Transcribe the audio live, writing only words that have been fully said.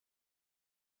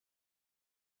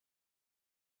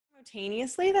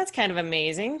Simultaneously, that's kind of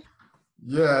amazing.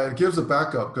 Yeah, it gives a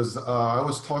backup because I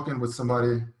was talking with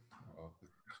somebody, oh,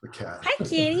 the cat. Hi,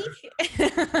 kitty.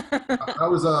 I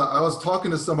was talking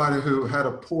to somebody who had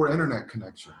a poor internet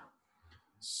connection.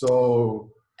 So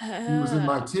he was in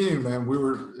my Oh, team,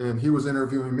 and he was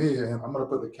interviewing me, and I'm gonna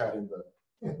put the cat in the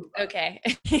back. okay.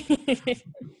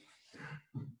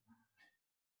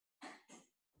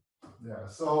 Yeah.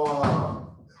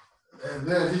 So and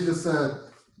then he just said,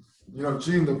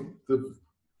 Gene, the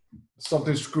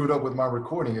something screwed up with my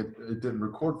recording. It didn't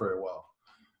record very well.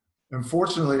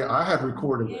 Unfortunately, I had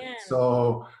recorded it, Man,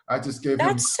 so I just gave him.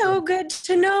 that's so good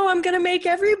to know. I'm going to make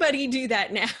everybody do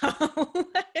that now.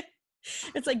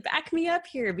 It's like, back me up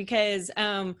here because,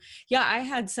 yeah, I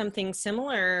had something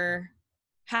similar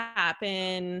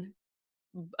happen,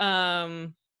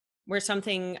 where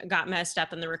something got messed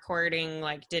up and the recording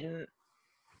didn't,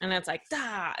 and it's like,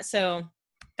 so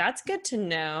that's good to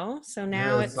know. So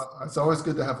now Yeah, it's always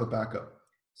good to have a backup.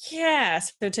 yeah,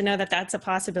 so to know that that's a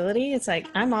possibility, it's like,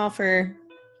 I'm all for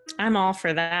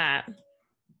that.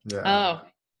 Yeah. Oh,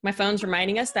 my phone's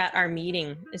reminding us that our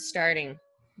meeting is starting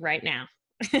right now.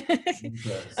 Okay.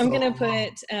 I'm So gonna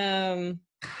put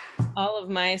all of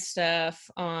my stuff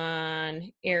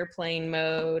on airplane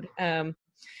mode. I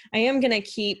am gonna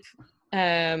keep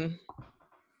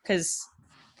because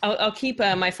I'll keep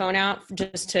my phone out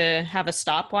just to have a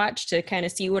stopwatch to kind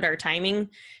of see what our timing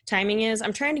is.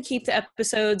 I'm trying to keep the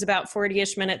episodes about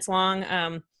 40-ish minutes long.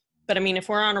 But I mean, if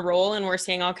we're on a roll and we're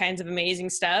seeing all kinds of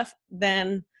amazing stuff,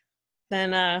 then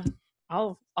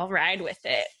I'll ride with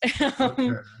it.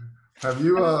 okay. Have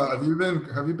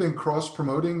you been cross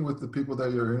promoting with the people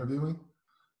that you're interviewing?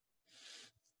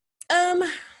 um,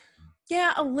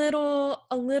 yeah, a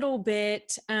little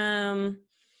bit.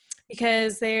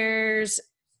 Because there's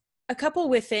a couple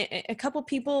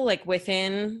people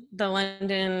within the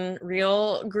London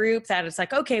Real group that it's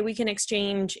like, okay, we can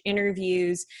exchange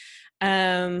interviews.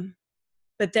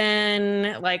 But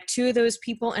then two of those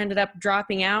people ended up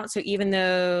dropping out. So even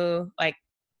though I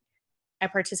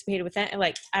participated with that,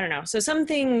 I don't know. So some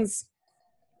things,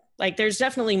 there's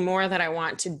definitely more that I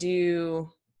want to do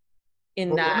in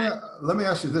Well, let me that. let me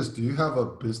ask you this: do you have a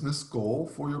business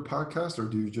goal for your podcast, or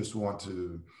do you just want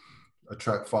to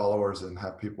attract followers and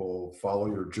have people follow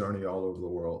your journey all over the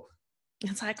world?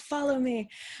 It's like, follow me.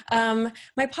 My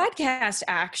podcast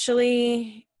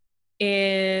actually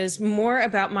is more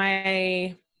about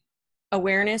my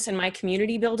awareness and my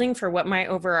community building for what my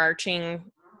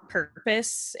overarching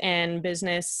purpose and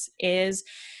business is.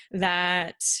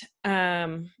 That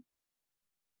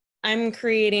I'm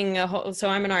creating so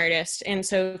I'm an artist. And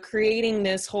so creating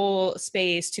this whole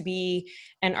space to be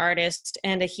an artist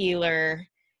and a healer.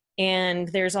 And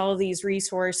there's all these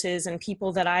resources and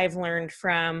people that I've learned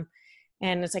from.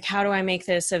 And it's like, how do I make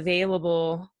this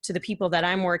available to the people that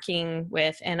I'm working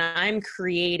with and I'm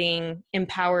creating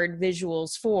empowered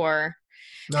visuals for?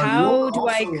 Now How do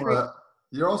I create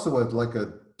you're also like a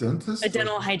a dentist or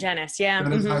dental hygienist? Yeah.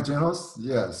 dentist Mm-hmm. hygienist? Yes.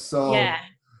 Yeah. So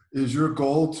is your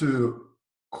goal to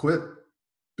quit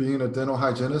being a dental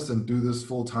hygienist and do this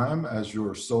full time as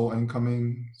your sole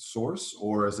incoming source,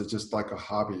 or is it just like a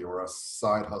hobby or a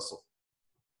side hustle?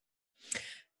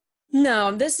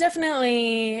 No, this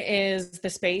definitely is the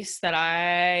space that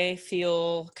I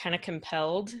feel kind of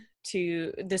compelled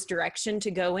to this direction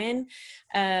to go in.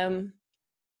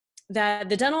 That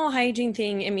the dental hygiene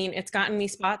thing, I mean, it's gotten me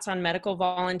spots on medical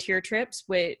volunteer trips,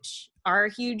 which are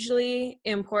hugely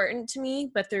important to me,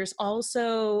 but there's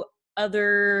also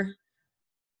other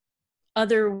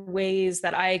ways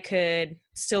that I could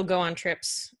still go on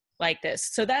trips like this.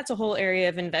 So that's a whole area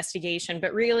of investigation,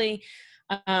 but really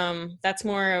that's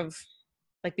more of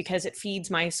because it feeds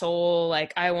my soul.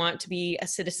 I want to be a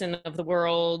citizen of the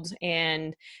world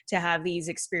and to have these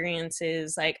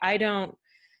experiences. I don't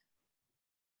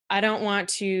want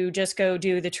to just go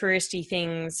do the touristy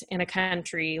things in a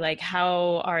country.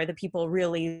 How are the people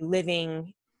really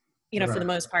living, for the Right.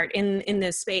 most part in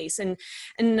this space, and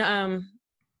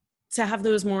to have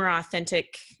those more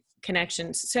authentic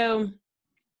connections. So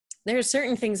there are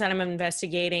certain things that I'm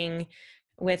investigating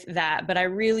with that, but I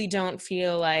really don't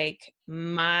feel like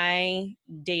my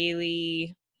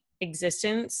daily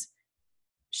existence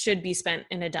should be spent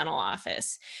in a dental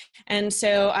office. And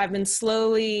so I've been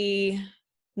slowly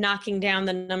knocking down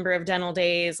the number of dental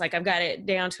days. I've got it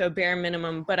down to a bare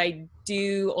minimum, but I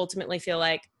do ultimately feel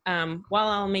like while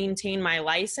I'll maintain my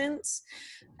license,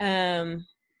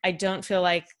 I don't feel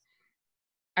like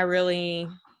I really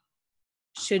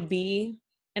should be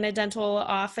in a dental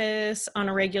office on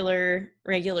a regular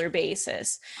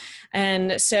basis.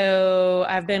 And so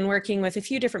I've been working with a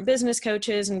few different business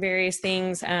coaches and various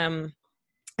things.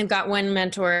 I've got one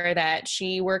mentor that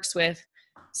she works with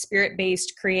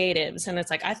spirit-based creatives, and it's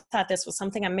like, I thought this was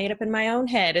something I made up in my own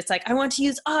head. It's like, I want to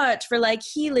use art for like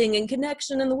healing and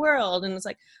connection in the world, and it's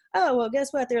like, oh well,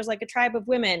 guess what, there's like a tribe of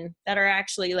women that are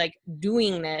actually like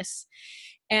doing this.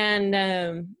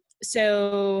 And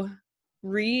so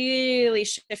really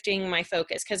shifting my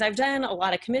focus, because I've done a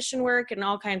lot of commission work and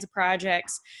all kinds of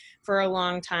projects for a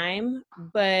long time,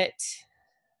 but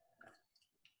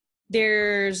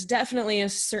there's definitely a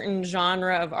certain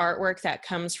genre of artwork that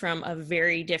comes from a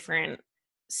very different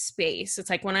space. It's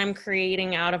like when I'm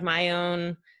creating out of my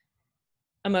own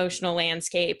emotional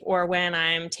landscape, or when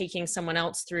I'm taking someone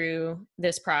else through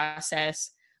this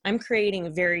process, I'm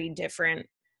creating very different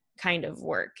kind of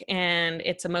work, and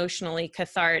it's emotionally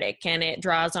cathartic, and it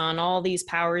draws on all these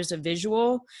powers of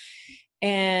visual.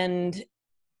 And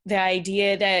the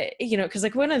idea that, you know, because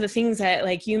like one of the things that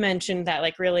like you mentioned that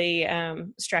like really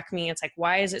struck me, it's like,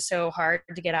 why is it so hard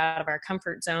to get out of our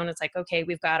comfort zone? It's like, okay,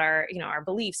 we've got our, you know, our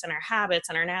beliefs and our habits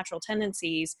and our natural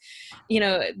tendencies, you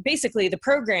know, basically the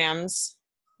programs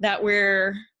that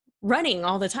we're running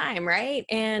all the time, right?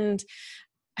 And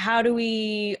how do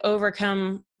we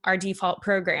overcome our default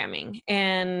programming?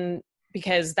 And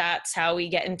because that's how we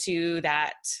get into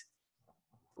that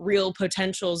real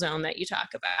potential zone that you talk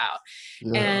about.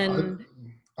 Yeah, And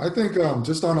I think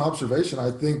just on observation, I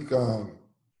think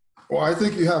I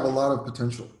think you have a lot of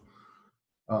potential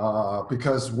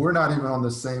because we're not even on the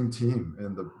same team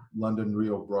in the London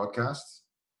Rio broadcasts,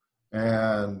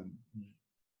 and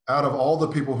out of all the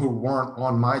people who weren't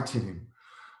on my team,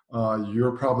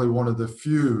 you're probably one of the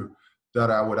few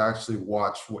that I would actually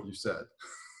watch what you said.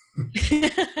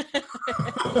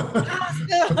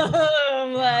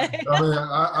 awesome. Like, I mean,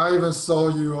 I even saw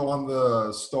you on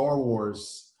the Star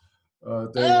Wars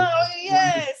day oh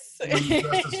yes. when you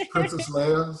dressed as Princess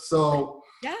Leia. So,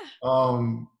 Yeah.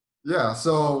 yeah.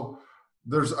 So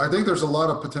I think there's a lot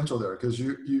of potential there because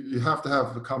you have to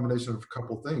have a combination of a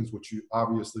couple things, which you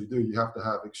obviously do. You have to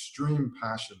have extreme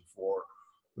passion for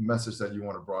the message that you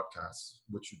want to broadcast,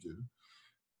 which you do,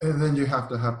 and then you have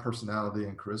to have personality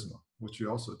and charisma, which you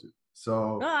also do.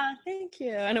 So, Thank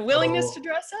you. And a willingness to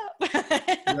dress up.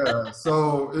 yeah.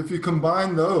 So if you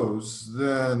combine those,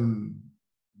 then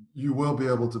you will be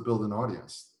able to build an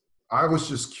audience. I was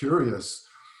just curious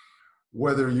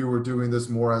whether you were doing this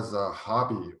more as a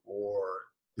hobby, or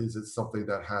is it something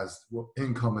that has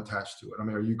income attached to it? I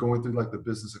mean, are you going through like the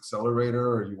business accelerator,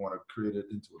 or you want to create it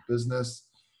into a business?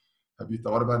 Have you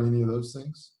thought about any of those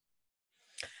things?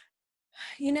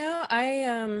 You know,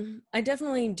 I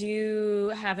definitely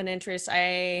do have an interest.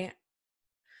 I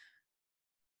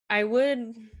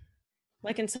would,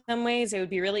 like, in some ways it would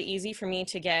be really easy for me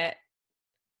to get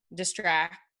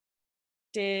distracted.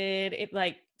 It's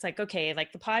like, okay,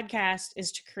 like the podcast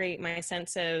is to create my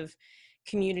sense of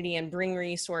community and bring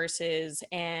resources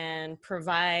and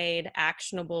provide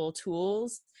actionable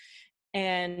tools.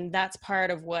 And that's part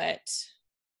of what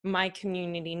my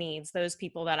community needs, those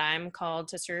people that I'm called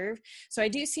to serve. So I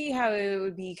do see how it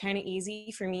would be kind of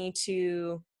easy for me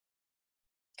to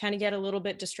kind of get a little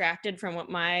bit distracted from what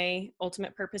my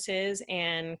ultimate purpose is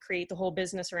and create the whole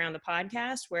business around the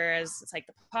podcast. Whereas it's like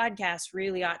the podcast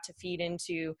really ought to feed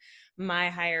into my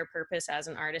higher purpose as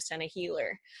an artist and a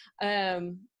healer.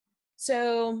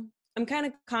 So I'm kind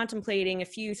of contemplating a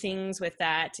few things with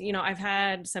that. You know, I've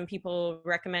had some people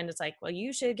recommend, it's like, well,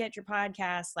 you should get your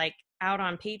podcast like out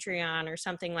on Patreon or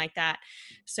something like that.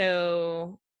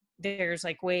 So there's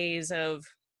like ways of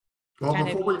Well, kind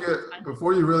of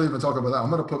before you really even talk about that,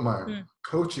 I'm going to put my being,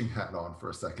 coaching hat on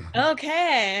for a second.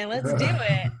 okay, let's do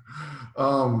it.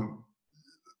 um,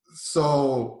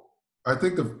 so I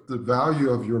think the value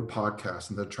of your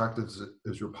podcast and the attractiveness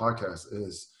is your podcast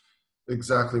is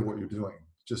exactly what you're doing,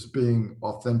 just being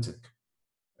authentic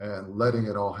and letting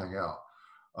it all hang out.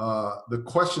 The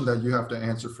question that you have to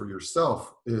answer for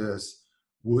yourself is,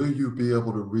 will you be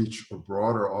able to reach a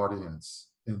broader audience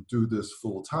and do this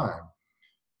full time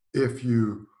if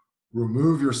you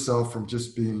remove yourself from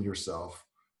just being yourself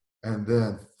and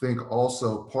then think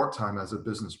also part-time as a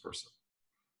business person?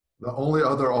 The only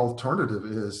other alternative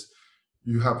is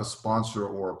you have a sponsor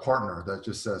or a partner that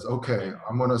just says, okay,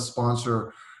 I'm going to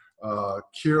sponsor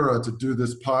Kera to do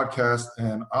this podcast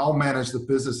and I'll manage the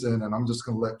business and I'm just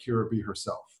going to let Kera be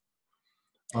herself.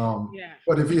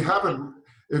 But if you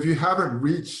haven't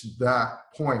reached that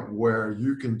point where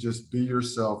you can just be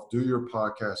yourself, do your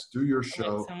podcast, do your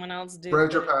show, let someone else do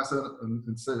spread your passion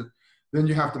and say, then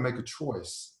you have to make a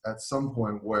choice at some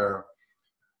point where,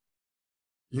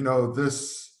 you know,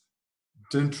 this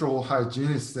dental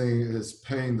hygienist thing is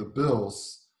paying the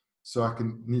bills, so I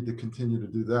need to continue to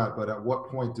do that. But at what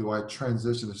point do I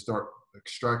transition to start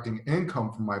extracting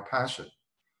income from my passion,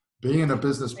 being a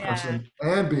business Yeah. person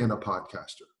and being a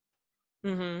podcaster.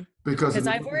 Mm-hmm. Because if Because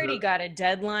you I've look at already it, got a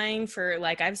deadline for,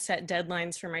 like, I've set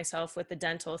deadlines for myself with the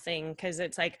dental thing, because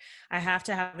it's like I have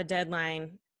to have a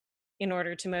deadline in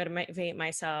order to motivate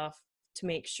myself to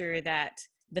make sure that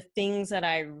the things that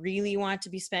I really want to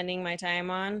be spending my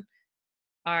time on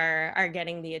are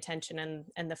getting the attention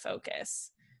and the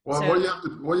focus. well, So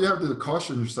what you have to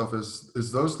caution yourself is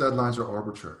those deadlines are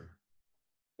arbitrary.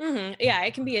 yeah,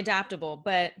 it can be adaptable,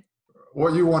 but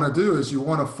What you want to do is you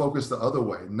want to focus the other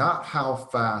way, not how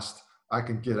fast I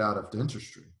can get out of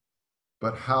dentistry,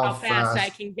 but how fast I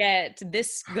can get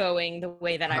this going the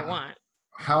way that I want.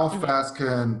 how Mm-hmm. fast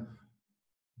can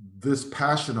this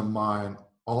passion of mine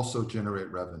also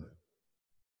generate revenue.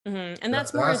 Mm-hmm. And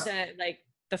that's more That's the, like,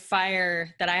 the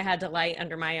fire that I had to light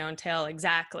under my own tail.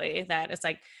 Exactly. That it's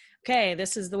like, okay,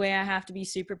 this is the way I have to be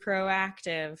super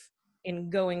proactive in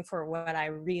going for what I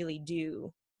really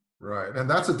do. right. And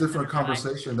that's a different I like.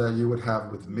 conversation that you would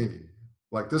have with me.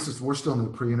 Like we're still in the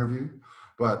pre-interview,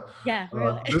 but Yeah,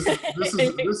 really.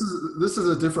 this is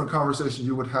a different conversation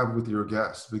you would have with your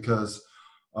guests, because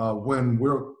when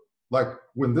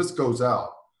this goes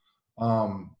out,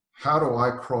 how do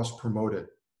I cross promote it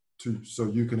so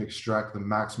you can extract the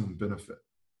maximum benefit?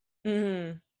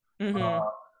 Mm-hmm. Mm-hmm. Uh,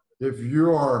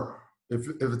 if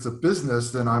it's a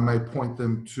business, then I may point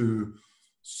them to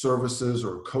services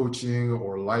or coaching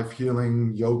or life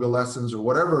healing, yoga lessons, or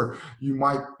whatever you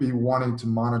might be wanting to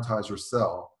monetize or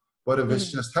sell. But if it's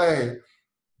Mm-hmm. just, hey,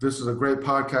 this is a great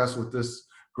podcast with this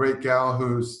great gal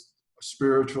who's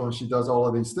spiritual and she does all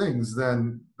of these things,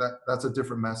 then that's a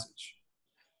different message.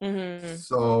 Mm-hmm.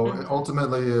 So it Mm-hmm.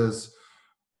 ultimately is,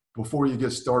 before you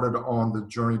get started on the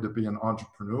journey to be an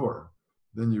entrepreneur,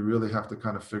 then you really have to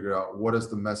kind of figure out what is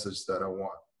the message that I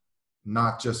want,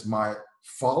 not just my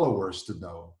followers to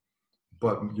know,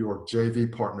 but your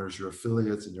JV partners, your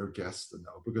affiliates, and your guests to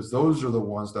know, because those are the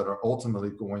ones that are ultimately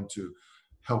going to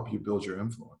help you build your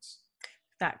influence.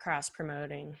 That cross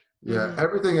promoting. Yeah, Mm-hmm.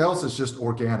 everything else is just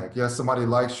organic. Yes, somebody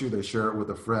likes you, they share it with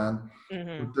a friend.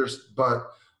 Mm-hmm. But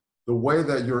the way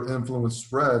that your influence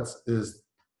spreads is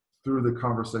through the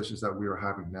conversations that we are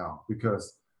having now.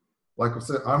 Because, like I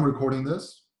said, I'm recording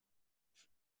this.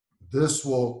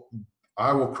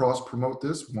 I will cross promote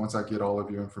this once I get all of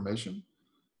your information.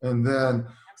 And then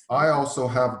I also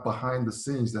have behind the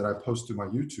scenes that I post to my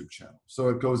YouTube channel. So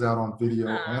it goes out on video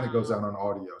and it goes out on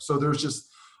audio. So there's just,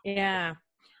 Yeah.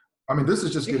 I mean, this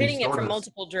is just You're getting hitting it from started.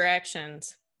 multiple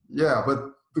directions. Yeah,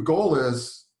 but the goal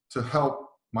is to help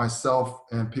myself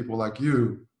and people like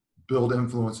you build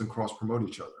influence and cross promote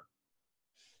each other.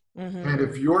 And Mm-hmm.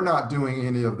 if you're not doing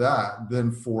any of that,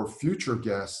 then for future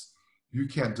guests, you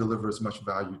can't deliver as much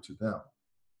value to them.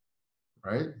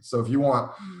 Right? So if you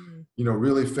want, Mm-hmm.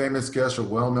 really famous guests or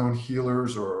well-known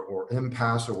healers or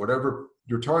empaths or whatever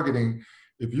you're targeting,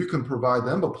 if you can provide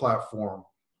them a platform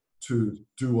to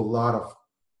do a lot of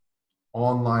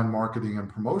online marketing and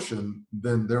promotion,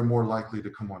 then they're more likely to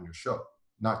come on your show,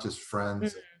 not just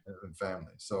friends and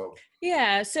family. So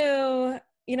Yeah. So,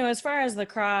 as far as the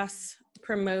cross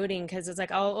promoting, because it's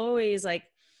like I'll always like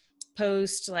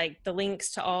post like the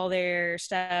links to all their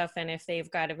stuff, and if they've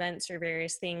got events or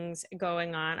various things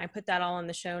going on, I put that all in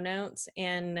the show notes.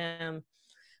 And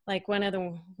like one of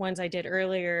the ones I did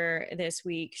earlier this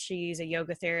week, she's a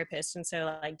yoga therapist, and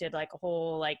so like did like a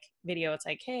whole like video. It's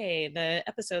like, hey, the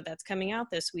episode that's coming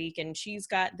out this week, and she's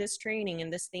got this training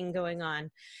and this thing going on.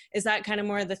 Is that kind of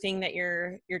more the thing that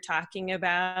you're talking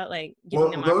about, like giving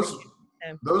well, them opportunity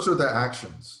to... those are the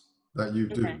actions that you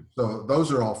Okay. do. So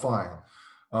those are all fine.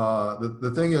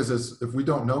 The thing is if we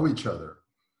don't know each other,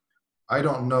 I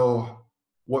don't know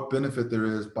what benefit there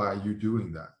is by you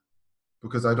doing that,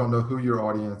 because I don't know who your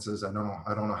audience is. I don't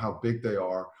know how big they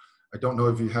are. I don't know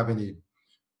if you have any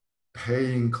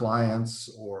paying clients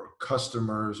or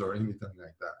customers or anything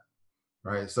like that,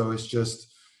 right? So it's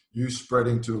just you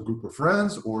spreading to a group of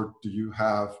friends, or do you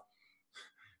have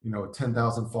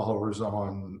 10,000 followers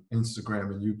on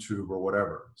Instagram and YouTube or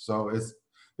whatever. So it's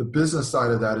the business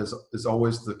side of that is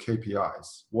always the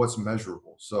KPIs, what's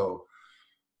measurable. So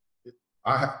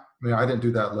I didn't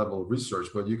do that level of research,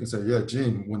 but you can say, yeah,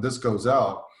 Gene, when this goes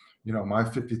out, my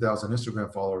 50,000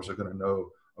 Instagram followers are going to know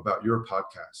about your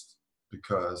podcast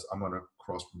because I'm going to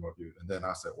cross promote you. And then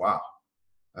I said, wow,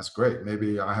 that's great.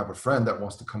 Maybe I have a friend that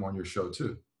wants to come on your show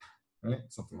too, right?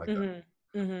 Something like that.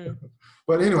 Mm-hmm.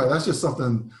 But anyway, that's just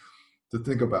something to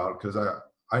think about, because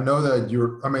I know that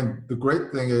the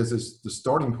great thing is the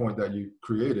starting point that you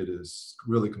created is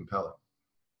really compelling.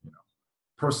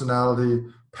 Personality,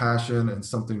 passion, and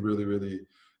something really, really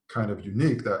kind of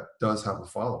unique that does have a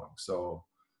following. So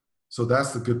So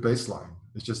that's the good baseline.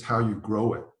 It's just how you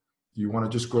grow it. Do you want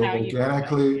to just grow How you grow it.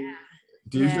 organically?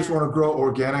 Do you just Yeah. want to grow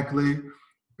organically,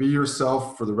 be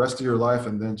yourself for the rest of your life,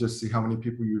 and then just see how many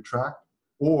people you attract?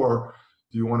 Or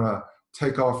do you want to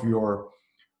take off your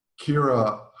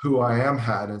Kera, who I am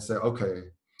hat and say, okay,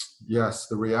 yes,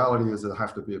 the reality is that I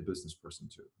have to be a business person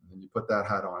too. And then you put that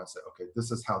hat on and say, okay,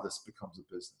 this is how this becomes a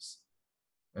business.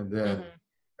 And then Mhm. Well,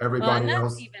 and everybody that's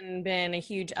else. even been a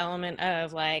huge element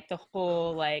of like the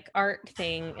whole like art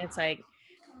thing. It's like,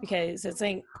 because it's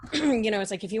like, it's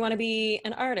like, if you want to be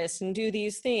an artist and do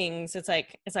these things, it's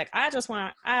like, I just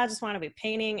want to be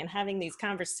painting and having these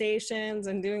conversations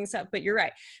and doing stuff. But you're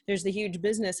right. There's the huge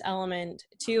business element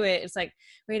to it. It's like,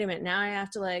 wait a minute, now I have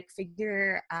to like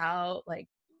figure out like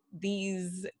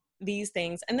these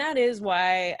things. And that is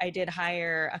why I did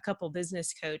hire a couple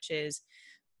business coaches.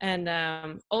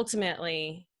 And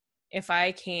ultimately, if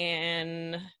I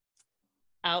can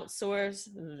outsource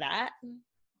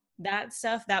that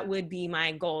stuff, that would be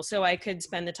my goal. So I could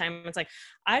spend the time. It's like,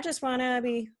 I just want to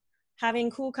be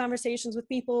having cool conversations with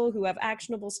people who have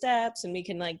actionable steps, and we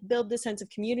can like build this sense of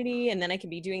community. And then I can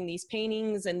be doing these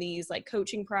paintings and these like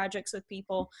coaching projects with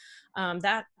people.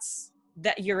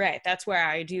 That you're right. That's where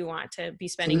I do want to be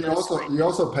So spending most of my time. you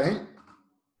also paint?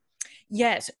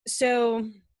 Yes. So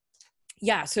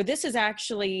yeah, so this is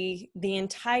actually the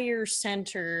entire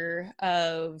center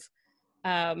of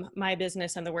my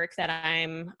business and the work that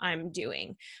I'm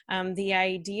doing. The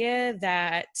idea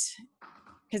that,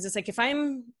 because it's like, if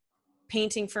I'm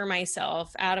painting for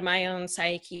myself out of my own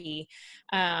psyche,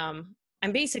 I'm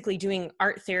basically doing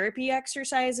art therapy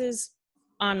exercises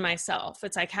on myself.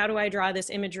 It's like, how do I draw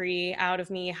this imagery out of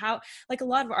me? How, like a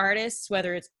lot of artists,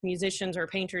 whether it's musicians or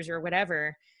painters or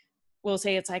whatever, will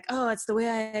say it's like, oh, it's the way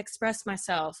I express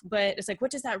myself. But it's like, what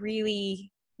does that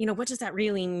really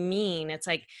mean? It's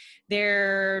like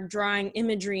they're drawing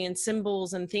imagery and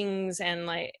symbols and things and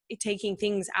like taking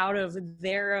things out of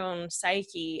their own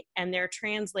psyche, and they're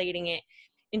translating it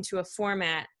into a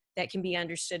format that can be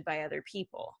understood by other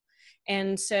people.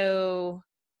 And so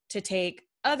to take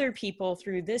other people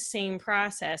through this same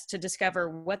process to discover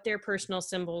what their personal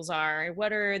symbols are,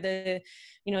 what are the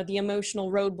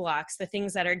emotional roadblocks, the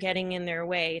things that are getting in their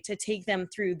way, to take them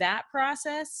through that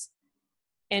process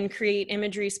and create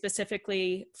imagery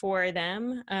specifically for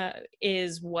them,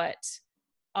 is what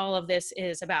all of this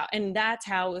is about. And that's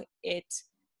how it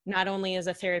not only is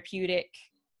a therapeutic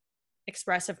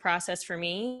expressive process for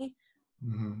me,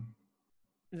 Mm-hmm.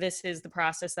 this is the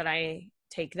process that I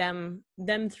take them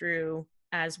through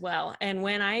as well. And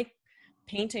when I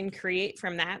paint and create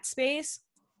from that space,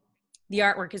 the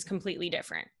artwork is completely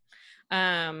different.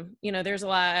 There's a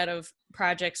lot of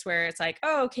projects where it's like,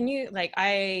 oh, can you, like,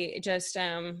 I just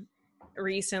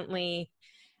recently,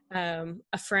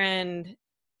 a friend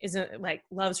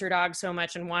loves her dog so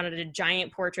much and wanted a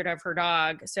giant portrait of her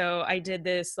dog. So I did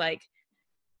this like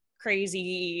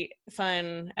crazy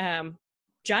fun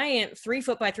giant 3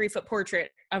 foot by 3 foot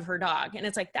portrait of her dog. And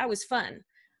it's like, that was fun.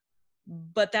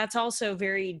 But that's also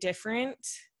very different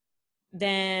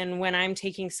than when I'm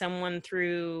taking someone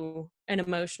through an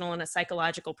emotional and a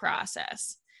psychological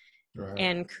process, Right.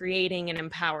 and creating an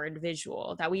empowered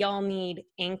visual. That we all need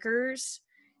anchors.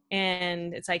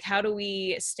 And it's like, how do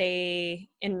we stay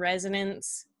in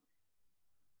resonance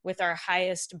with our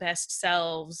highest, best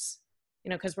selves?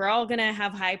 Because we're all going to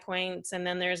have high points, and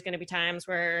then there's going to be times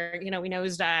where, we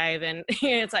nosedive, and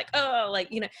it's like, oh,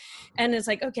 and it's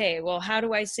like, okay, well, how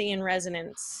do I stay in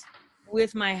resonance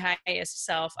with my highest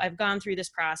self? I've gone through this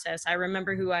process. I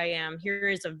remember who I am. Here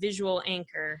is a visual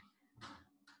anchor.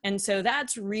 And so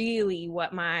that's really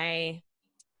what my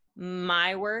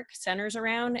work centers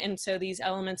around. And so these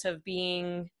elements of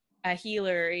being a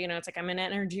healer, it's like, I'm an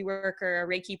energy worker, a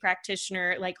Reiki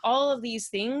practitioner, like all of these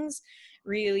things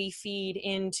really feed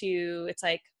into, it's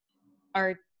like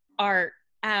art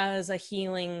as a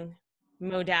healing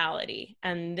modality.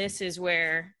 And this is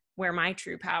where my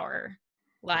true power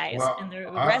lies. Well, And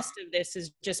the rest of this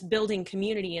is just building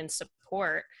community and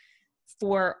support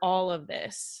for all of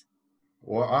this.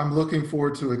 Well, I'm looking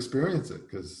forward to experience it,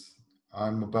 because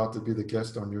I'm about to be the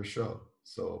guest on your show.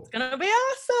 So it's gonna be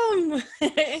awesome.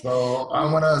 So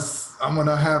I'm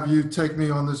gonna have you take me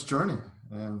on this journey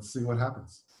and see what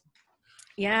happens.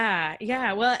 Yeah.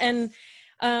 Well, and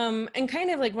kind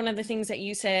of like one of the things that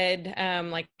you said,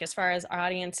 like as far as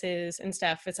audiences and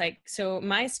stuff, it's like, so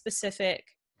my specific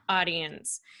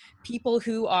audience, people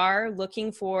who are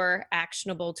looking for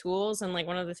actionable tools. And like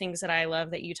one of the things that I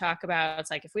love that you talk about,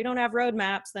 it's like, if we don't have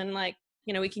roadmaps, then like,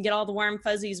 we can get all the warm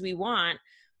fuzzies we want.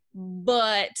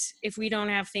 But if we don't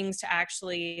have things to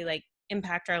actually like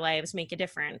impact our lives, make a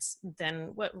difference,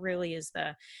 then what really is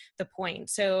the point?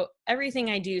 So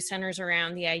everything I do centers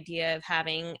around the idea of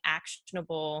having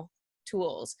actionable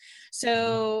tools.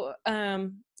 So, I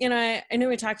know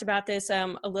we talked about this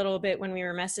a little bit when we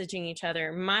were messaging each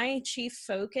other. My chief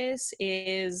focus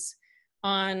is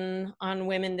on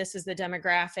women. This is the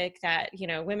demographic that,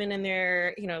 women in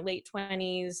their, late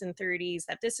 20s and 30s,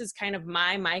 that this is kind of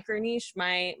my micro niche,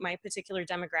 my particular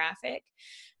demographic.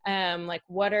 Like,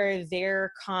 what are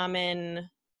their common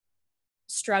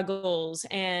struggles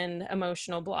and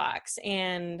emotional blocks?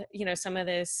 And, some of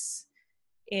this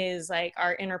is like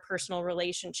our interpersonal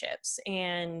relationships.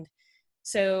 And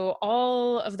so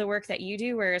all of the work that you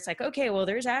do, where it's like, okay, well,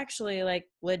 there's actually like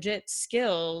legit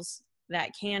skills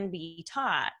that can be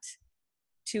taught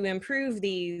to improve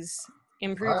these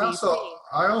things.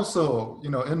 I also,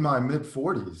 in my mid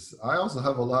 40s, I also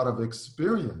have a lot of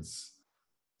experience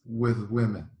with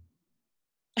women.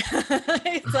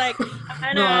 It's like,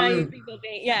 I know No, I how you mean, people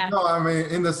think. Yeah. no, I mean,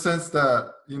 in the sense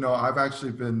that, I've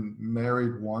actually been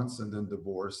married once and then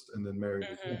divorced and then married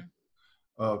again.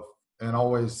 And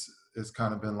always it's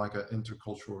kind of been like an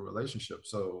intercultural relationship.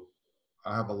 So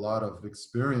I have a lot of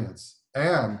experience,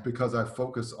 and because I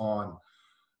focus on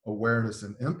awareness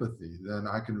and empathy, then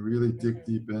I can really dig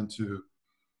deep into,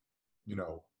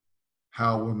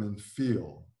 how women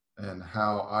feel and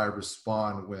how I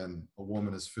respond when a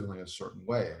woman is feeling a certain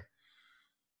way.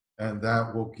 And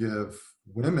that will give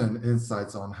women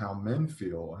insights on how men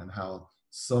feel and how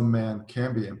some men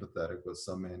can be empathetic, but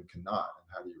some men cannot. And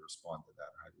how do you respond to that?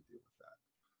 Or how do you deal with that?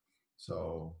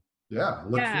 So yeah,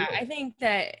 look Yeah, forward. I think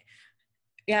that,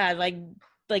 yeah, like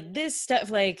this stuff,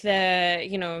 like the,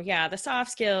 the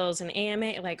soft skills and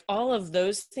AMA, like all of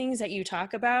those things that you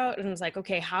talk about. And it's like,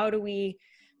 okay, how do we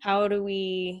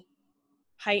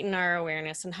heighten our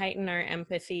awareness and heighten our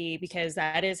empathy? Because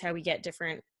that is how we get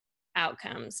different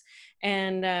outcomes.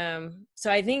 And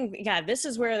so I think, yeah, this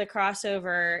is where the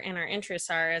crossover and our interests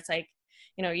are. It's like,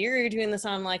 you're doing this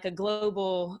on like a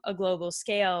global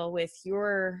scale with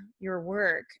your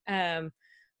work.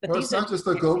 But Well, it's these are not just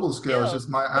a global scale, it's skills. just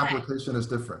my Yeah, application is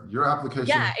different. Your application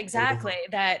yeah, is exactly.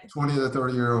 for That 20 to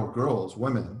 30-year-old girls,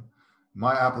 women.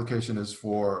 My application is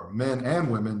for men and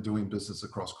women doing business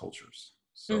across cultures.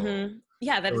 So,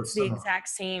 yeah, that so it's it's the similar.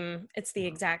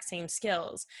 exact same,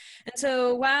 skills. And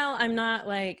so while I'm not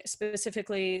like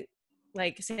specifically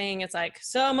like saying it's like,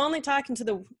 so I'm only talking to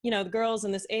the, the girls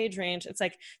in this age range, it's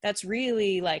like, that's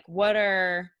really like, what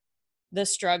are the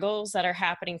struggles that are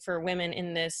happening for women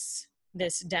in this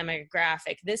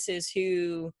demographic? This is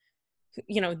who,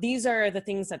 these are the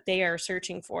things that they are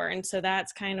searching for. And so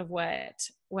that's kind of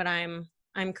what I'm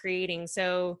creating.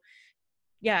 So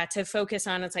yeah, to focus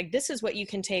on, it's like, this is what you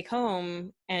can take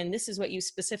home and this is what you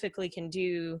specifically can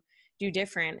do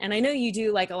different. And I know you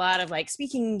do like a lot of like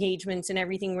speaking engagements and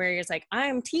everything, where it's like,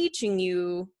 I'm teaching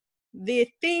you the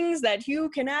things that you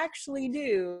can actually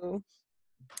do.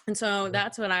 And so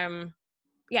that's what I'm,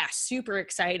 yeah, super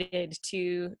excited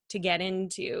to get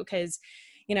into. Because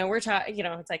we're talking,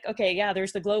 it's like, okay, yeah,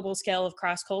 there's the global scale of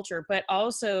cross culture, but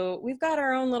also we've got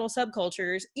our own little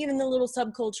subcultures, even the little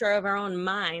subculture of our own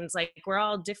minds. Like, we're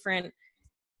all different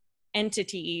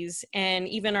entities, and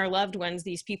even our loved ones,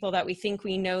 these people that we think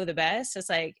we know the best, it's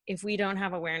like, if we don't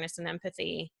have awareness and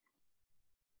empathy,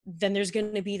 then there's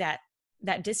going to be that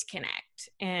disconnect.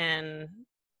 And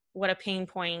what a pain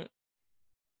point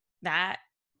that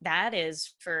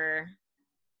is for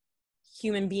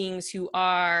human beings who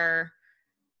are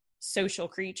social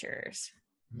creatures.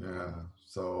 Yeah.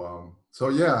 So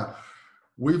yeah,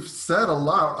 we've said a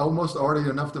lot, almost already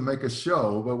enough to make a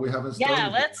show, but we haven't Yeah,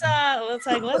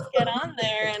 started let's get on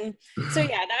there. And so yet.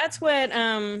 yeah, that's what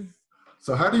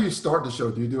So how do you start the show?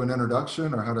 Do you do an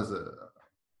introduction, or how does it?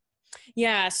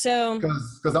 yeah, so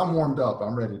Because I'm warmed up,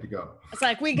 I'm ready to go. it's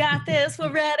like, we got this,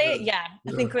 we're ready. Yeah, I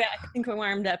Yeah. think we're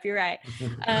warmed up. You're right.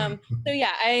 So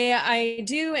yeah, I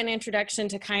do an introduction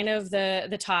to kind of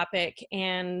the topic,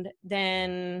 and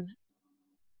then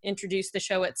introduce the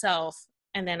show itself,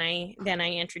 and then I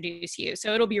introduce you.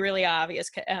 So it'll be really obvious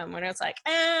when it's like,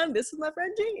 and this is my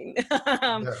friend Gene.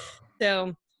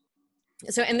 Yeah.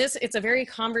 So in this, it's a very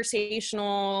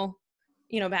conversational,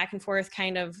 back and forth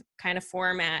kind of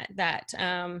format, that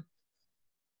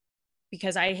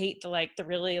because I hate the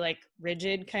really like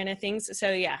rigid kind of things.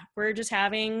 So yeah, we're just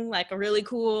having like a really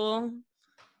cool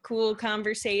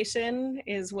conversation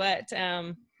is what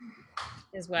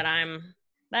that's what I'm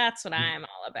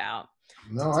all about.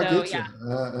 No, I So get you.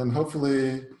 yeah. And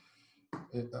hopefully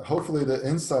the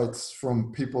insights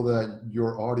from people that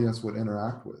your audience would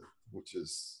interact with, which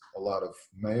is a lot of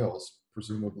males,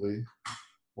 presumably,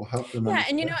 will help them Yeah.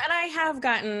 And, understand. and I have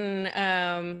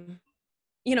gotten,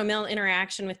 male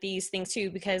interaction with these things too,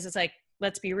 because it's like,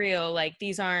 let's be real, like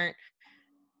these aren't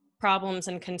problems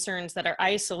and concerns that are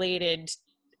isolated,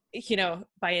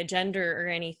 by a gender or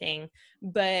anything.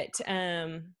 But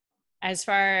as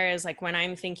far as like when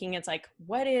I'm thinking, it's like,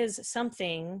 what is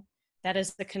something that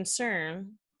is the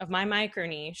concern of my micro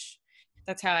niche?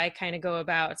 That's how I kind of go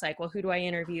about. It's like, well, who do I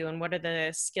interview and what are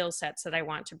the skill sets that I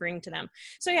want to bring to them?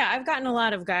 So yeah, I've gotten a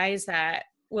lot of guys that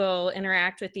will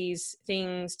interact with these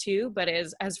things too. But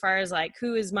as far as like,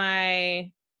 who is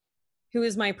my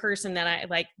person that I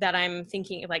like, that I'm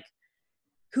thinking like,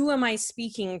 who am I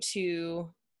speaking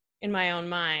to in my own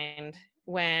mind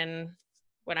when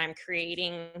I'm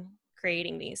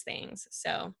creating these things?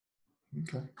 So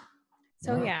Okay. All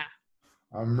so right. yeah.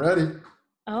 I'm ready.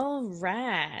 All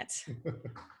right.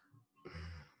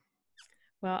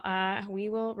 Well, we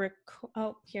will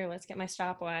oh, here, let's get my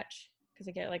stopwatch because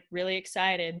I get like really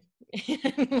excited.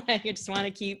 I just want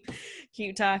to keep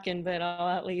talking, but I'll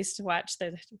at least watch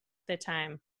the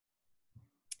time.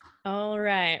 All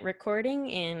right, recording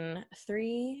in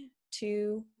 3,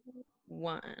 2,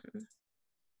 1.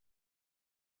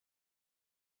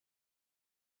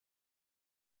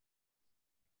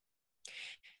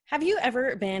 Have you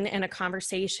ever been in a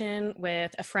conversation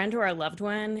with a friend or a loved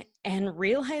one and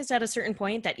realized at a certain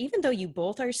point that even though you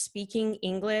both are speaking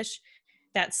English,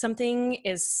 that something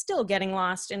is still getting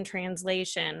lost in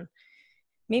translation?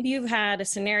 Maybe you've had a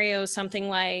scenario, something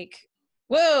like,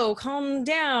 whoa, calm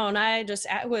down. I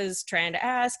was trying to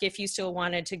ask if you still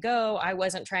wanted to go. I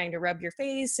wasn't trying to rub your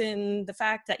face in the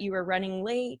fact that you were running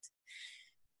late.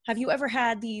 Have you ever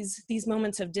had these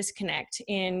moments of disconnect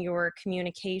in your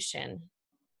communication?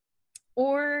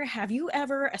 Or have you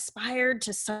ever aspired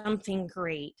to something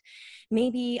great?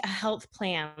 Maybe a health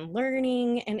plan,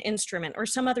 learning an instrument, or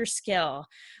some other skill,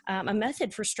 a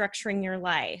method for structuring your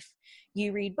life.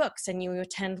 You read books and you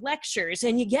attend lectures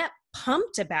and you get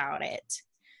pumped about it.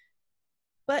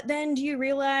 But then do you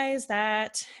realize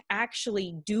that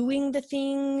actually doing the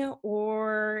thing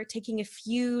or taking a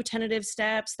few tentative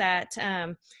steps that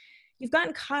you've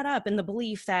gotten caught up in the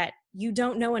belief that you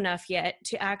don't know enough yet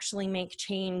to actually make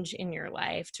change in your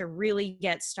life, to really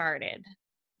get started?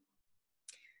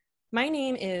 My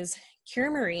name is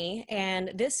Kera Marie,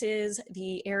 and this is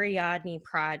the Ariadne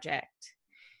Project.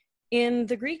 In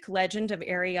the Greek legend of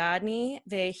Ariadne,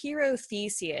 the hero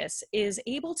Theseus is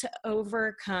able to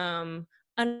overcome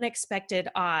unexpected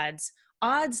odds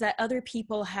that other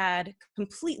people had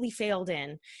completely failed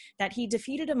in, that he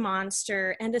defeated a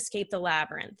monster and escaped the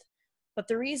labyrinth. But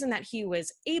the reason that he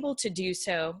was able to do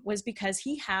so was because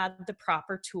he had the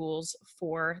proper tools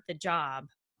for the job.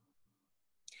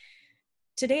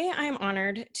 Today, I'm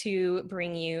honored to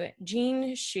bring you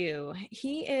Gene Hsu.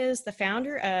 He is the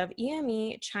founder of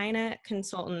AMA China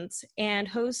Consultants and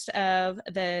host of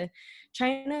the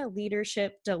China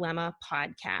Leadership Dilemma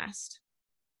podcast.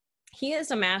 He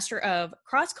is a master of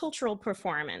cross-cultural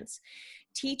performance,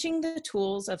 teaching the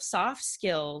tools of soft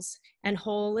skills and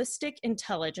holistic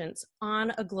intelligence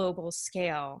on a global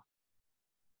scale.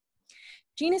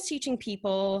 Gene is teaching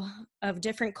people of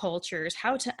different cultures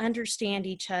how to understand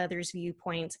each other's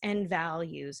viewpoints and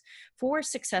values for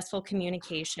successful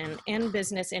communication and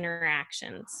business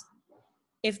interactions.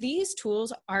 If these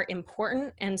tools are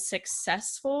important and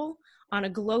successful on a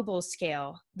global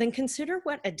scale, then consider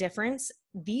what a difference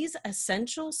these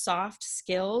essential soft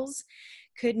skills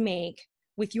could make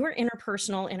with your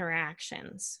interpersonal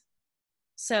interactions.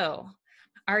 So,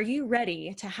 are you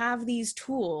ready to have these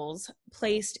tools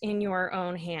placed in your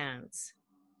own hands?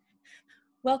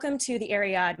 Welcome to the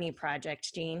Ariadne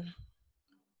Project, Gene.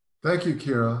 Thank you,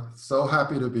 Kera. So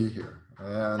happy to be here.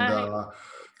 And Hi.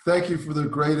 thank you for the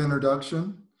great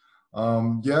introduction.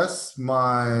 Yes,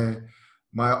 my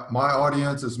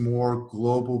audience is more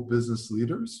global business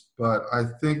leaders, but I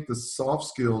think the soft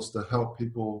skills to help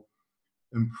people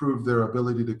improve their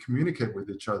ability to communicate with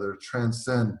each other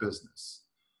transcend business.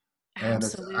 And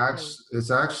Absolutely.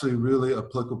 it's actually really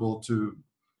applicable to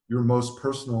your most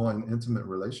personal and intimate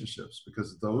relationships,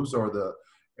 because those are the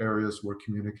areas where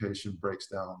communication breaks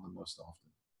down the most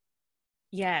often.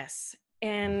 Yes.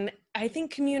 And I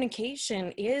think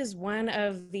communication is one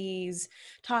of these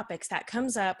topics that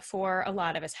comes up for a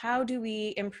lot of us. How do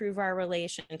we improve our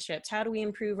relationships? How do we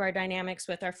improve our dynamics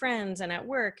with our friends and at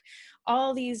work?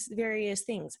 All these various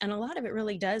things. And a lot of it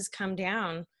really does come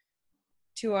down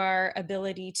to our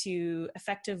ability to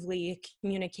effectively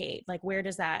communicate. Like, where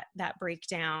does that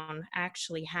breakdown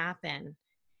actually happen?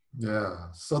 Yeah.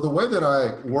 So the way that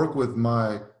I work with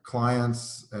my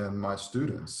clients and my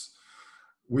students,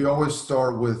 we always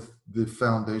start with the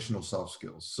foundational soft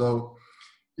skills. So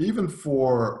even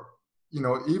for,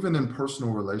 even in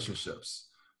personal relationships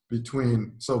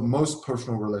so most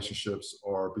personal relationships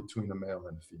are between a male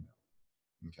and a female.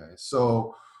 Okay.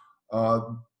 So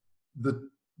the,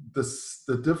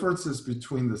 the differences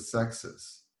between the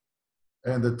sexes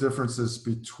and the differences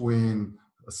between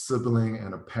a sibling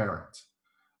and a parent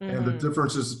and the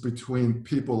differences between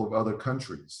people of other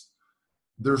countries,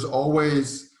 there's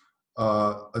always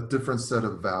a different set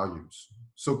of values.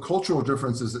 So cultural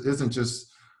differences isn't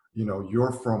just,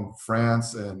 you're from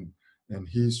France and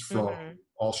he's from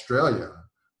Australia.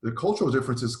 The cultural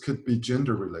differences could be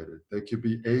gender related. They could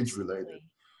be age related.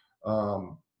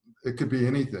 It could be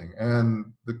anything.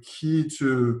 And the key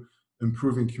to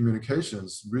improving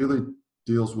communications really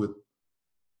deals with,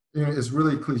 it's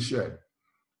really cliche.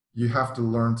 You have to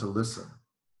learn to listen,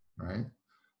 right?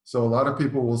 So a lot of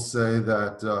people will say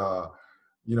that,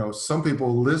 some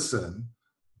people listen,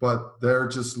 but they're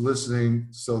just listening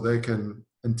so they can,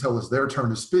 until it's their turn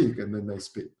to speak, and then they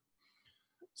speak.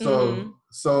 So,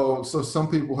 so some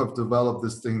people have developed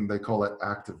this thing, they call it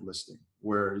active listening,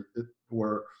 where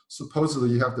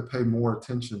supposedly you have to pay more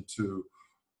attention to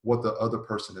what the other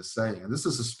person is saying. And this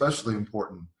is especially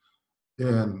important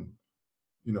in,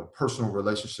 personal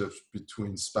relationships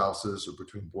between spouses or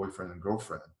between boyfriend and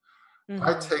girlfriend.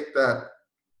 I take that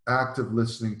active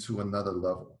listening to another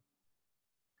level,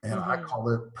 and I call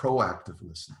it proactive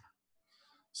listening.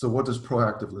 So what does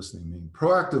proactive listening mean?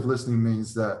 Proactive listening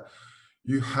means that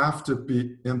you have to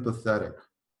be empathetic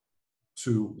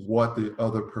to what the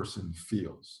other person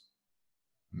feels.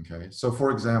 Okay. So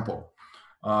for example,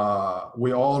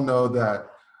 we all know that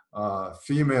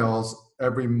females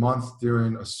every month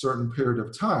during a certain period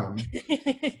of time,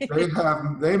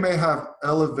 they may have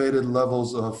elevated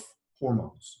levels of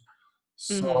hormones.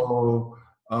 So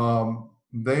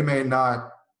they may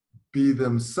not be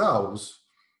themselves,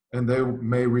 and they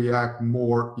may react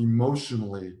more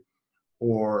emotionally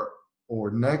or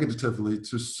negatively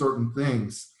to certain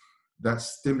things that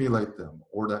stimulate them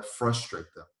or that frustrate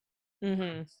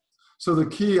them. So the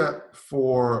key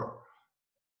for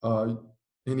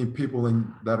any people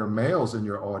that are males in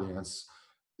your audience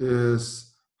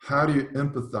is, how do you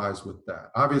empathize with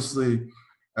that? Obviously,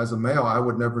 as a male, I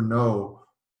would never know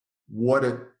what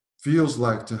it feels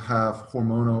like to have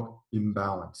hormonal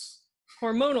imbalance.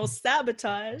 Hormonal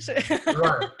sabotage.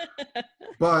 Right.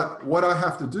 But what I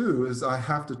have to do is I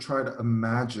have to try to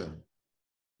imagine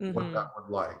what that would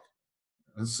like.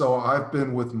 And so I've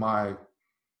been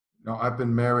I've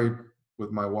been married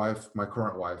with my wife, my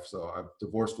current wife. So I've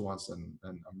divorced once and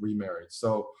I'm remarried.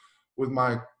 So with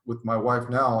my wife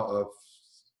now of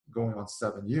going on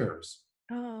 7 years.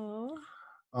 Oh.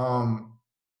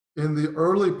 In the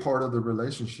early part of the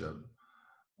relationship,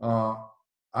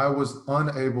 I was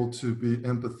unable to be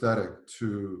empathetic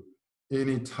to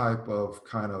any type of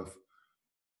kind of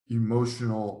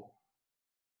emotional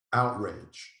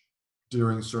outrage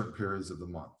during certain periods of the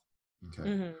month.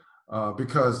 Okay.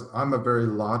 Because I'm a very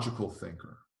logical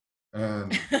thinker,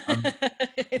 and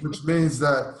which means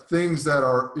that things that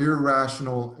are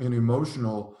irrational and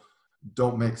emotional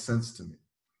don't make sense to me.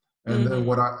 And then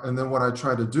what I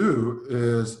try to do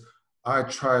is I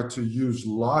try to use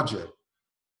logic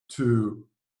to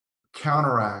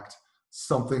counteract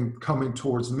something coming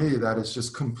towards me that is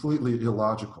just completely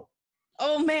illogical.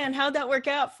 Oh man, how'd that work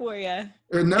out for you?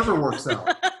 It never works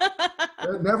out.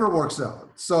 It never works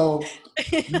out. So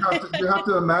you have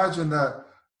to imagine that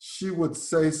she would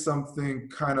say something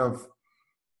kind of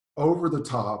over the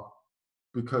top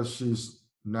because she's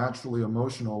naturally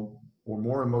emotional or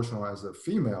more emotional as a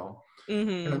female.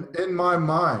 And in my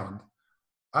mind,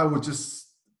 I would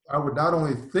not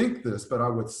only think this, but I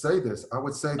would say this. I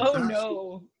would say,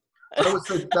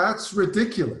 that's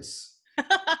ridiculous.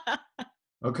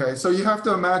 Okay, so you have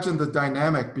to imagine the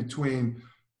dynamic between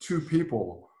two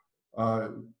people.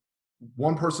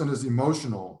 One person is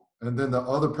emotional, and then the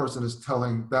other person is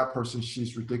telling that person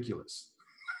she's ridiculous.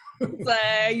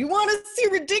 Like, you want to see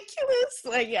ridiculous?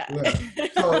 Like, yeah.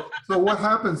 So what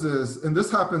happens is, and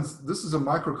this is a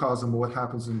microcosm of what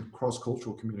happens in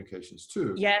cross-cultural communications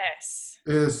too. Yes.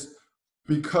 Is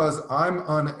because I'm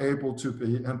unable to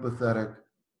be empathetic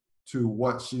to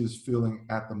what she is feeling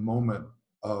at the moment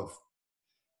of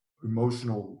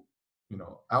emotional,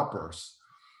 outbursts.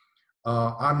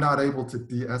 I'm not able to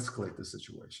de-escalate the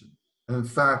situation. And in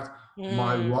fact,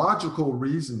 my logical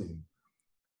reasoning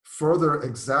further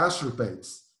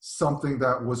exacerbates something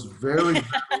that was very, very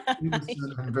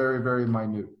innocent and very, very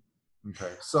minute.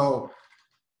 Okay, so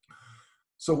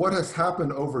what has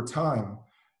happened over time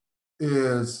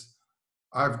is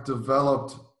I've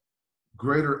developed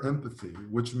greater empathy,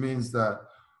 which means that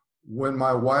when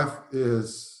my wife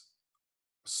is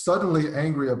suddenly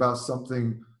angry about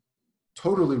something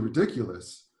totally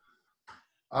ridiculous,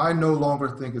 I no longer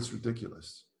think it's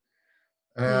ridiculous.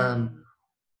 And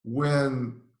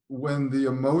when the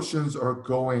emotions are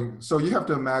going, so you have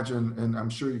to imagine, and I'm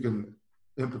sure you can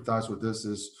empathize with this,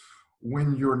 is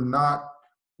when you're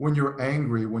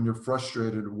angry, when you're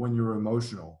frustrated, when you're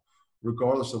emotional,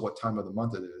 regardless of what time of the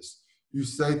month it is, you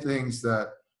say things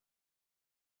that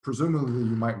presumably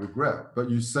you might regret, but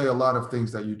you say a lot of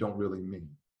things that you don't really mean.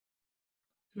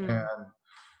 And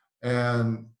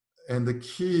and and the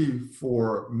key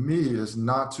for me is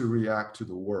not to react to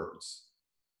the words.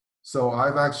 So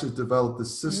I've actually developed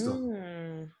this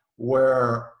system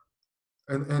where,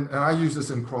 and I use this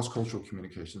in cross-cultural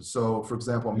communication. So for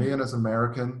example, me and as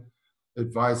American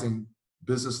advising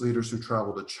business leaders who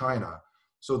travel to China.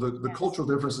 So the cultural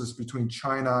differences between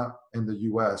China and the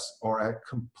US are at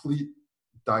complete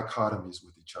dichotomies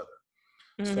with each other.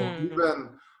 So even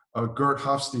Gert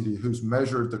Hofstede, who's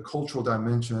measured the cultural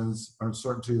dimensions,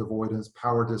 uncertainty avoidance,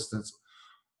 power distance,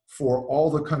 for all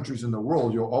the countries in the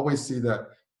world, you'll always see that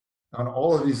on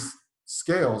all of these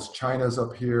scales, China's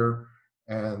up here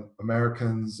and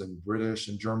Americans and British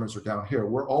and Germans are down here.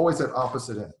 We're always at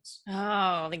opposite ends.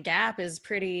 Oh, the gap is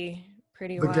pretty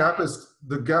The wide.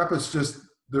 gap is just,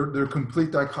 they're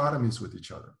complete dichotomies with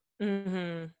each other.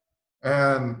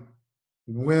 And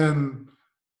when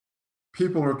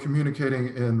people are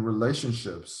communicating in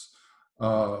relationships,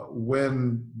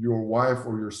 when your wife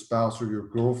or your spouse or your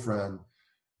girlfriend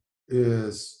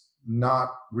is not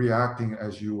reacting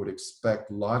as you would expect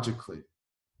logically,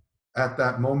 at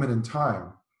that moment in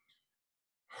time,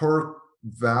 her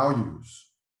values,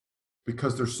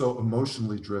 because they're so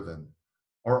emotionally driven,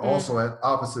 are also at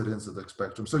opposite ends of the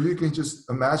spectrum. So you can just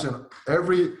imagine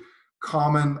every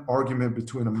common argument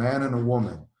between a man and a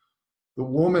woman. The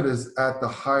woman is at the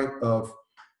height of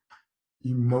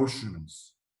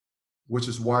emotions, which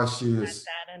is why she is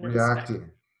reacting.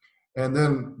 And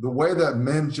then the way that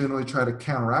men generally try to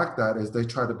counteract that is they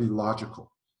try to be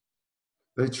logical.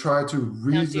 They try to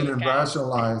reason and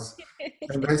rationalize,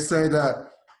 and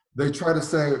they try to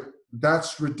say,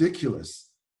 that's ridiculous.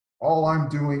 All I'm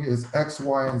doing is X,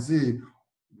 Y, and Z.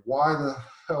 Why the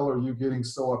hell are you getting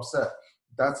so upset?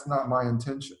 That's not my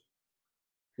intention.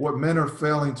 What men are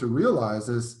failing to realize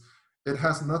is it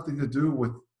has nothing to do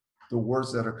with the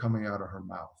words that are coming out of her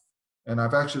mouth. And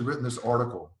I've actually written this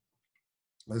article.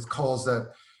 It calls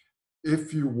that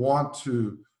if you want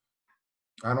to,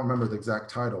 I don't remember the exact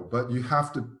title, but you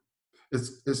have to,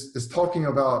 it's talking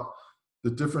about the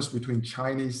difference between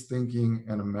Chinese thinking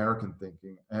and American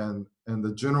thinking. And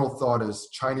the general thought is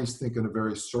Chinese think in a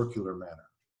very circular manner.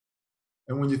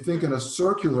 And when you think in a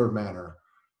circular manner,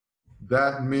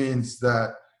 that means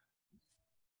that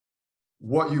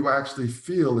what you actually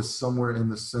feel is somewhere in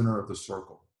the center of the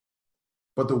circle.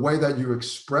 But the way that you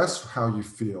express how you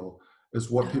feel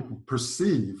is what people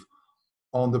perceive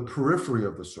on the periphery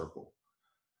of the circle.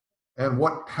 And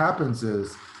what happens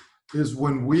is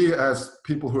when we, as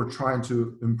people who are trying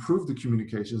to improve the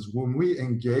communications, when we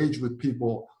engage with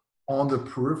people on the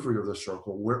periphery of the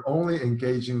circle, we're only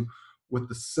engaging with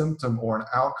the symptom or an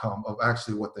outcome of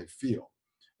actually what they feel.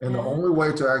 And the only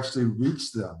way to actually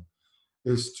reach them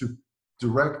is to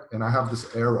direct, and I have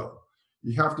this arrow,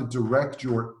 you have to direct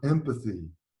your empathy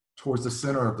towards the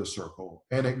center of the circle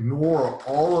and ignore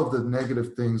all of the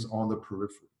negative things on the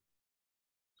periphery.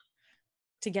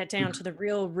 To get down to the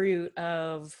real root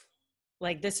of,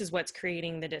 like, this is what's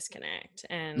creating the disconnect,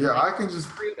 and I can just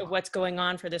root of what's going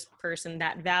on for this person,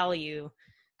 that value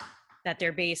that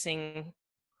they're basing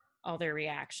all their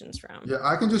reactions from. Yeah,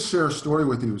 I can just share a story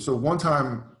with you. So one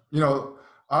time,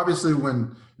 obviously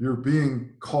when you're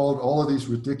being called all of these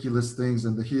ridiculous things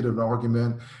in the heat of an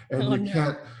argument,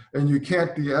 and you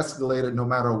can't de-escalate it no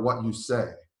matter what you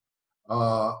say.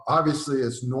 Obviously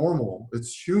it's normal,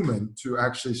 it's human to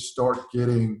actually start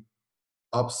getting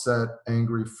upset,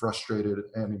 angry, frustrated,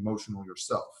 and emotional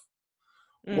yourself.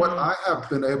 What I have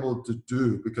been able to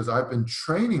do, because I've been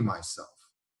training myself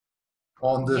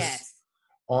on this,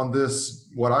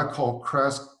 what I call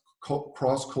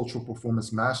cross-cultural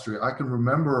performance mastery. I can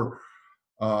remember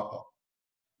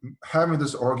having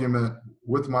this argument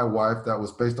with my wife that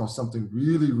was based on something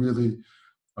really, really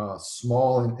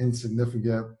small and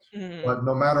insignificant, but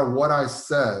no matter what I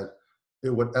said, it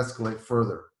would escalate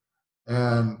further.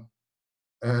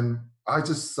 And I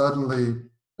just suddenly,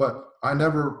 but I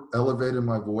never elevated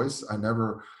my voice. I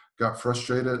never got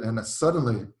frustrated. And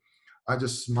suddenly I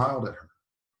just smiled at her.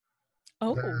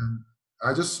 And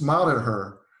I just smiled at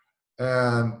her,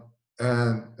 and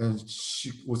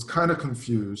she was kind of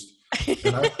confused.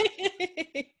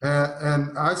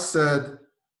 And I said,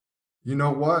 you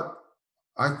know what?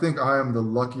 I think I am the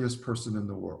luckiest person in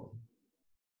the world.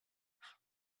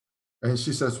 And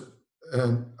she says,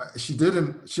 and she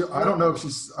didn't, I don't know if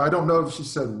I don't know if she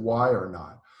said why or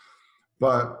not,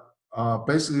 but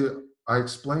basically I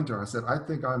explained to her, I said, I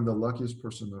think I'm the luckiest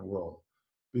person in the world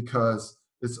because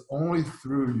it's only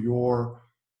through your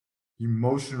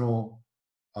emotional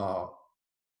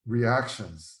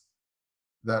reactions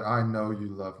that I know you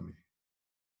love me.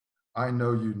 I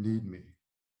know you need me.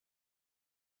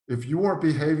 If you weren't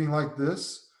behaving like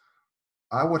this,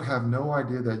 I would have no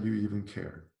idea that you even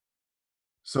cared.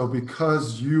 So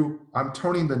because I'm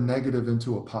turning the negative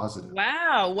into a positive.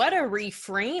 Wow, what a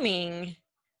reframing.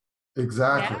 Yeah.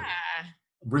 Exactly.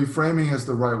 Reframing is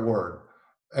the right word.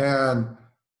 And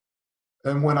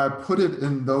when I put it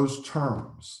in those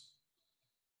terms,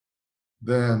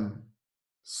 then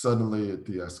suddenly it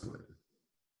de-escalated.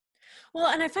 Well,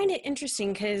 and I find it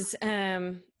interesting because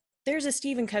there's a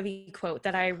Stephen Covey quote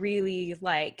that I really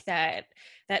like that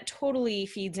totally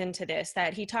feeds into this,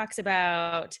 that he talks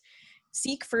about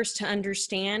seek first to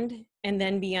understand and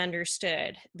then be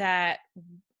understood. That,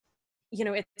 you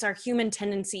know, it's our human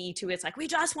tendency to, it's like, we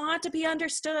just want to be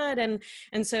understood.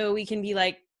 And so we can be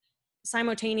like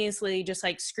simultaneously just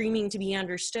like screaming to be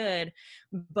understood.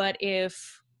 But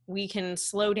if we can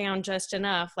slow down just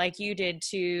enough, like you did,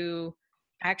 to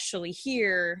actually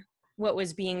hear what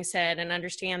was being said and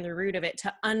understand the root of it,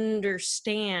 to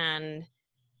understand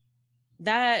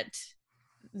that,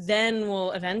 then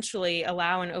will eventually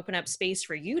allow and open up space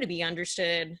for you to be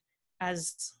understood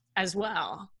as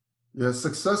well. Yeah,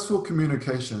 successful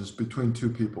communications between two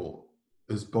people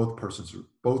is both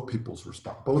people's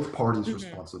both parties'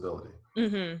 responsibility.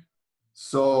 Mm-hmm.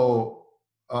 So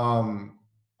I'm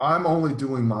only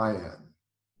doing my end.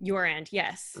 Your end,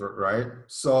 yes. Right.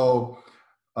 So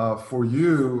for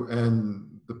you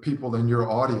and the people in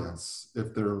your audience,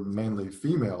 if they're mainly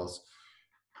females,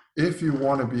 if you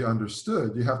want to be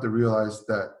understood, you have to realize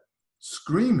that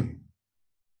screaming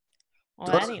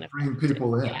doesn't bring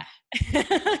people in. Yeah.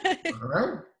 All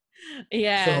right.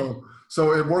 Yeah.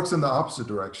 So it works in the opposite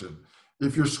direction.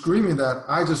 If you're screaming that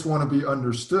I just want to be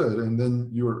understood, and then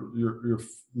you're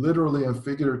literally and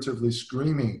figuratively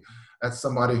screaming at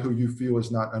somebody who you feel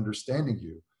is not understanding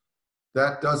you,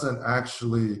 that doesn't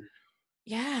actually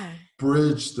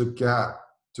bridge the gap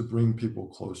to bring people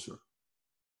closer.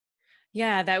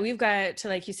 Yeah, that we've got to,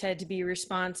 like you said, to be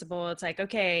responsible. It's like,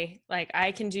 okay, like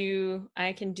I can do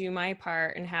my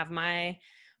part and have my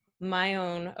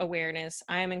own awareness.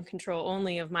 I am in control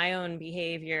only of my own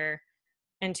behavior,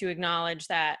 and to acknowledge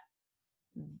that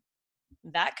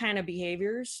kind of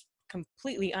behavior is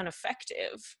completely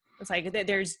ineffective. It's like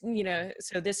there's, you know,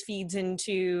 so this feeds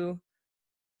into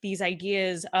these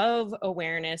ideas of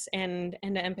awareness and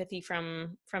empathy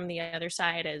from the other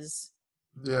side as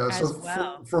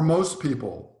well. For most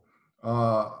people,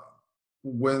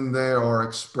 when they are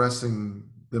expressing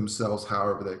themselves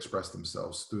however they express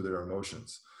themselves through their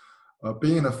emotions,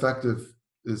 being effective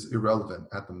is irrelevant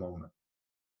at the moment,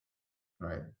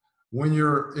 right? When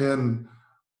you're in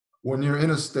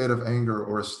a state of anger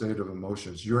or a state of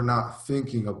emotions, you're not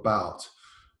thinking about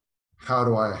how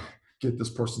do I get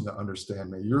this person to understand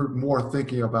me. You're more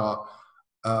thinking about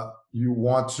you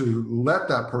want to let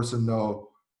that person know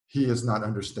he is not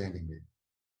understanding me.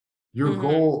 Your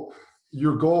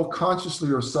goal,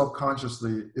 consciously or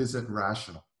subconsciously, isn't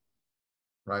rational,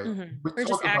 right? We're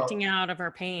just acting out of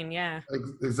our pain. Yeah.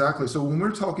 Exactly. So when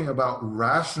we're talking about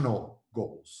rational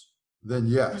goals, then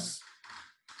yes,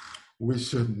 we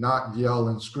should not yell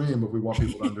and scream if we want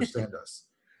people to understand us.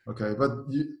 Okay. But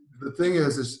the thing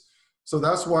is so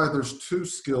that's why there's two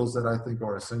skills that I think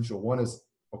are essential. One is,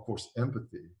 of course,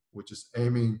 empathy, which is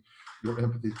aiming your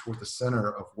empathy toward the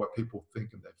center of what people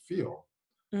think and they feel.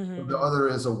 The other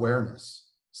is awareness,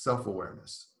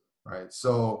 self-awareness, right?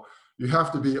 So you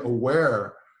have to be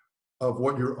aware of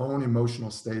what your own emotional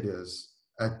state is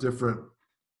at different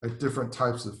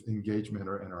types of engagement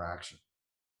or interaction,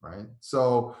 right?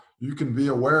 So you can be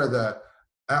aware that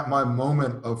at my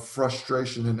moment of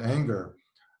frustration and anger,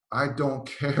 I don't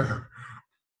care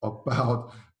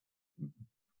about,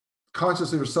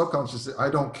 consciously or subconsciously, I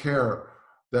don't care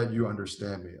that you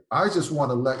understand me. I just want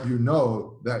to let you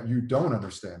know that you don't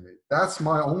understand me. That's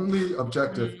my only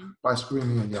objective by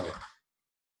screaming and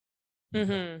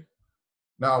yelling.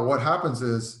 Now, what happens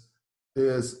is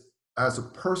as a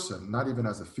person, not even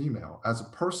as a female, as a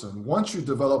person, once you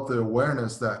develop the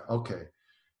awareness that, okay,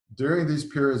 during these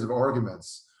periods of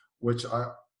arguments, which I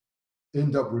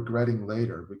end up regretting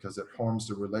later because it harms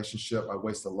the relationship, I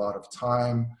waste a lot of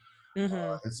time.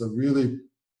 It's a really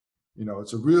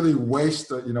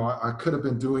waste. I could have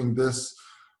been doing this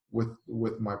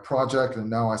with my project, and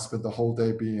now I spent the whole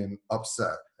day being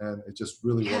upset, and it just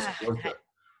really Yeah, wasn't worth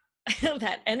it.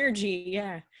 that energy.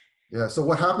 Yeah. Yeah. So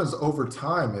what happens over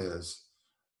time is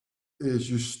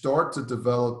you start to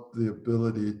develop the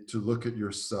ability to look at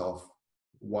yourself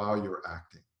while you're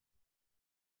acting.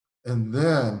 And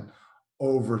then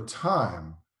over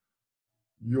time,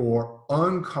 your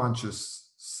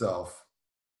unconscious self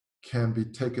can be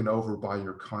taken over by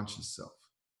your conscious self.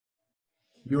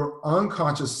 Your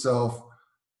unconscious self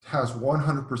has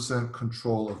 100%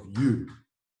 control of you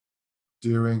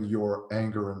during your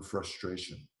anger and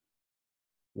frustration.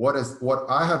 What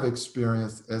I have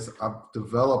experienced is I've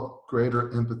developed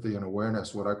greater empathy and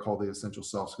awareness, what I call the essential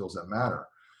self skills that matter,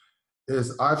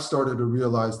 is I've started to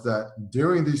realize that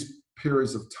during these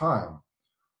periods of time,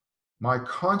 my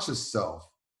conscious self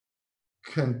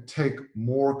can take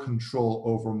more control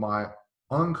over my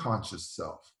unconscious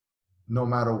self, no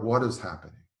matter what is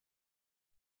happening.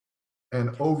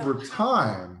 And over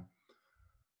time,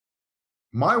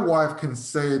 my wife can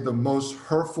say the most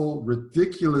hurtful,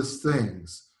 ridiculous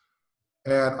things,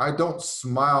 and I don't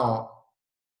smile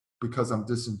because I'm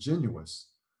disingenuous.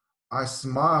 I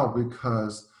smile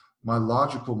because my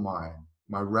logical mind,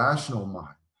 my rational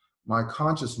mind, my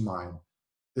conscious mind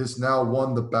is now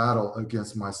won the battle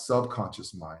against my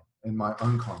subconscious mind and my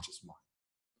unconscious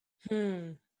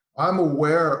mind. I'm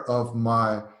aware of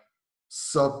my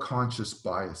subconscious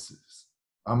biases.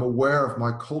 I'm aware of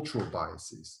my cultural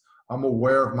biases. I'm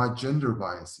aware of my gender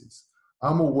biases.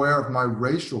 I'm aware of my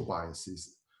racial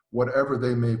biases, whatever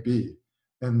they may be.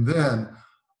 And then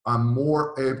I'm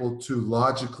more able to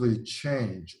logically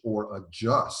change or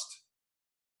adjust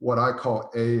what I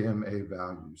call AMA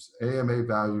values. AMA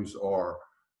values are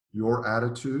your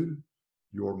attitude,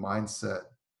 your mindset,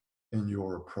 and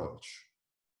your approach.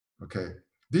 Okay.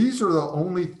 These are the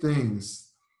only things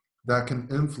that can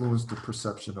influence the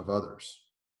perception of others.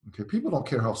 Okay. People don't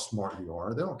care how smart you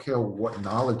are. They don't care what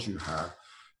knowledge you have.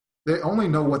 They only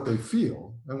know what they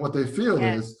feel. And what they feel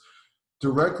is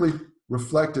directly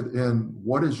reflected in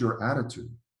what is your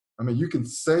attitude. I mean, you can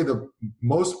say the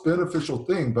most beneficial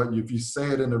thing, but if you say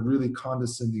it in a really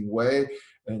condescending way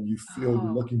and you feel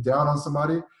you're looking down on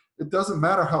somebody, it doesn't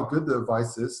matter how good the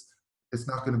advice is, it's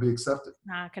not going to be accepted.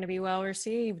 Not going to be well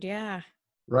received. Yeah.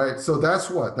 Right. So that's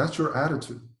what? That's your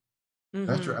attitude.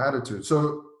 That's your attitude.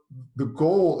 So the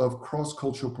goal of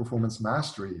cross-cultural performance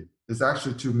mastery is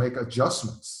actually to make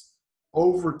adjustments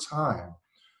over time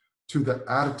to the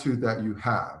attitude that you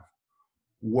have,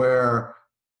 where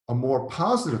a more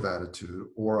positive attitude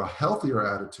or a healthier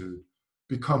attitude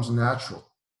becomes natural.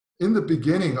 In the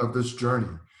beginning of this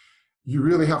journey, you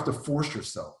really have to force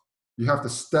yourself. You have to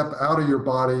step out of your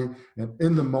body, and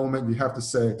in the moment, you have to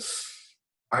say,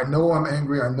 I know I'm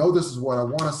angry. I know this is what I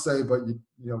want to say, but you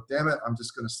know, damn it, I'm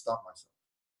just going to stop myself.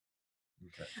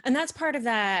 Okay. And that's part of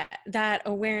that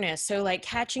awareness. So like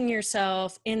catching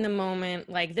yourself in the moment,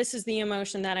 like this is the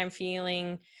emotion that I'm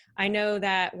feeling. I know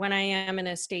that when I am in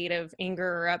a state of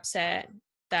anger or upset,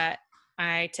 that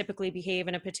I typically behave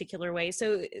in a particular way.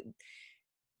 So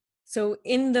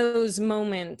in those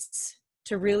moments,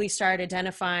 to really start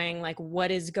identifying like what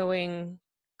is going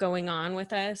on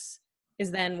with us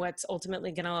is then what's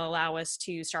ultimately going to allow us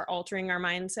to start altering our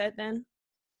mindset then?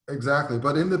 Exactly.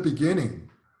 But in the beginning,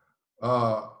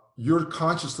 you're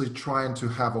consciously trying to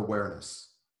have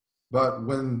awareness. But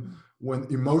when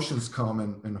emotions come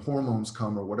and hormones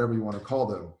come, or whatever you want to call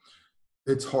them,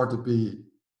 it's hard to be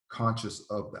conscious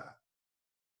of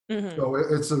that. So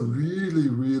it's a really,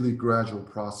 really gradual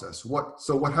process.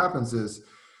 So what happens is,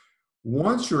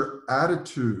 once your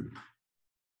attitude,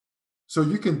 so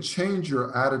you can change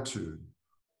your attitude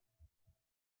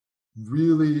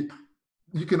really,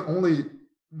 you can only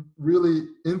really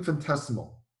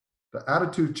infinitesimal, the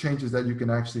attitude changes that you can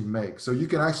actually make. So you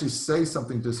can actually say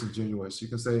something disingenuous. You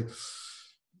can say,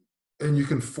 and you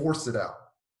can force it out.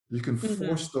 You can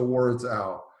force the words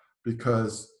out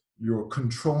because you're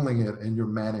controlling it and you're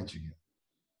managing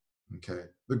it. Okay.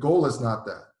 The goal is not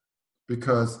that,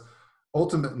 because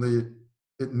ultimately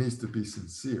it needs to be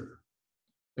sincere.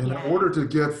 In order to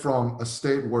get from a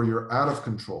state where you're out of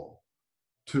control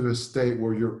to a state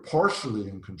where you're partially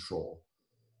in control,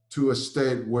 to a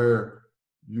state where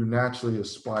you naturally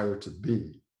aspire to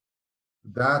be,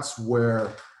 that's where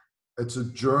it's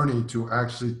a journey to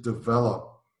actually develop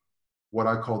what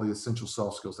I call the essential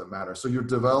self skills that matter. So you're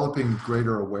developing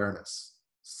greater awareness,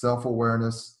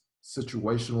 self-awareness,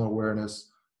 situational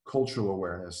awareness, cultural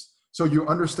awareness. So you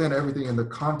understand everything in the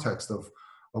context of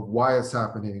why it's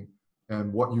happening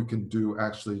and what you can do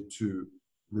actually to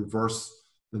reverse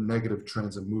the negative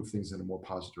trends and move things in a more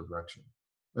positive direction.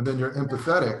 And then you're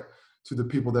empathetic to the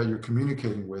people that you're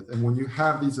communicating with. And when you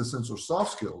have these essential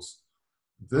soft skills,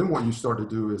 then what you start to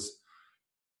do is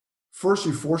first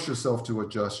you force yourself to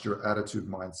adjust your attitude,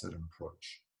 mindset, and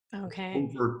approach. Okay.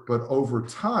 But over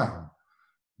time,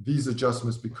 these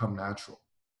adjustments become natural.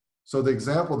 So the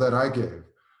example that I gave,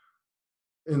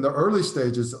 in the early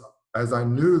stages, as I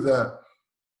knew that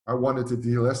I wanted to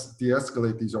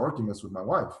de-escalate these arguments with my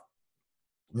wife,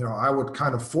 I would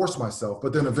kind of force myself,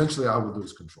 but then eventually I would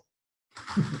lose control,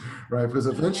 right? Because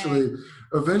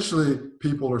eventually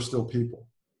people are still people.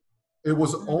 It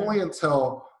was only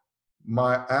until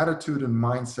my attitude and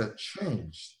mindset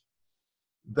changed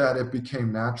that it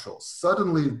became natural.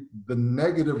 Suddenly, the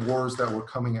negative words that were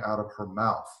coming out of her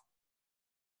mouth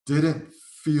didn't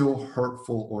feel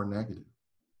hurtful or negative.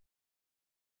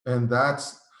 And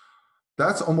that's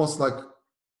almost like,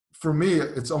 for me,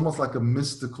 it's almost like a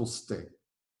mystical state.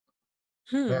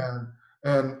 And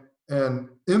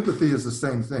empathy is the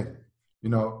same thing.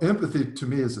 Empathy to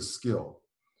me is a skill.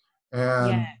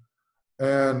 And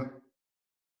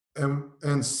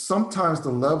sometimes the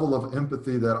level of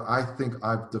empathy that I think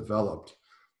I've developed,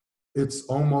 it's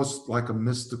almost like a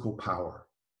mystical power.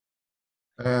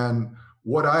 And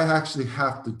what I actually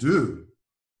have to do,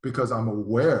 because I'm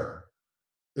aware,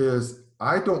 is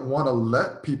I don't want to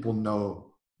let people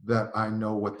know that I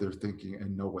know what they're thinking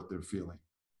and know what they're feeling,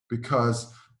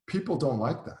 because people don't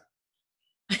like that.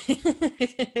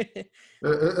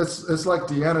 It's like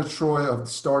Deanna Troi of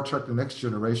Star Trek: The Next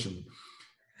Generation.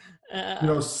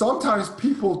 Sometimes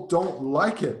people don't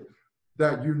like it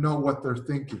that you know what they're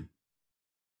thinking.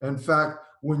 In fact,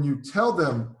 when you tell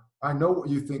them, I know what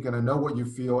you think and I know what you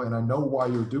feel and I know why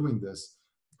you're doing this,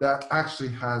 that actually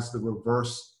has the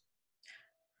reverse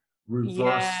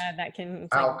that can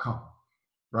outcome,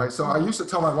 right? So I used to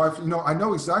tell my wife, I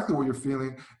know exactly what you're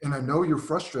feeling and I know you're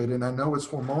frustrated and I know it's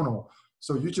hormonal.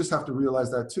 So you just have to realize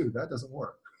that too. That doesn't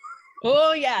work.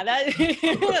 Oh yeah, that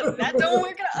don't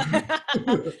work at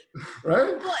all.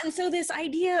 Right? Well, and so this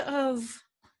idea of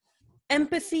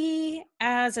empathy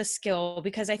as a skill,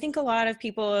 because I think a lot of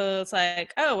people, it's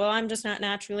like, oh, well, I'm just not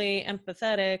naturally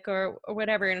empathetic or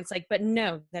whatever. And it's like, but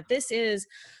no, that this is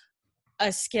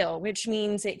a skill, which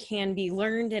means it can be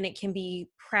learned and it can be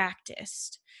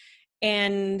practiced.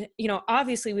 And,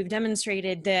 obviously we've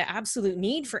demonstrated the absolute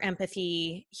need for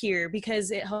empathy here because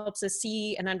it helps us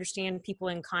see and understand people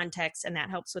in context. And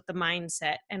that helps with the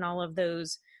mindset and all of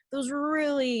those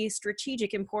really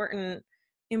strategic, important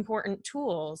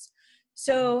tools.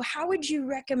 So how would you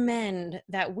recommend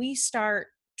that we start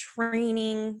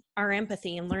training our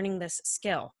empathy and learning this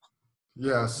skill?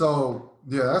 Yeah. So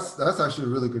that's actually a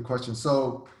really good question.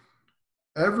 So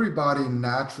everybody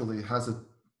naturally has a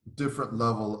different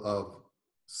level of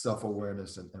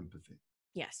self-awareness and empathy.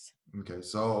 Yes. Okay.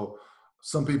 So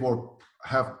some people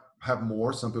have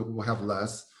more, some people will have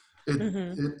less.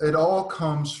 It all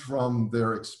comes from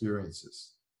their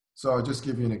experiences. So I'll just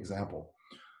give you an example.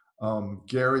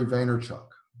 Gary Vaynerchuk,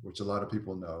 which a lot of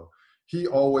people know, he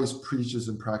always preaches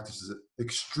and practices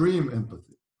extreme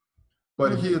empathy.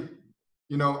 But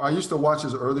I used to watch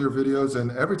his earlier videos,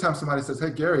 and every time somebody says,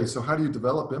 hey, Gary, so how do you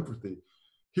develop empathy?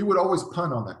 He would always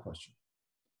pun on that question.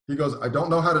 He goes, I don't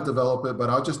know how to develop it, but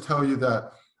I'll just tell you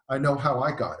that I know how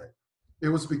I got it. It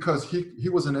was because he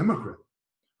was an immigrant.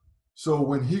 So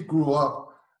when he grew up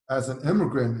as an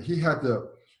immigrant, he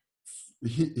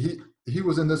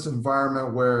was in this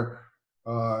environment where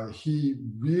he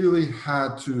really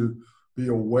had to be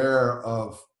aware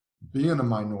of being a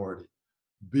minority,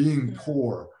 being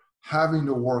poor, having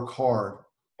to work hard,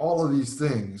 all of these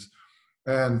things.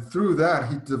 And through that,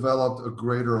 he developed a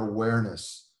greater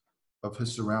awareness of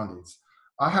his surroundings.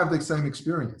 I have the same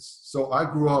experience. So I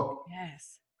grew up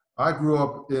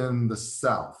in the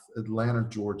South, Atlanta,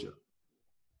 Georgia.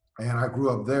 And I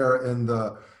grew up there in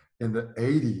the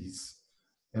 80s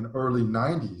and early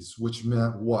 90s, which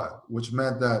meant what? Which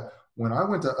meant that when I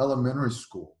went to elementary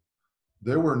school,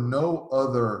 there were no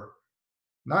other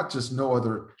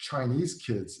Chinese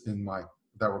kids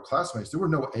that were classmates. There were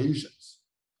no Asians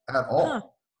at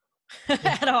all.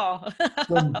 At all.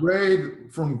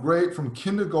 from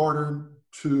kindergarten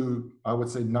to, I would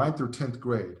say, 9th or 10th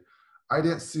grade, I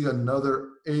didn't see another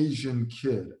Asian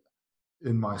kid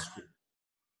in my school.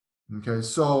 Okay,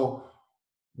 so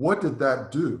what did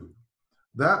that do?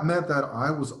 That meant that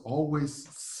I was always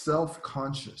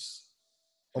self-conscious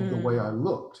of the way I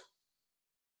looked.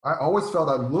 I always felt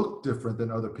I looked different than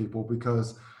other people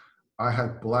because I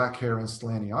had black hair and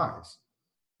slanty eyes,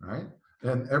 right?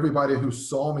 And everybody who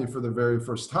saw me for the very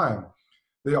first time,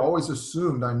 they always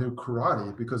assumed I knew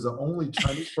karate because the only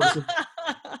Chinese person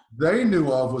they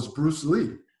knew of was Bruce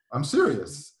Lee. I'm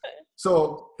serious.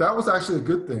 So that was actually a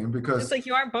good thing because It's like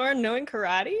you aren't born knowing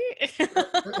karate.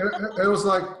 it was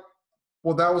like,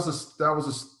 well, that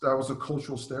was a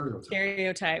cultural stereotype.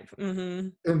 Stereotype. Mm-hmm.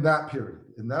 In that period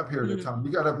of Mm-hmm. time.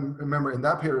 You got to remember, in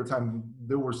that period of time,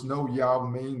 there was no Yao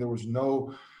Ming, there was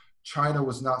no, China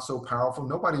was not so powerful.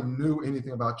 Nobody knew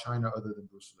anything about China other than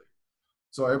Bruce Lee.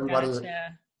 So everybody,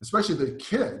 Gotcha. especially the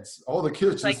kids, all the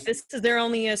kids It's like just, this is their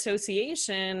only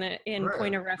association in right,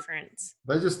 point of reference.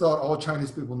 they just thought all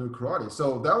Chinese people knew karate.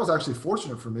 So that was actually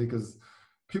fortunate for me because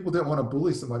people didn't want to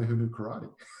bully somebody who knew karate.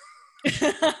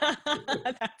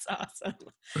 That's awesome.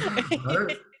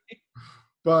 Right?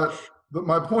 But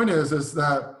my point is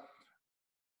that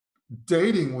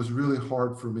dating was really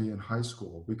hard for me in high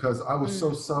school because I was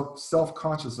so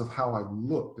self-conscious of how I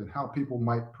looked and how people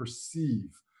might perceive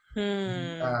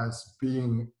me as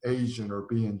being Asian or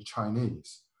being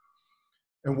Chinese.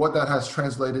 And what that has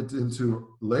translated into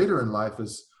later in life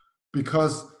is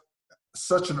because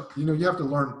you have to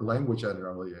learn language at an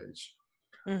early age.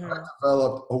 Mm-hmm. I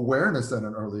developed awareness at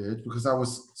an early age because I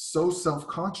was so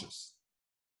self-conscious,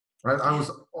 right? I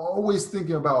was always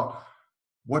thinking about,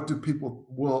 what do people,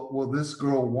 will this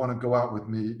girl want to go out with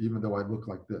me even though I look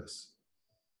like this,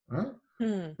 right?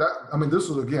 This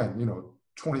was, again,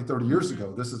 20, 30 years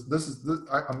ago.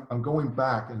 I'm going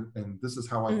back and this is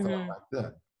how I felt back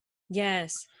then.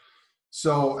 Yes.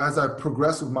 So as I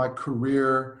progressed with my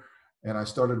career and I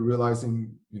started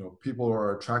realizing, people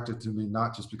are attracted to me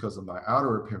not just because of my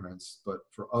outer appearance, but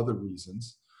for other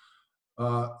reasons.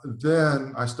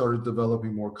 Then I started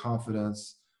developing more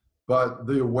confidence, but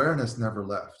the awareness never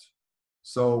left.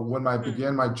 So when I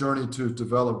began my journey to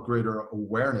develop greater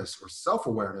awareness or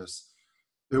self-awareness,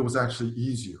 it was actually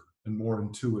easier and more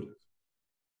intuitive.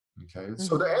 Okay.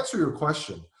 So to answer your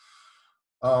question,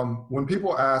 when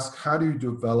people ask, how do you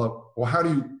develop, or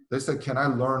they say, can I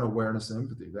learn awareness and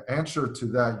empathy? The answer to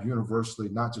that universally,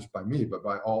 not just by me, but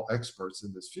by all experts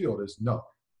in this field, is no.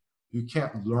 You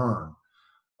can't learn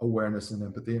awareness and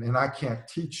empathy, and I can't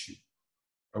teach you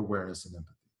awareness and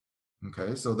empathy.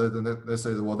 Okay, so then they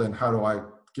say, well, then how do I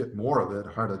get more of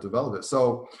it? How to develop it?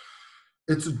 So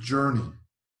it's a journey,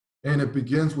 and it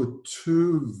begins with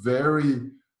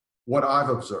what I've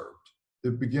observed,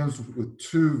 it begins with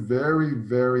two very,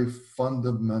 very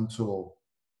fundamental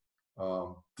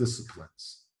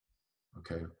disciplines.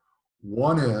 Okay,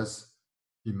 one is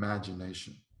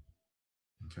imagination.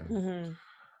 Okay,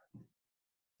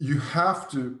 you have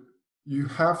to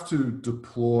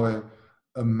deploy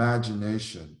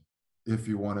imagination if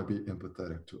you want to be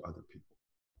empathetic to other people,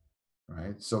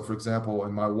 right? So for example,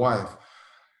 in my wife,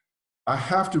 I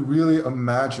have to really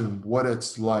imagine what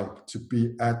it's like to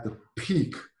be at the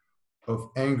peak of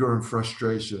anger and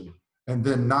frustration and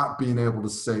then not being able to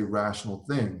say rational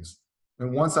things.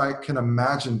 And once I can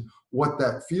imagine what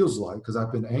that feels like, because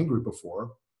I've been angry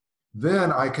before,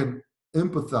 then I can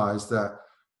empathize that,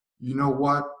 you know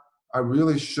what, I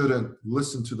really shouldn't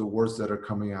listen to the words that are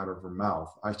coming out of her mouth.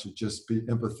 I should just be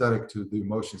empathetic to the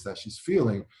emotions that she's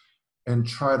feeling and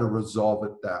try to resolve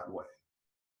it that way,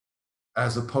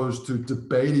 as opposed to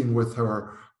debating with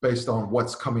her based on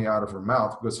what's coming out of her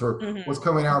mouth, because what's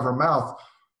coming out of her mouth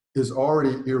is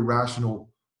already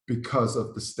irrational because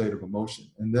of the state of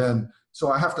emotion. And then,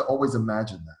 so I have to always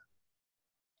imagine that.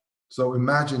 So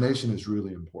imagination is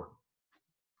really important.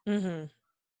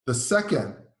 The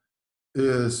second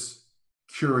is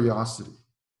curiosity.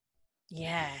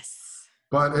 Yes.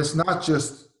 But it's not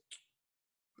just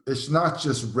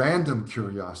random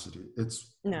curiosity.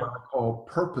 It's what I call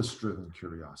purpose-driven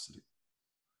curiosity.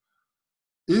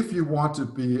 If you want to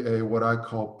be what I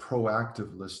call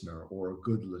proactive listener or a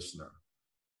good listener,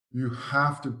 you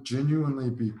have to genuinely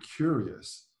be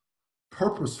curious,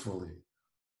 purposefully,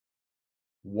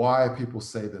 why people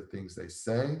say the things they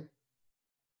say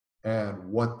and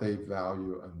what they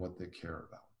value and what they care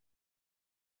about.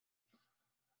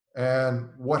 And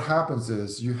what happens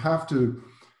is you have to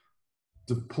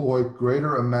deploy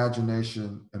greater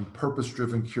imagination and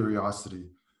purpose-driven curiosity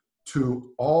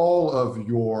to all of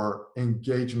your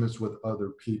engagements with other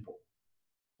people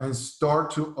and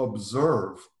start to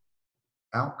observe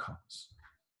outcomes.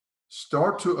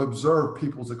 Start to observe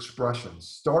people's expressions.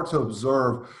 Start to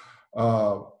observe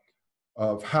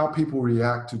of how people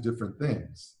react to different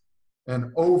things.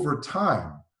 And over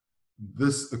time,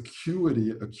 this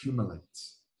acuity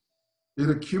accumulates. It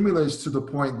accumulates to the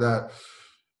point that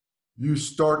you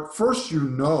start, first,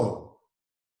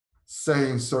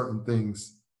 saying certain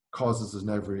things causes a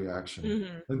negative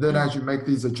reaction. And then as you make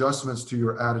these adjustments to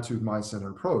your attitude, mindset, and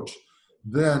approach,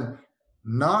 then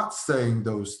not saying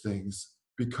those things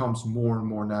becomes more and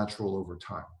more natural over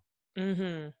time.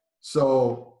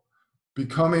 So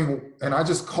becoming, and I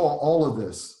just call all of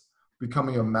this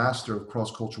becoming a master of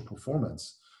cross-cultural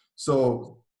performance.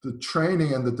 So the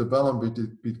training and the development to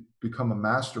become a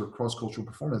master of cross-cultural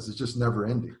performance is just never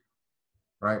ending,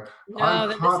 right? No,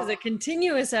 that this is a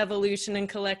continuous evolution in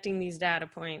collecting these data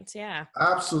points. Yeah.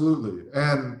 Absolutely.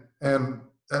 And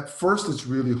at first it's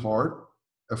really hard.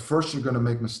 At first you're going to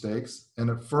make mistakes. And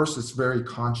at first it's very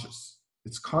conscious.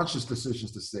 It's conscious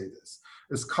decisions to say this.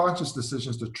 It's conscious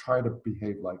decisions to try to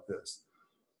behave like this.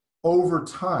 Over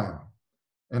time,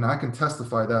 and I can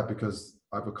testify that because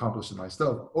I've accomplished it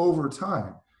myself, over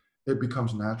time, it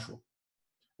becomes natural.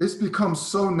 It's become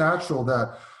so natural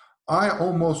that I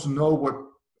almost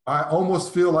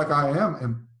feel like I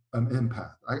am an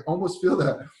empath. I almost feel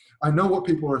that I know what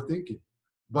people are thinking,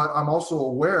 but I'm also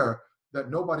aware that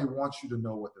nobody wants you to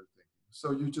know what they're thinking.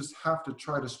 So you just have to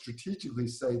try to strategically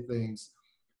say things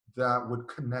that would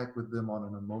connect with them on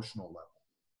an emotional level.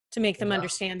 To make them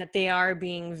understand that they are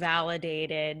being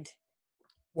validated.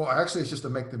 Well, actually, it's just to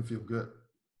make them feel good.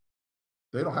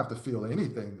 They don't have to feel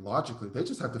anything logically. They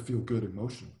just have to feel good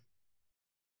emotionally,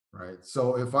 right?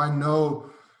 So if I know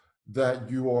that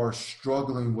you are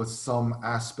struggling with some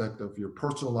aspect of your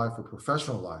personal life or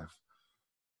professional life,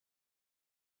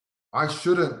 I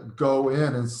shouldn't go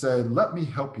in and say, let me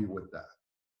help you with that.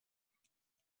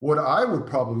 What I would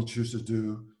probably choose to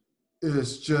do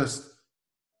is just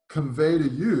convey to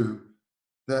you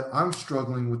that I'm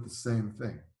struggling with the same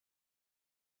thing.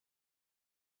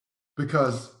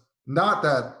 Because not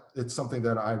that it's something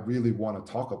that I really want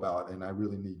to talk about and I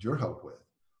really need your help with,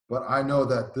 but I know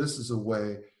that this is a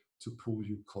way to pull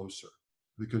you closer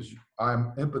because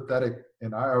I'm empathetic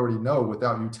and I already know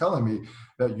without you telling me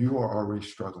that you are already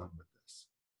struggling with this.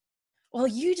 Well,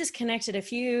 you just connected a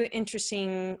few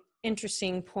interesting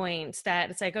points that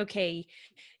it's like, okay,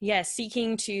 yes,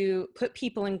 seeking to put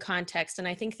people in context. And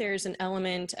I think there's an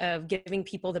element of giving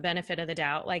people the benefit of the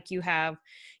doubt, like you have,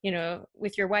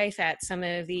 with your wife at some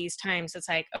of these times. It's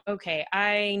like, okay,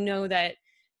 I know that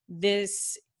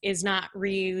this is not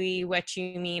really what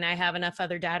you mean. I have enough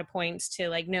other data points to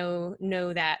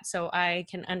know that. So I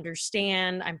can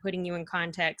understand, I'm putting you in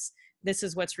context. This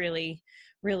is what's really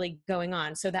going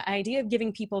on. So the idea of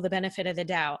giving people the benefit of the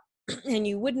doubt, and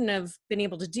you wouldn't have been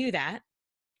able to do that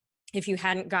if you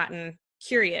hadn't gotten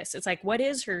curious. It's like, what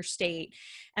is her state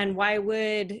and why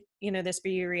would this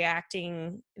be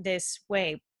reacting this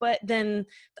way? But then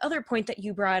the other point that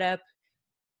you brought up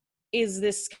is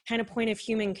this kind of point of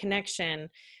human connection,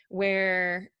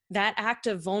 where that act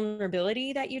of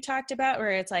vulnerability that you talked about,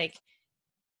 where it's like,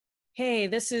 hey,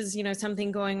 this is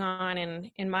something going on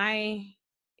in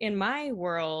my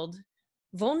world.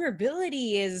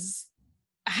 Vulnerability is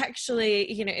actually,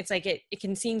 it's like it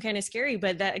can seem kind of scary,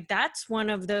 but that's one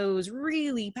of those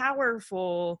really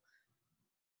powerful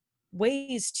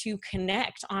ways to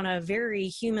connect on a very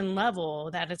human level,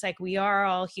 that it's like we are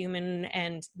all human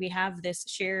and we have this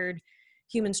shared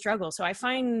human struggle. So I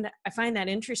find that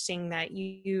interesting that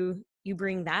you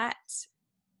bring that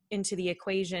into the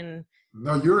equation.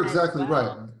 No, you're exactly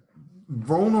right.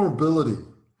 Vulnerability,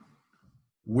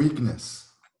 weakness,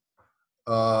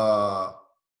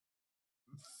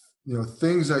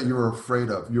 things that you're afraid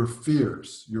of, your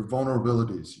fears, your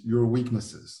vulnerabilities, your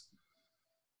weaknesses.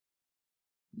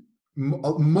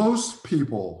 Most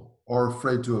people are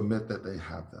afraid to admit that they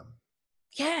have them.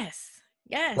 Yes.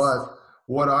 But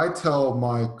what I tell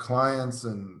my clients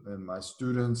and my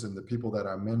students and the people that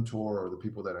I mentor or the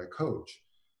people that I coach,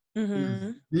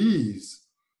 is these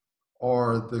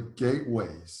are the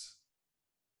gateways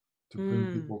to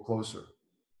bring people closer.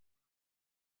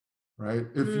 Right?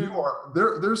 If you are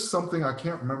there's something I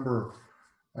can't remember,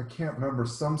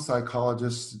 some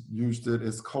psychologists used it.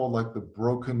 It's called like the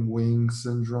broken wing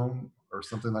syndrome or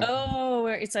something like that. Oh,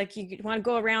 it's like you want to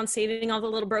go around saving all the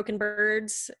little broken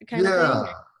birds kind of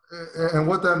thing. Yeah. And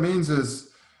what that means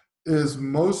is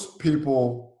most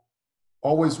people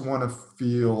always want to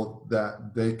feel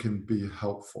that they can be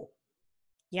helpful.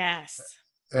 Yes.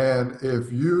 And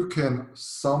if you can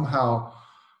somehow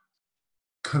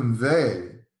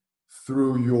convey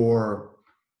through your,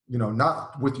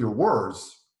 not with your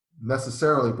words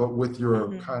necessarily, but with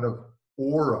your kind of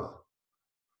aura,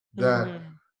 that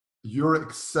you're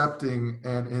accepting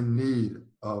and in need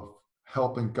of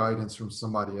help and guidance from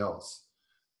somebody else,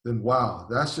 then wow,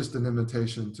 that's just an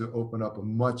invitation to open up a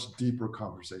much deeper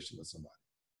conversation with somebody,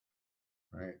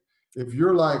 right? If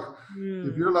you're like,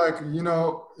 if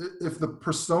the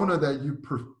persona that you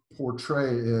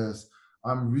portray is,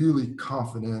 I'm really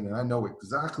confident and I know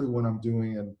exactly what I'm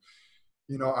doing and,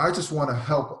 I just want to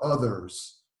help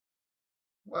others.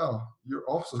 Well, you're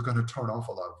also going to turn off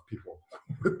a lot of people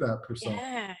with that persona.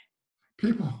 Yeah.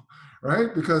 people,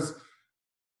 right? Because,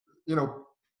 you know,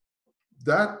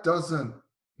 that doesn't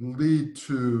lead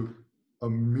to a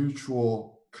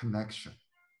mutual connection.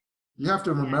 You have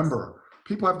to remember,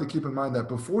 people have to keep in mind that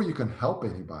before you can help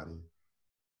anybody,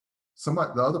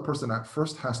 the other person at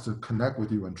first has to connect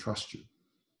with you and trust you.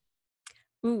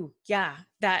 Ooh, yeah,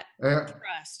 that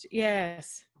trust.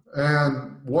 Yes.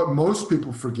 And what most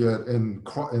people forget, and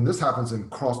this happens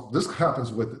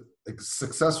with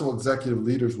successful executive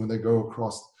leaders when they go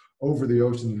over the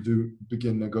ocean and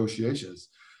begin negotiations,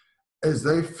 is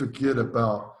they forget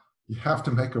about, you have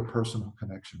to make a personal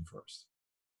connection first.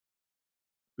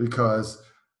 Because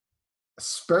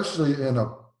especially in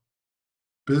a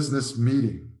business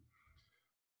meeting,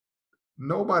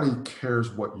 nobody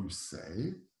cares what you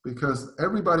say, because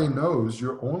everybody knows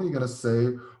you're only going to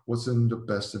say what's in the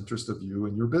best interest of you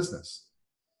and your business.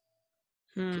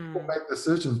 People make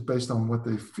decisions based on what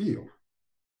they feel.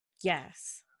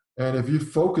 Yes. And if you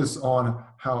focus on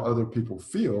how other people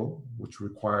feel, which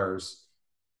requires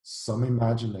some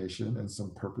imagination and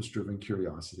some purpose-driven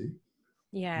curiosity,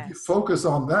 yes, if you focus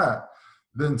on that,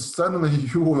 then suddenly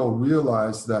you will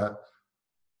realize that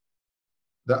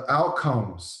the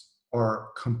outcomes are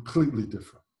completely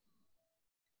different.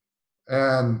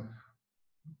 And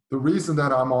the reason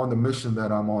that I'm on the mission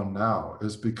that I'm on now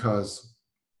is because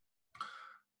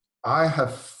I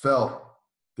have felt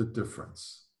the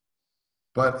difference.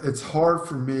 But it's hard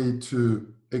for me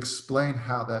to explain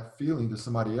how that feeling to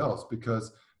somebody else,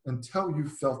 because until you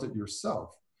felt it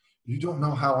yourself, you don't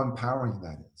know how empowering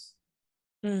that is.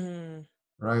 Mm-hmm.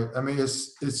 Right? I mean,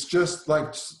 it's just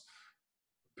like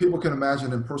people can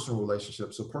imagine in personal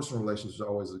relationships. So personal relationships are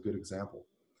always a good example.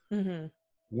 Mm-hmm.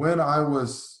 When I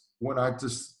was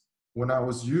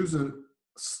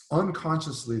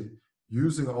unconsciously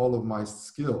using all of my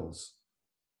skills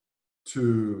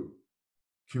to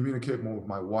communicate more with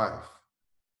my wife,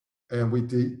 and we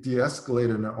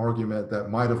de-escalated an argument that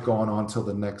might have gone on till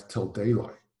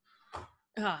daylight.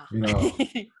 Oh. You know,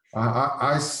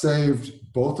 I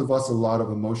saved both of us a lot of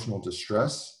emotional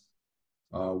distress.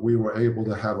 We were able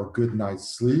to have a good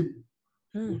night's sleep.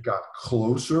 We got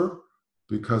closer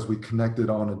because we connected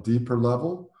on a deeper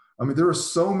level. I mean, there are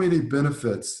so many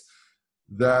benefits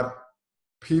that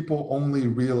people only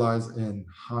realize in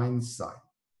hindsight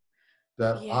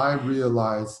that I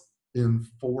realize in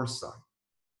foresight.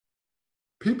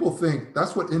 People think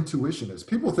that's what intuition is.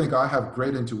 People think I have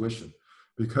great intuition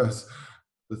because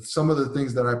some of the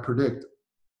things that I predict,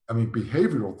 I mean,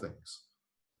 behavioral things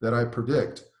that I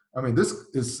predict. I mean, this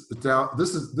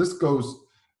goes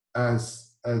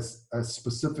as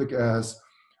specific as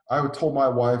I told my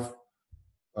wife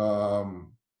 3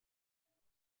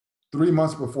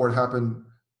 months before it happened,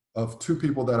 of two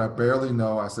people that I barely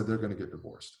know, I said they're going to get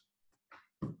divorced.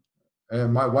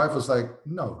 And my wife was like,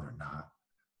 "No, they're not."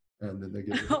 And then they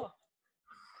get divorced.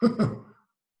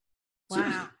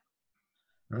 Wow.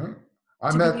 Right?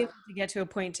 Be able to get to a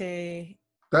point to.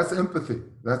 That's empathy.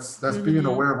 That's being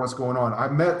aware of what's going on. I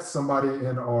met somebody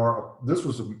this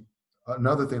was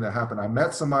another thing that happened. I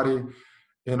met somebody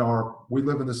we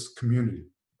live in this community,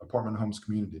 apartment homes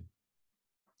community.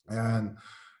 And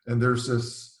there's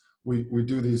this, we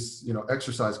do these,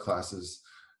 exercise classes,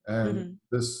 and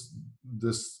this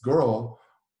girl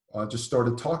just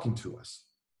started talking to us.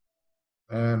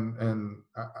 And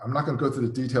I'm not going to go through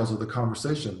the details of the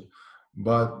conversation,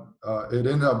 but it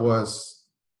ended up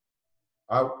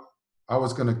I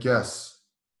was going to guess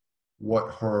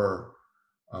what her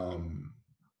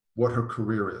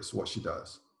career is, what she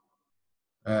does.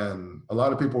 And a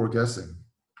lot of people were guessing,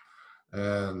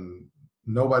 and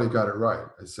nobody got it right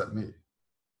except me.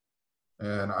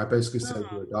 And I basically said,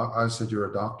 "You're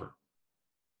a doctor."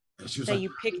 And she was like, you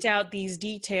picked out these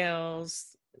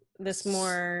details, this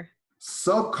more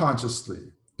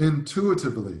subconsciously,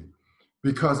 intuitively,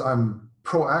 because I'm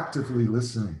proactively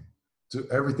listening to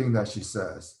everything that she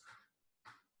says.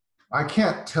 I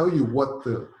can't tell you what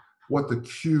the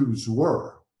cues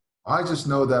were. I just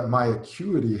know that my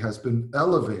acuity has been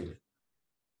elevated.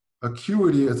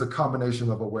 Acuity is a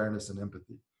combination of awareness and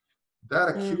empathy. That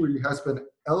acuity has been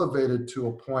elevated to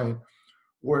a point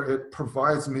where it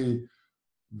provides me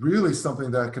really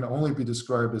something that can only be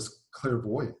described as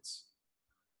clairvoyance.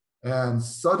 And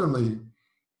suddenly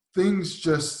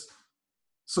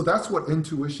so that's what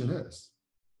intuition is.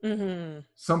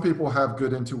 Some people have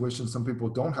good intuition, some people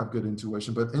don't have good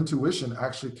intuition, but intuition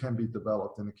actually can be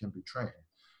developed and it can be trained.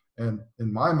 And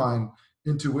in my mind,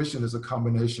 intuition is a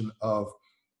combination of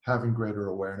having greater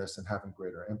awareness and having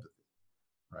greater empathy,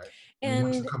 right? And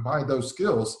once you combine those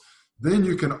skills, then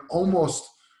you can almost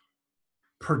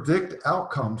predict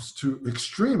outcomes to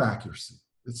extreme accuracy.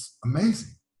 It's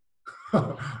amazing.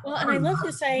 Well, and I love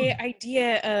this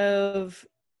idea of,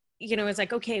 it's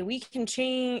like, okay, we can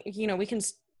change,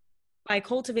 by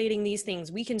cultivating these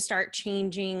things, we can start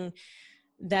changing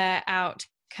the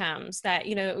outcomes that,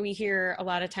 we hear a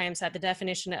lot of times that the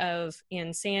definition of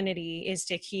insanity is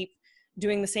to keep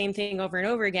doing the same thing over and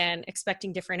over again,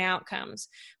 expecting different outcomes.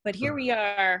 But here we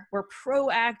are, we're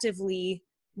proactively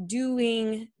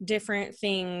doing different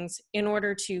things in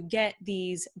order to get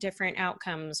these different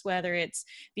outcomes, whether it's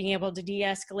being able to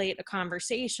de-escalate a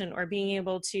conversation or being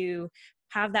able to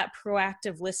have that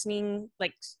proactive listening,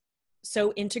 like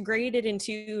so integrated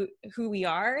into who we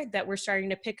are that we're starting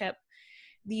to pick up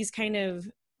these kind of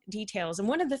details. And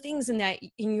one of the things in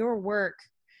your work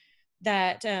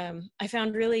that I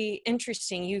found really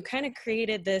interesting, you kind of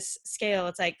created this scale.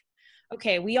 It's like,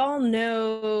 okay, we all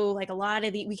know like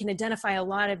we can identify a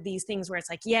lot of these things where it's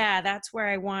like, yeah, that's where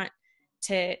I want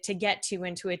to get to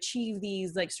and to achieve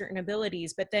these like certain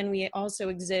abilities. But then we also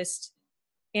exist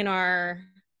in our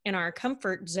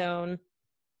comfort zone.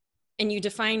 And you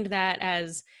defined that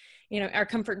as, our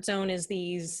comfort zone is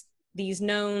these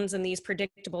knowns and these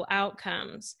predictable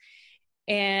outcomes.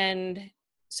 And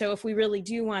so if we really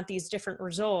do want these different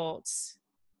results,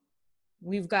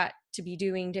 we've got to be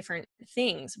doing different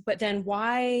things. But then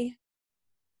why,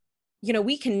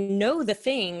 we can know the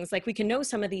things, like we can know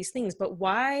some of these things, but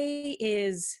why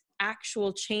is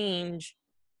actual change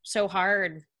so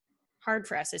hard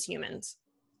for us as humans?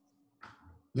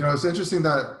 It's interesting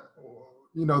that,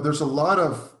 there's a lot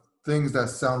of things that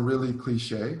sound really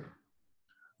cliche.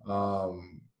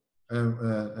 And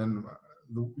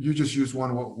you just used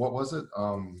one. What was it?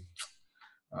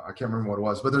 I can't remember what it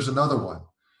was, but there's another one.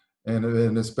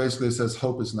 And it's basically, it says,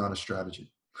 hope is not a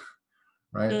strategy.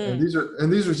 Right. And these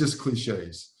are just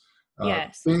cliches,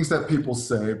 yes. Things that people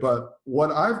say. But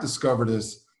what I've discovered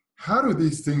is, how do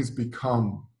these things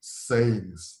become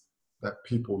sayings that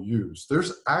people use?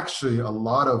 There's actually a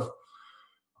lot of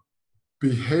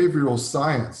behavioral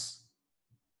science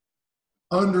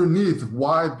underneath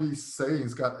why these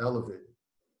sayings got elevated.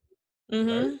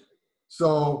 Mm-hmm. Right?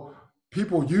 So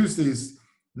people use these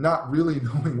not really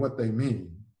knowing what they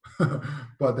mean,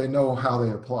 but they know how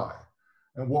they apply.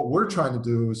 And what we're trying to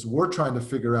do is we're trying to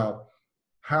figure out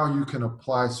how you can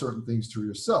apply certain things to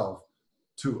yourself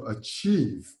to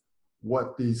achieve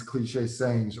what these cliche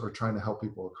sayings are trying to help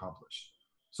people accomplish.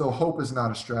 So hope is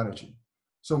not a strategy.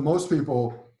 So most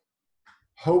people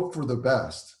hope for the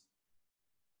best,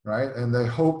 right? And they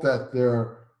hope that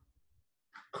their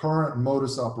current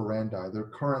modus operandi, their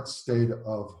current state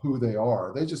of who they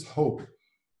are, they just hope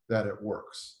that it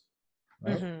works,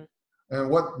 right? Mm-hmm. And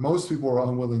what most people are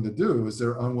unwilling to do is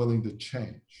they're unwilling to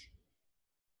change.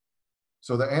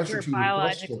 So the answer to your question,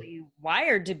 biologically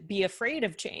wired to be afraid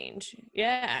of change.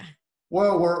 Yeah.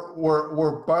 Well,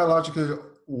 we're biologically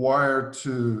wired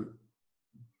to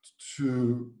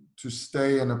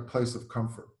stay in a place of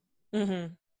comfort.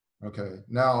 Mm-hmm. Okay.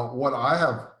 Now, what I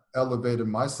have elevated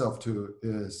myself to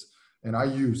is, and I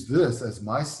use this as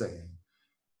my saying,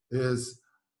 is,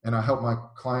 and I help my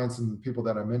clients and people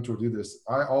that I mentor do this,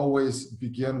 I always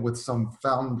begin with some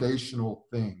foundational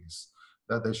things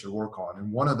that they should work on.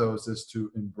 And one of those is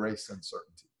to embrace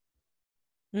uncertainty.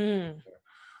 Okay.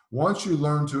 Once you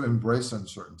learn to embrace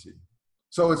uncertainty,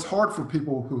 so it's hard for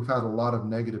people who've had a lot of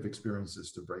negative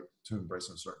experiences to embrace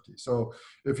uncertainty. So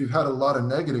if you've had a lot of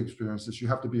negative experiences, you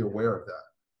have to be aware of that.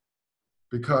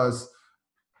 Because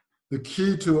the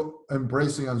key to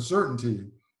embracing uncertainty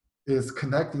is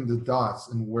connecting the dots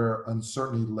and where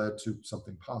uncertainty led to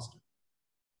something positive.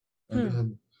 And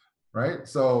then, right?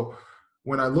 So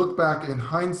when I look back in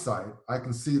hindsight, I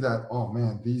can see that, oh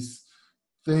man, these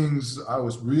things, I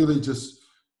was really just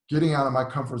getting out of my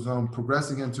comfort zone,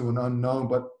 progressing into an unknown,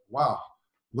 but wow,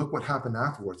 look what happened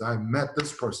afterwards. I met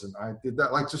this person. I did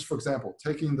that. Like, just for example,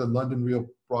 taking the London Real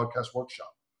broadcast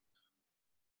workshop.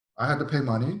 I had to pay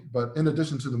money, but in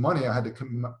addition to the money, I had to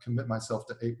commit myself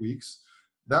to 8 weeks.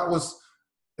 That was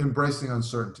embracing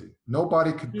uncertainty.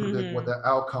 Nobody could predict what the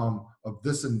outcome of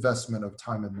this investment of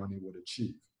time and money would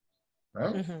achieve,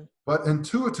 right? Mm-hmm. But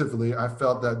intuitively, I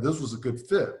felt that this was a good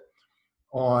fit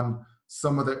on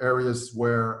some of the areas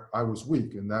where I was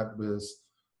weak, and that was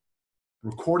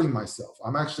recording myself.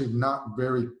 I'm actually not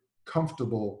very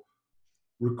comfortable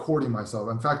recording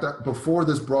myself. In fact, before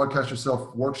this Broadcast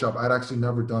Yourself workshop, I'd actually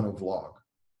never done a vlog.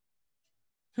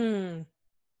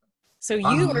 So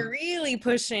you were really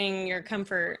pushing your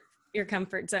comfort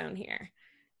zone here.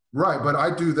 Right, but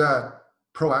I do that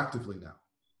proactively now.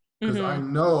 Because I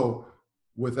know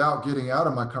without getting out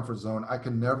of my comfort zone, I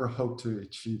can never hope to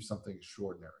achieve something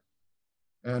extraordinary.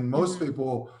 And most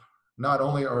people, not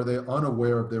only are they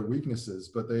unaware of their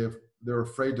weaknesses, but they have they're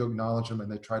afraid to acknowledge them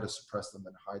and they try to suppress them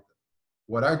and hide them.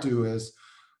 What I do is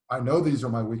I know these are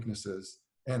my weaknesses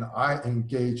and I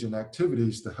engage in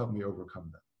activities to help me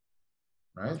overcome them.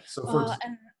 Right?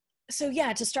 So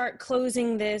yeah, to start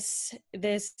closing this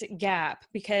gap,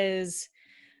 because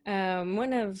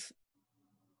one of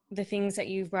the things that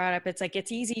you've brought up, it's like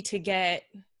it's easy to get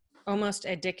almost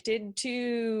addicted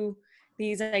to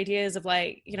these ideas of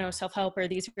like, you know, self-help or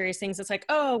these various things. It's like,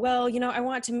 oh, well, you know, I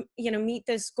want to, you know, meet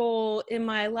this goal in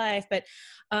my life, but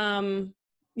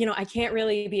you know, I can't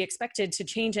really be expected to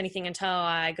change anything until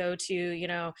I go to, you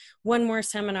know, one more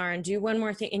seminar and do one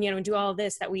more thing and, you know, do all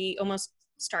this, that we almost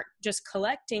start just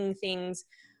collecting things,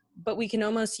 but we can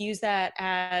almost use that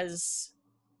as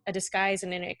a disguise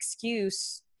and an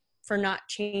excuse for not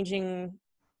changing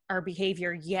our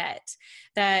behavior yet.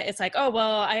 That it's like, oh,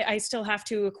 well, I still have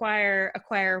to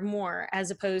acquire more,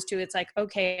 as opposed to it's like,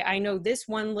 okay, I know this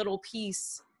one little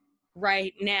piece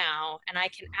right now and I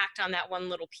can act on that one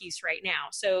little piece right now.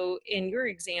 So in your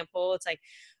example, it's like,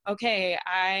 okay,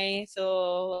 I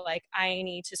feel like I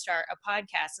need to start a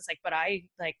podcast. It's like, but I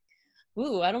like,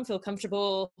 ooh, I don't feel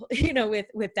comfortable, you know,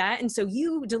 with that. And so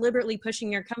you deliberately pushing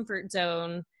your comfort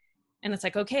zone, and it's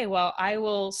like, okay, well, I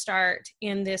will start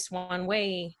in this one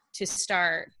way to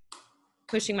start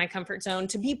pushing my comfort zone,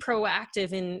 to be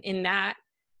proactive in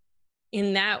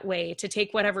that way, to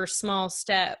take whatever small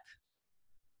step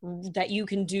that you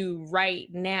can do right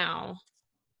now.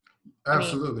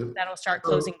 Absolutely. I mean, that'll start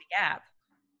closing the gap.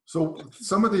 So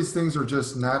some of these things are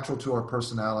just natural to our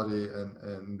personality,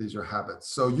 and these are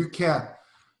habits. So you can't,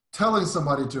 telling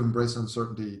somebody to embrace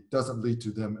uncertainty doesn't lead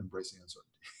to them embracing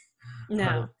uncertainty.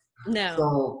 No, right?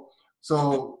 no.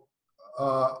 So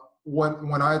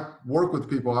when I work with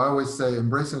people, I always say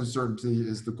embracing uncertainty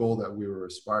is the goal that we were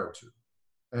aspire to.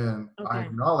 And Okay. I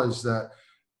acknowledge that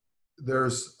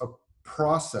there's a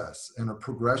process and a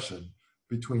progression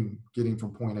between getting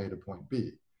from point A to point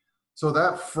B. So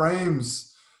that frames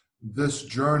this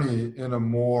journey in a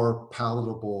more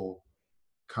palatable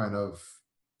kind of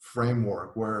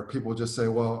framework, where people just say,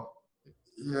 well,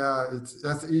 yeah,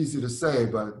 that's easy to say,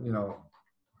 but you know,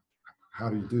 how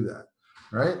do you do that,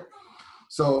 right?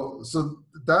 So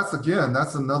that's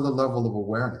another level of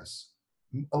awareness.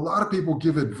 A lot of people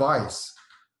give advice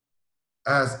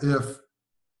as if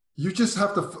you just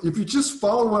have to, if you just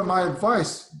follow my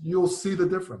advice, you'll see the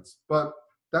difference. But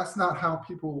that's not how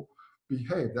people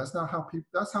behave. That's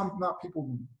how not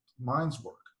people's minds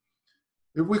work.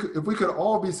 If we could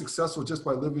all be successful just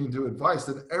by living to advice,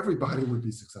 then everybody would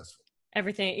be successful.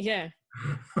 Everything, yeah.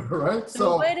 Right?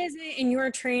 So what is it in your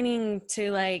training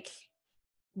to like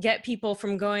get people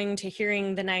from going to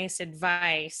hearing the nice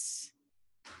advice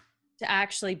to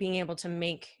actually being able to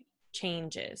make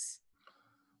changes?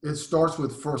 It starts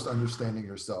with first understanding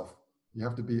yourself. You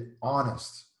have to be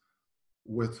honest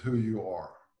with who you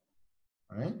are,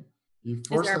 right? Is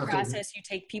there a process you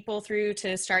take people through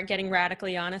to start getting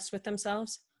radically honest with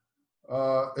themselves?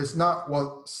 It's not,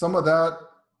 well, some of that.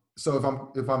 So if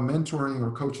I'm mentoring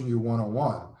or coaching you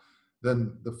one-on-one,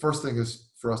 then the first thing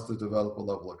is for us to develop a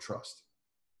level of trust.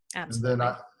 Absolutely.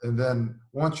 And then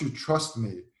once you trust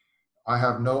me, I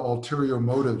have no ulterior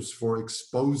motives for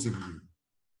exposing you.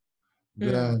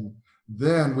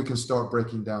 Then we can start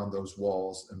breaking down those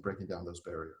walls and breaking down those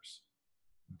barriers.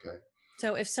 Okay.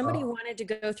 So if somebody wanted to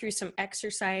go through some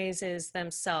exercises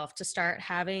themselves to start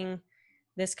having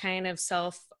this kind of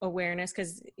self-awareness,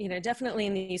 because, you know, definitely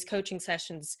in these coaching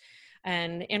sessions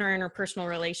and in our interpersonal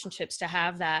relationships to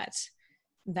have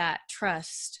that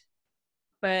trust,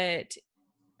 but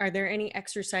are there any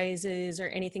exercises or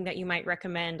anything that you might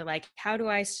recommend? Like, how do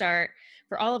I start,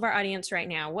 for all of our audience right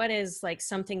now, what is like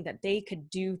something that they could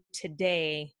do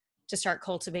today to start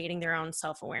cultivating their own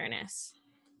self-awareness?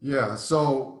 Yeah.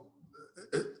 So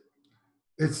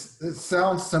it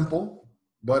sounds simple,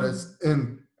 but it's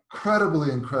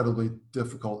incredibly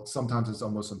difficult. Sometimes it's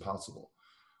almost impossible.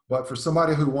 But for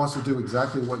somebody who wants to do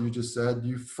exactly what you just said,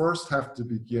 you first have to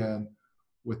begin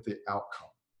with the outcome.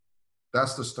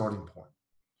 That's the starting point.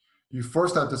 You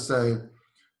first have to say,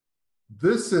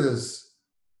 this is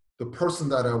the person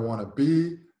that I want to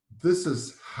be. This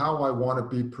is how I want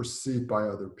to be perceived by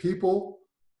other people.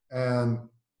 And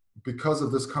because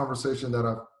of this conversation that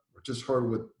I've just heard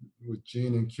with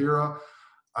Gene and Kera,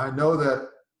 I know that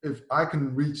if I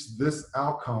can reach this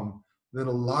outcome, then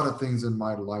a lot of things in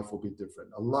my life will be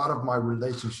different. A lot of my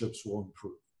relationships will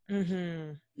improve.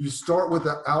 Mm-hmm. You start with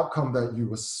the outcome that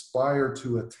you aspire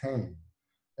to attain.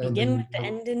 And begin with the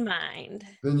end in mind.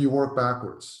 Then you work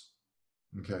backwards.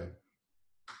 Okay.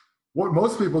 What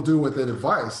most people do with that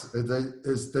advice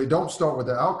is they don't start with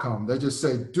the outcome. They just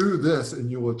say, do this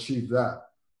and you will achieve that.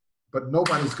 But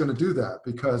nobody's going to do that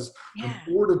because in Yeah.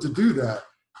 order to do that,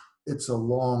 it's a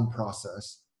long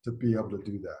process to be able to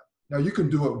do that. Now, you can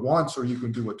do it once or you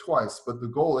can do it twice, but the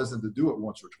goal isn't to do it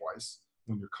once or twice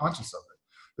when you're conscious of it.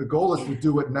 The goal is to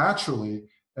do it naturally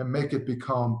and make it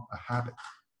become a habit.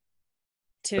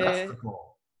 That's the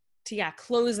goal. To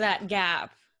close that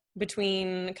gap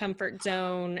between comfort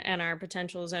zone and our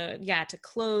potential zone. Yeah, to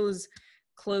close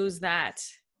that.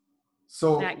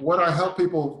 So that what gap. I help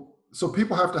people, so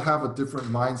people have to have a different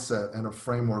mindset and a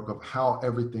framework of how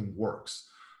everything works.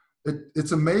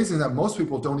 It's amazing that most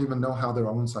people don't even know how their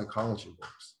own psychology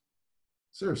works.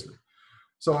 Seriously.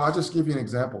 So I'll just give you an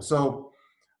example. So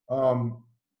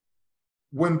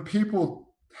when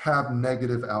people have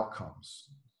negative outcomes,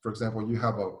 for example, you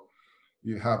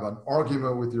have an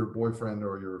argument with your boyfriend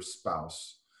or your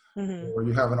spouse, or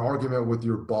you have an argument with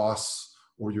your boss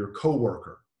or your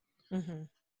coworker.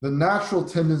 The natural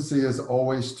tendency is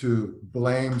always to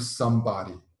blame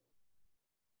somebody,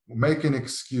 make an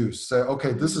excuse, say,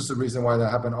 okay, this is the reason why that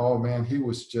happened. Oh man, he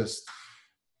was just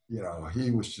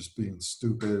being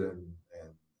stupid and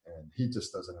he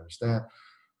just doesn't understand.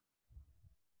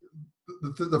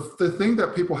 The thing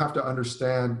that people have to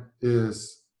understand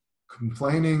is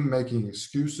complaining, making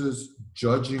excuses,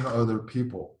 judging other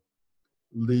people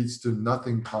leads to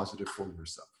nothing positive for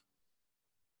yourself.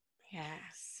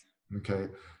 Yes. Okay.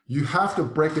 You have to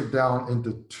break it down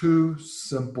into two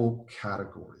simple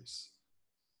categories: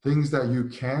 things that you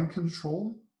can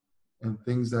control and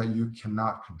things that you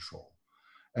cannot control.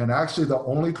 And actually, the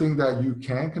only thing that you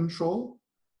can control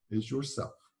is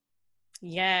yourself.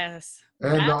 Yes.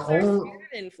 And that's our sphere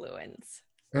of influence.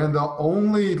 And the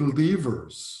only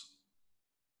levers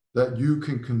that you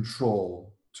can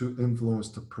control to influence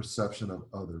the perception of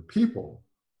other people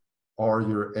are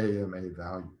your AMA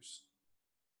values.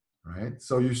 Right?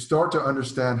 So you start to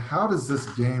understand, how does this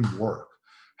game work?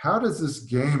 How does this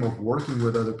game of working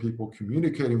with other people,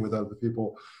 communicating with other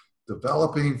people,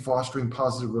 developing, fostering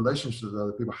positive relationships with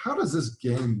other people, how does this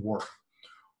game work?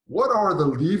 What are the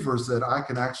levers that I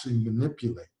can actually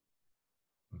manipulate?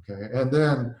 Okay, and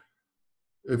then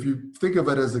if you think of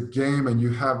it as a game and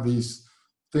you have these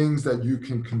things that you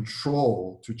can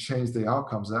control to change the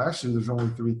outcomes, actually there's only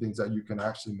three things that you can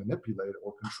actually manipulate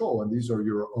or control, and these are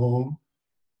your own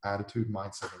attitude,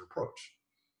 mindset, and approach.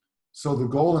 So the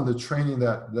goal in the training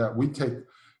that we take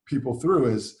people through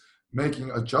is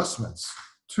making adjustments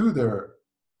to their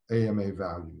AMA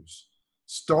values,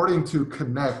 starting to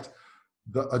connect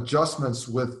the adjustments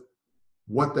with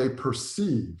what they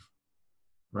perceive,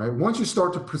 right? Once you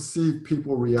start to perceive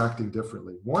people reacting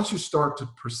differently, once you start to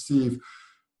perceive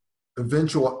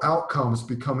eventual outcomes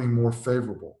becoming more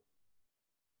favorable,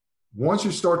 once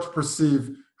you start to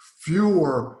perceive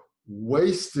fewer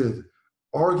wasted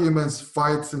arguments,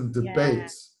 fights, and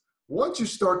debates, once you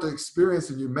start to experience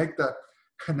and you make that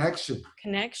connection,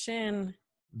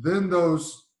 then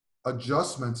those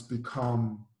adjustments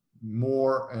become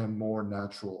more and more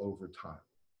natural over time.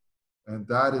 And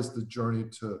that is the journey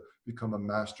to become a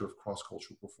master of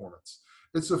cross-cultural performance.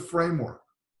 It's a framework.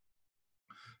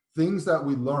 Things that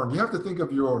we learn. You have to think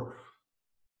of your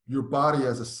body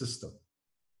as a system,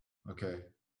 okay?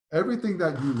 Everything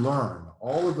that you learn,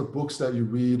 all of the books that you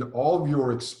read, all of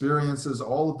your experiences,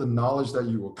 all of the knowledge that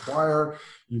you acquire,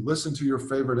 you listen to your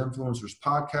favorite influencers'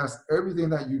 podcast, everything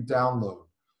that you download,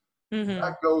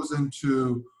 that goes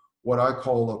into what I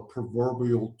call a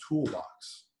proverbial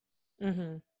toolbox,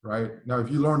 right? Now,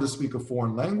 if you learn to speak a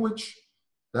foreign language,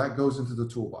 that goes into the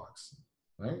toolbox,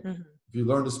 right? If you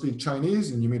learn to speak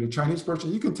Chinese and you meet a Chinese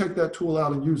person, you can take that tool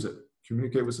out and use it,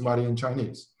 communicate with somebody in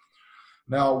Chinese.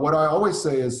 Now, what I always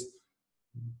say is,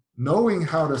 knowing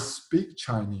how to speak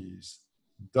Chinese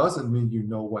doesn't mean you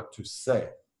know what to say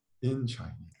in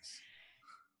Chinese.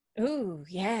 Ooh,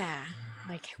 yeah.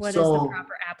 Like, what is the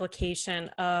proper application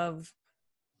of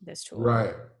this tool?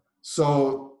 Right.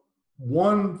 So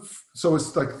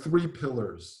it's like three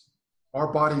pillars.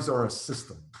 Our bodies are a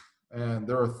system, and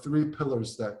there are three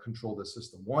pillars that control the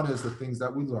system. One is the things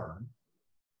that we learn.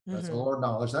 That's all our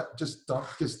knowledge. That just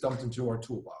gets dumped into our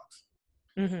toolbox.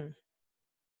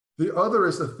 The other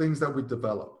is the things that we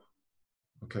develop.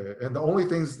 Okay. And the only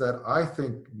things that I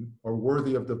think are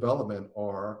worthy of development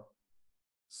are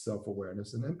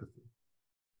self-awareness and empathy.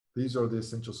 These are the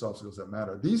essential soft skills that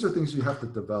matter. These are things you have to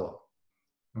develop.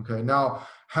 Okay. Now,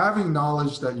 having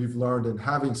knowledge that you've learned and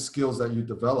having skills that you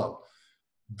develop,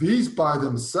 these by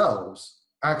themselves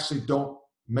actually don't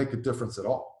make a difference at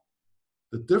all.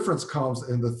 The difference comes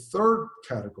in the third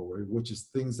category, which is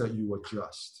things that you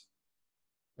adjust.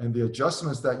 And the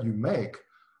adjustments that you make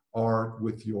are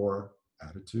with your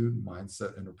attitude,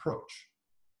 mindset, and approach.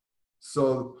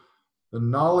 So the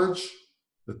knowledge,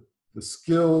 the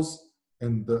skills,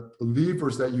 and the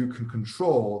levers that you can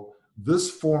control,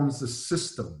 this forms the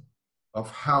system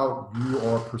of how you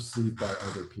are perceived by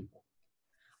other people.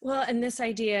 Well, and this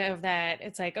idea of that,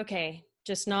 it's like, okay,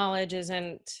 just knowledge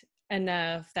isn't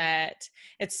enough, that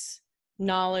it's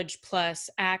knowledge plus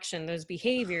action, those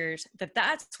behaviors,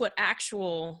 that's what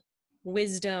actual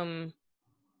wisdom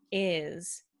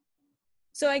is.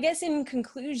 So I guess in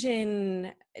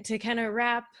conclusion, to kind of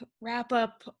wrap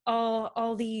up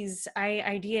all these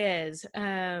ideas,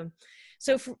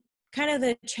 so for kind of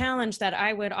the challenge that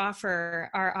I would offer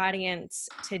our audience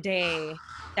today,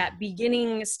 that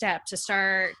beginning step to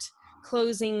start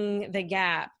closing the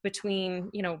gap between,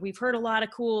 we've heard a lot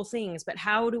of cool things, but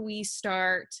how do we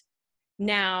start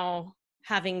now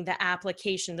having the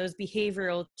application, those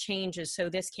behavioral changes, so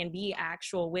this can be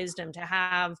actual wisdom, to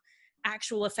have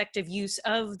actual effective use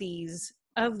of these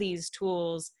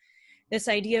tools? This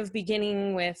idea of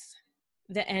beginning with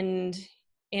the end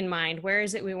in mind, where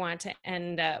is it we want to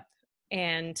end up,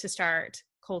 and to start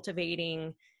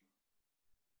cultivating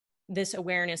this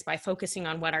awareness by focusing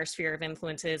on what our sphere of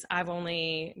influence is. I've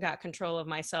only got control of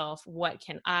myself. What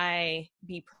can I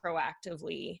be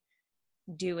proactively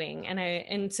doing?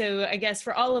 And so I guess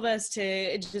for all of us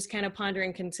to just kind of ponder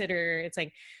and consider, it's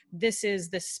like, this is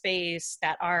the space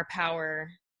that our power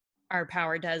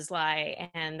does lie,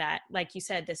 and that, like you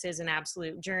said, this is an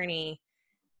absolute journey,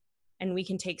 and we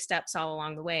can take steps all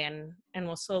along the way, and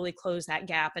we'll slowly close that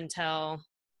gap until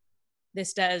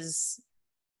this does,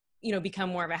 become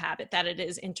more of a habit, that it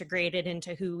is integrated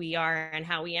into who we are and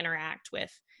how we interact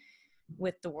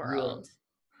with the world.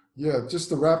 Yeah, just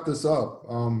to wrap this up,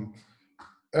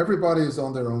 everybody is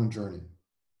on their own journey.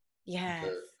 Yes.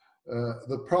 Okay?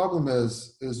 The problem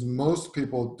is most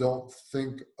people don't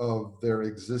think of their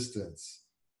existence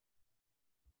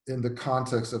in the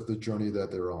context of the journey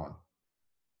that they're on.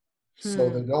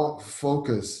 So they don't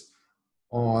focus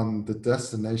on the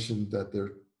destination that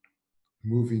they're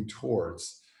moving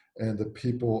towards and the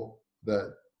people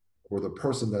that, or the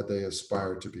person that they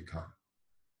aspire to become.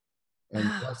 And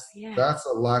that's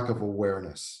a lack of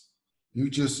awareness. You're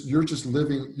just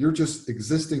living, you're just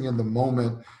existing in the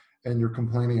moment, and you're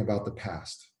complaining about the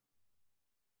past.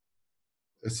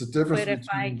 It's a difference. But if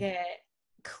I get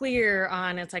clear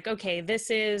on, it's like, okay,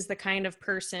 this is the kind of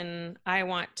person I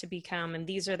want to become, and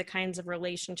these are the kinds of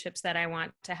relationships that I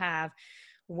want to have.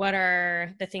 What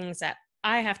are the things that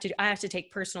I have to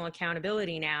take personal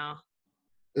accountability now?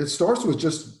 It starts with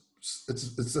just,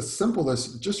 it's as simple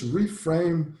as just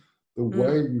reframe the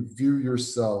way you view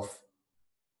yourself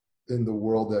in the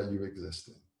world that you exist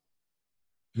in.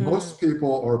 Most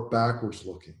people are backwards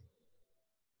looking,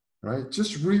 right?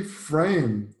 Just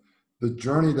reframe the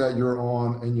journey that you're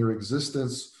on and your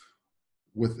existence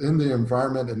within the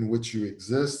environment in which you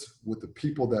exist, with the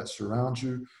people that surround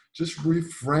you. Just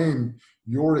reframe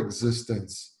your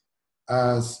existence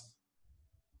as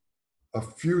a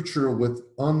future with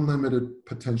unlimited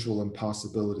potential and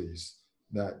possibilities,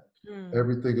 that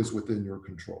everything is within your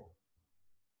control.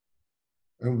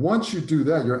 And once you do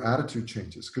that, your attitude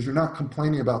changes, because you're not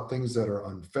complaining about things that are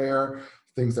unfair,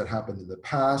 things that happened in the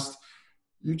past.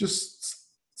 You just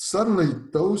suddenly,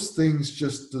 those things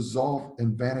just dissolve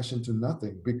and vanish into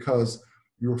nothing, because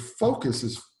your focus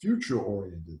is future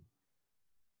oriented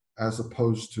as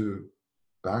opposed to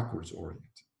backwards oriented.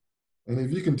 And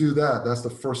if you can do that, that's the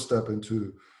first step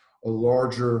into a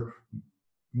larger,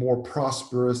 more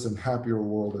prosperous and happier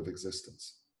world of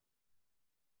existence.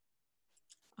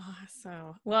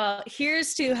 Awesome. Well,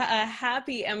 here's to a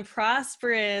happy and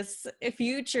prosperous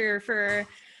future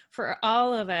for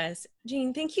all of us.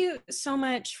 Gene, thank you so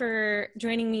much for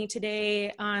joining me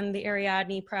today on the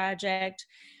Ariadne Project.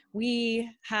 We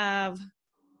have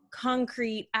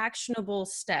concrete, actionable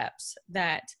steps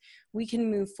that we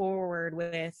can move forward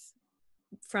with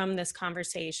from this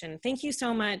conversation. Thank you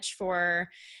so much for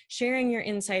sharing your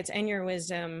insights and your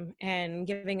wisdom, and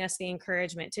giving us the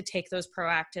encouragement to take those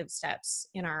proactive steps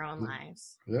in our own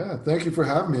lives. Yeah, thank you for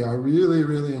having me. I really,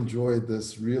 really enjoyed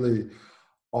this really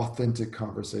authentic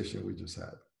conversation we just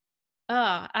had.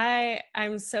 Oh,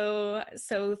 I'm so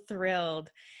thrilled.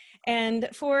 And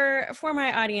for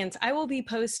my audience, I will be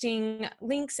posting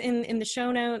links in the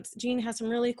show notes. Gene has some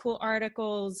really cool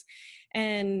articles,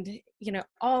 and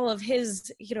all of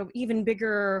his even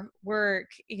bigger work,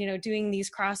 doing these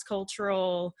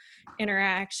cross-cultural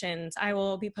interactions. I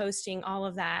will be posting all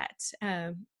of that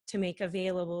to make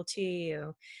available to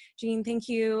you. Gene, thank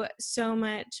you so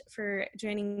much for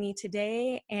joining me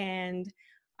today, and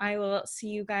I will see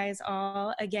you guys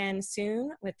all again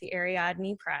soon with the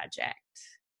Ariadne Project.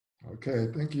 Okay,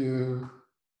 thank you.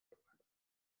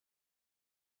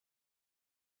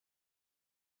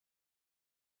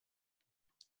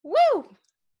 Woo!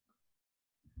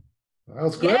 That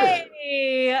was great.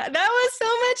 Yay! That was so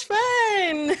much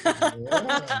fun.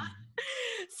 Yeah.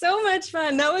 So much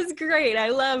fun. That was great. I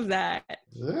love that.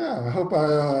 Yeah, I hope I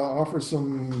offer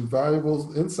some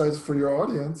valuable insights for your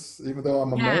audience, even though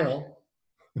I'm a Yeah. male.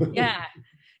 Yeah.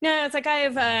 No, it's like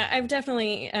I've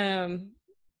definitely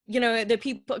the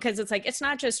people, because it's like it's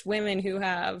not just women who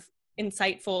have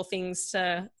insightful things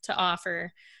to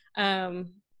offer.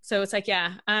 So it's like,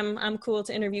 yeah, I'm cool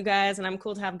to interview guys and I'm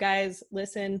cool to have guys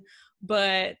listen,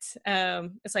 but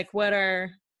it's like what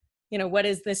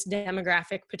is this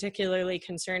demographic particularly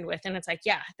concerned with? And it's like,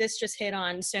 yeah, this just hit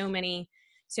on so many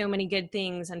good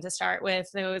things. And to start with,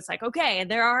 so it's like, okay,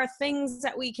 there are things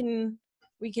that we can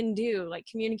do. Like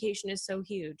communication is so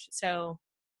huge. So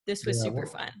this was Yeah, super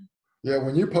fun. yeah.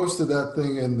 When you posted that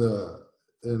thing in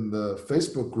the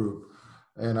Facebook group,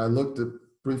 and I looked at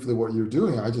briefly what you're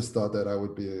doing, I just thought that I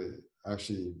would be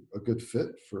actually a good fit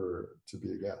to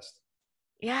be a guest.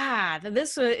 Yeah,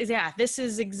 this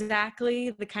is exactly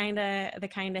the kind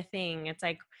of thing. It's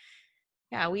like,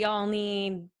 yeah, we all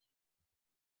need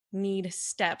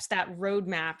steps, that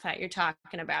roadmap that you're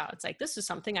talking about. It's like, this is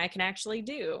something I can actually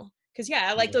do. Because yeah,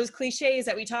 I like those cliches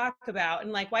that we talk about.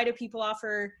 And like, why do people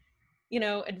offer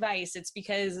advice? It's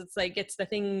because it's like, it's the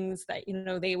things that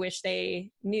they wish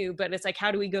they knew. But it's like, how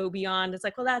do we go beyond? It's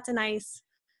like, well, that's a nice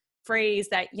phrase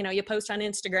that you post on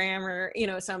Instagram or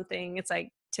something. It's like,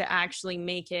 to actually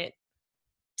make it,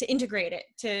 to integrate it,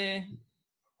 to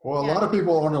Well, a lot of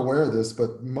people aren't aware of this, but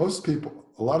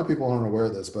a lot of people aren't aware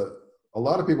of this, but a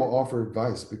lot of people offer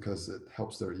advice because it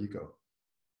helps their ego.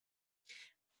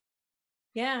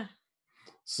 Yeah.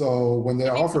 So when they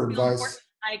offer advice,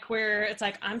 like where it's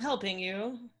like, I'm helping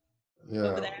you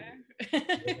over there.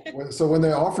 So when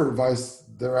they offer advice,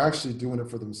 they're actually doing it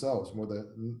for themselves more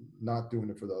than not doing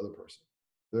it for the other person.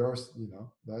 There are,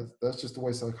 that's just the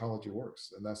way psychology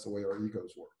works, and that's the way our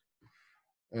egos work.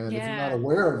 And if you're not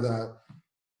aware of that,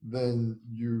 then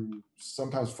you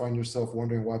sometimes find yourself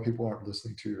wondering why people aren't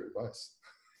listening to your advice.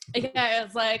 Yeah,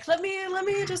 it's like, let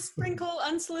me just sprinkle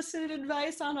unsolicited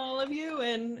advice on all of you.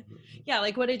 And yeah,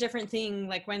 like what a different thing,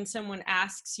 like when someone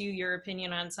asks you your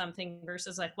opinion on something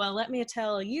versus like, well, let me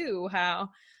tell you how,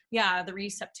 the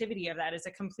receptivity of that is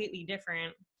a completely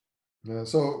different. Yeah.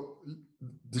 So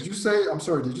did you say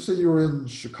you were in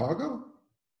Chicago?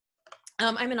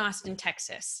 I'm in Austin,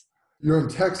 Texas. You're in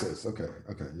Texas. Okay.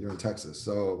 You're in Texas.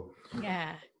 So,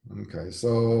 yeah. Okay.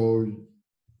 So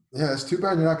yeah, it's too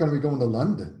bad you're not going to be going to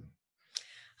London.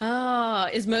 Oh,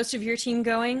 is most of your team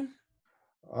going?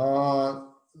 I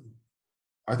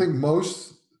think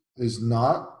most is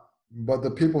not, but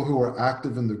the people who are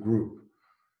active in the group,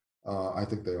 I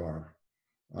think they are.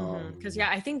 Because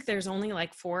I think there's only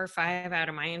like 4 or 5 out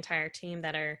of my entire team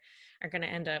that are going to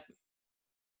end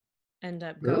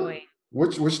up going.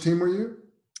 Which team were you?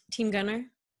 Team Gunner.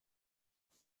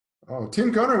 Oh,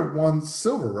 Team Gunner won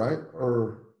silver, right?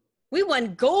 Or we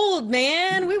won gold,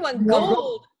 man. We won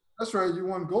gold. That's right. You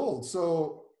won gold.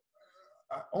 So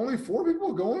only 4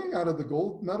 people going out of the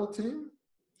gold medal team?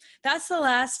 That's the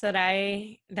last that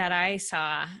I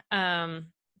saw.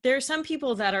 There are some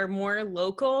people that are more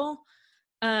local,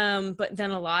 but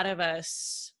then a lot of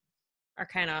us are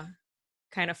kind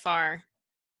of far.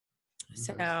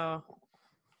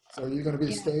 So you're going to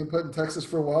be staying put in Texas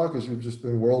for a while because you've just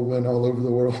been whirlwind all over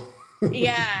the world.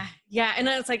 yeah. And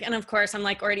it's like, and of course I'm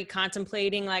like already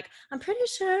contemplating, like, I'm pretty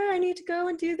sure I need to go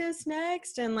and do this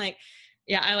next. And like,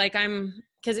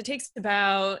 because it takes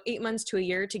about 8 months to a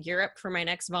year to gear up for my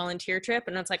next volunteer trip.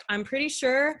 And it's like, I'm pretty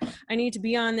sure I need to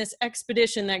be on this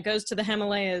expedition that goes to the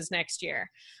Himalayas next year.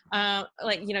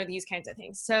 These kinds of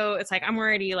things. So it's like, I'm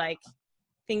already like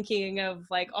thinking of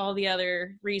like all the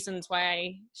other reasons why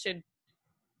I should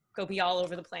go be all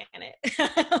over the planet.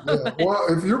 Yeah. Well,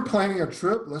 if you're planning a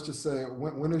trip, let's just say,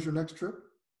 when is your next trip?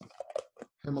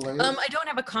 Himalayas? I don't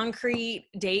have a concrete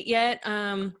date yet.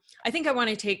 I think I want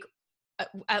to take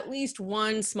at least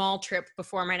one small trip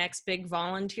before my next big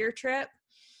volunteer trip.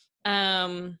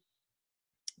 But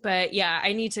yeah,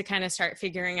 I need to kind of start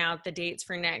figuring out the dates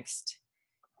for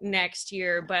next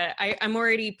year. But I'm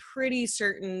already pretty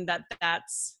certain that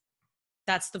that's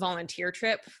the volunteer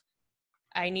trip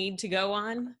I need to go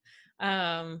on.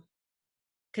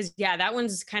 Because that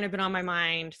one's kind of been on my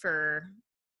mind for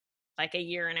like 1.5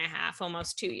 years,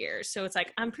 almost 2 years. So it's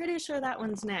like, I'm pretty sure that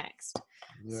one's next.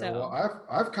 Yeah, so. Well,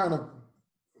 I've kind of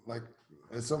like,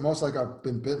 it's almost like I've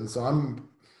been bitten. So I'm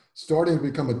starting to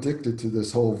become addicted to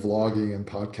this whole vlogging and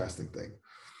podcasting thing.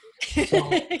 So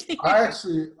I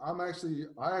actually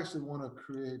want to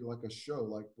create like a show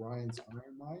like Brian's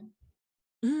Iron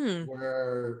Mind,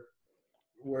 where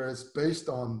where it's based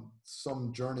on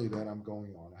some journey that I'm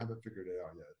going on. I haven't figured it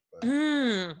out yet.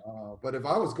 But if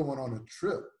I was going on a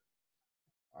trip,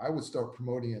 I would start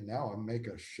promoting it now and make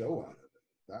a show out of it.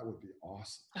 That would be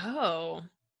awesome. Oh.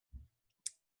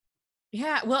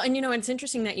 Yeah. Well, and it's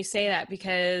interesting that you say that,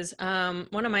 because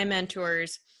one of my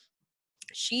mentors,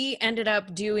 she ended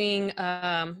up doing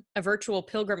a virtual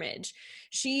pilgrimage.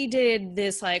 She did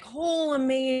this like whole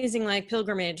amazing like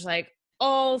pilgrimage, like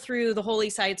all through the holy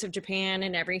sites of Japan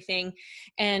and everything.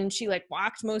 And she like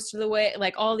walked most of the way,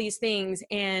 like all these things.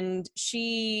 And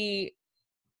she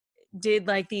did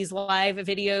like these live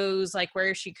videos, like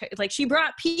where she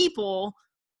brought people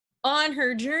on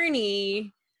her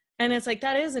journey. And it's like,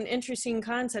 that is an interesting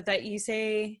concept that you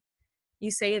say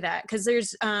that, because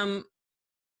there's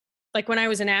like when I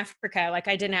was in Africa, like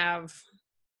I didn't have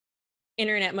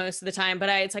internet most of the time, but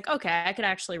it's like, okay, I could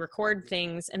actually record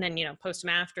things and then, post them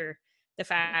after the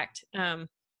fact.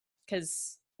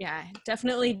 Cause yeah,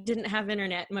 definitely didn't have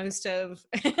internet most of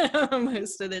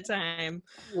the time.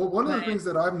 Well, one of the things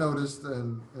that I've noticed,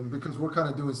 and because we're kind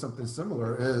of doing something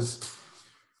similar, is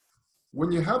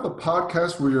when you have a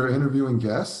podcast where you're interviewing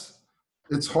guests,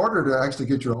 it's harder to actually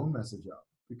get your own message out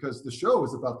because the show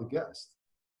is about the guest.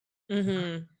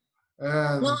 Mm-hmm.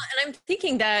 And I'm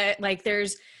thinking that like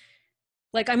there's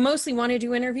like, I mostly want to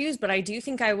do interviews, but I do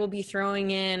think I will be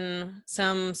throwing in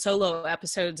some solo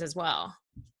episodes as well.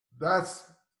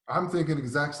 I'm thinking the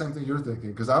exact same thing you're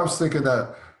thinking, because I was thinking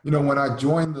that, when I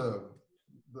joined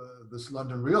this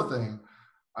London Real thing,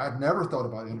 I've never thought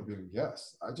about interviewing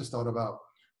guests. I just thought about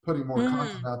putting more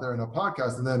content out there in a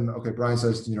podcast. And then, okay, Brian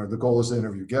says, the goal is to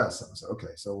interview guests. And I said,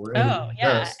 okay, so we're interviewing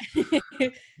guests.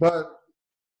 But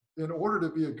in order to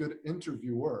be a good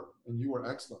interviewer, and you were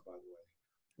excellent, by the way,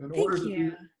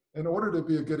 in order to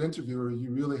be a good interviewer,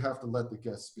 you really have to let the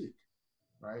guest speak,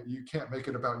 right? You can't make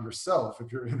it about yourself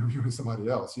if you're interviewing somebody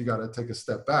else. You got to take a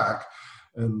step back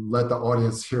and let the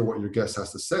audience hear what your guest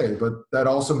has to say. But that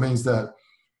also means that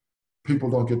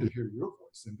people don't get to hear your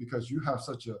voice. And because you have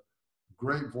such a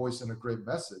great voice and a great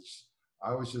message,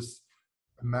 I was just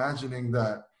imagining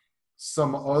that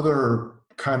some other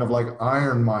kind of like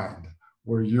Iron Mind,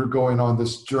 where you're going on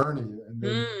this journey and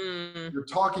then you're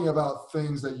talking about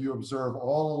things that you observe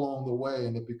all along the way,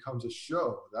 and it becomes a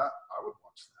show. That I would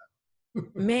watch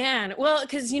that. Man, well,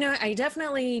 because I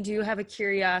definitely do have a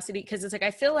curiosity, because it's like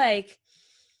I feel like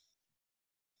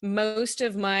most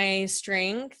of my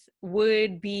strength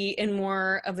would be in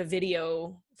more of a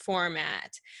video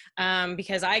format,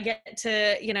 because I get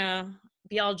to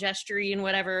be all gestury and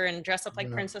whatever and dress up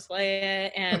like Princess Leia,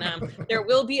 and there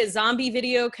will be a zombie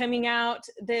video coming out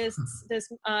this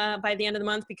by the end of the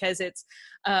month, because it's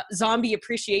zombie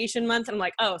appreciation month, and I'm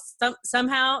like, oh,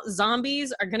 somehow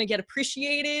zombies are gonna get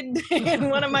appreciated in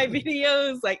one of my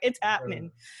videos. Like, it's happening.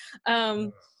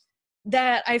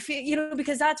 That I feel,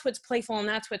 because that's what's playful and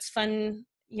that's what's fun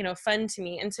to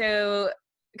me. And so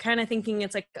kind of thinking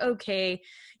it's like, okay,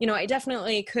 I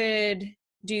definitely could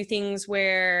do things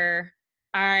where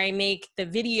I make the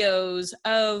videos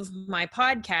of my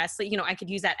podcast, like, I could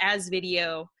use that as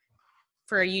video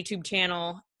for a YouTube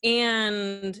channel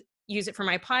and use it for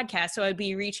my podcast. So I'd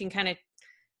be reaching kind of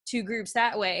two groups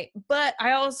that way. But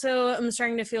I also am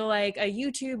starting to feel like a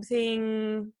YouTube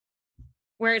thing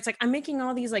where it's like, I'm making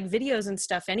all these like videos and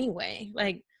stuff anyway.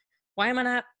 Like, why am I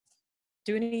not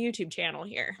doing a YouTube channel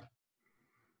here?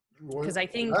 Because I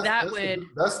think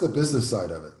that's the business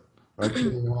side of it, right?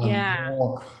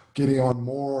 Getting on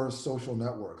more social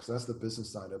networks. That's the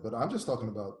business side of it. But I'm just talking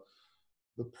about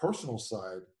the personal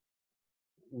side,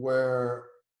 where,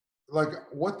 like,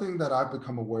 one thing that I've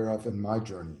become aware of in my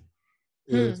journey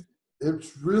is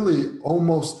it's really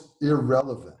almost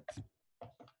irrelevant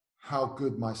how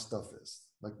good my stuff is.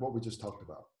 Like what we just talked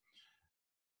about.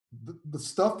 The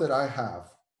stuff that I have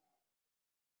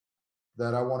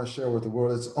that I want to share with the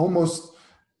world, it's almost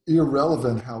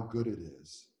irrelevant how good it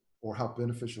is or how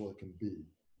beneficial it can be,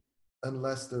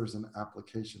 unless there's an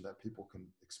application that people can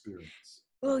experience.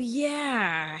 Well,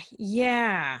 yeah.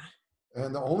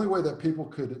 And the only way that people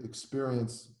could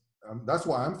experience, that's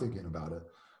why I'm thinking about it,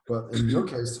 but in your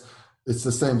case, it's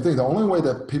the same thing. The only way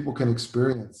that people can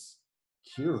experience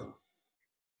Kera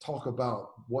talk about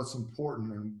what's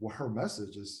important and what her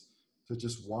message is, to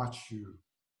just watch you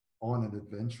on an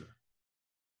adventure.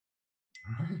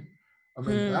 Right? I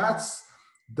mean,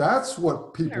 that's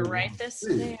what people I'm gonna write this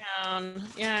see. down.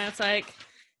 Yeah, it's like,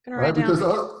 I'm gonna right? Write Because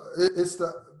down. it's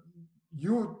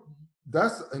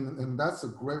that's a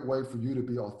great way for you to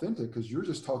be authentic, because you're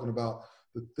just talking about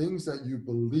the things that you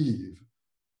believe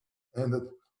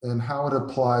and how it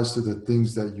applies to the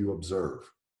things that you observe.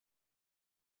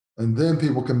 And then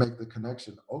people can make the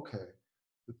connection. Okay,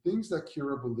 the things that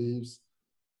Kera believes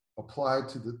apply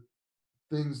to the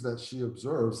things that she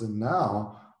observes. And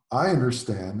now I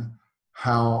understand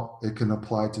how it can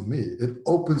apply to me. It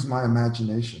opens my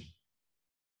imagination,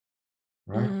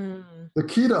 right? Mm. The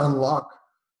key to unlock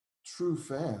true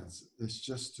fans is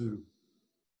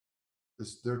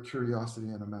their curiosity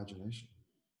and imagination.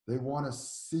 They want to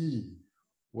see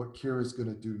what Kira's going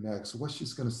to do next, what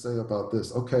she's going to say about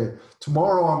this. Okay,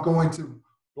 tomorrow I'm going to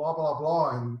blah, blah,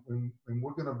 blah, and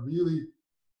we're going to really,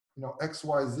 X,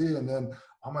 Y, Z, and then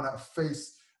I'm going to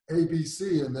face A, B,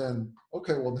 C, and then,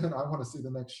 okay, well, then I want to see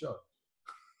the next show.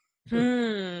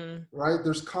 Right?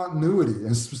 There's continuity. And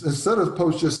instead of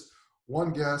post just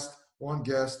one guest, one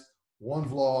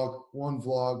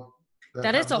vlog.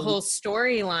 That is a whole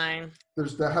storyline.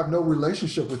 That have no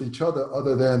relationship with each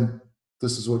other than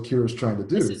this is what Kira's trying to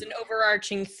do. This is an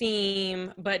overarching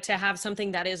theme, but to have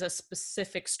something that is a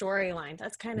specific storyline,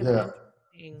 that's kind of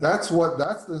interesting. That's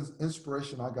the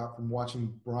inspiration I got from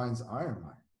watching Brian's Iron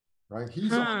Man, right?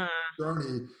 He's on a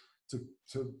journey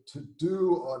to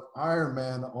do an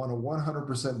Ironman on a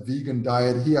 100% vegan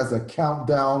diet. He has a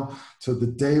countdown to the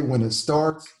day when it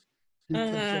starts.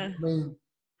 I mean,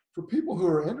 for people who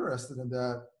are interested in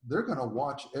that, they're going to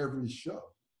watch every show.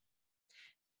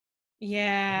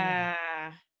 Yeah.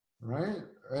 Right?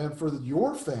 And for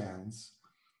your fans,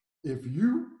 if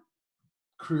you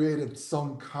created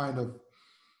some kind of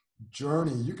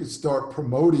journey, you could start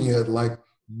promoting it like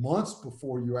months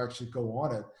before you actually go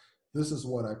on it. This is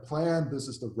what I planned. This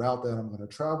is the route that I'm going to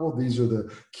travel. These are the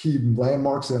key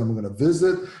landmarks that I'm going to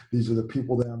visit. These are the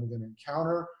people that I'm going to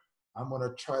encounter. I'm going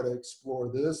to try to explore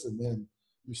this. And then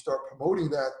you start promoting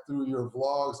that through your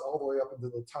vlogs all the way up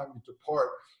until the time you depart.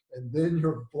 And then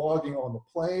you're vlogging on the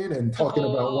plane and talking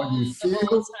about what you feel. The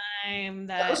whole time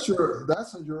that's your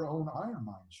own Iron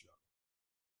Mind show.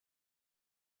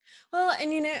 Well,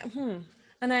 and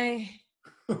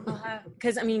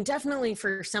because I mean, definitely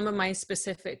for some of my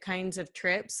specific kinds of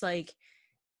trips, like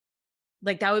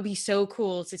that would be so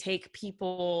cool to take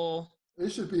people.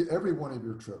 It should be every one of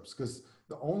your trips, because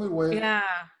the only way,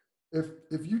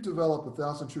 if you develop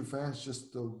 1,000 true fans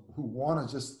who want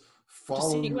to just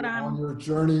follow you on your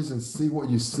journeys and see what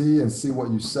you see and see what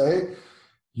you say,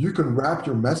 you can wrap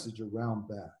your message around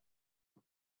that.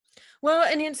 Well,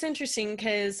 and it's interesting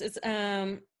because it's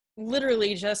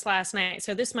literally just last night.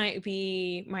 So this might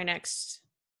be my next,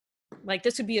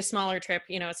 this would be a smaller trip.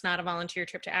 It's not a volunteer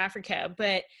trip to Africa,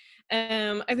 but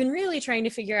I've been really trying to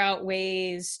figure out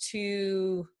ways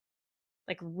to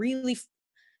really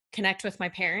connect with my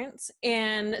parents.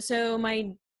 And so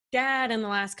my dad in the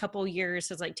last couple years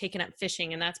has taken up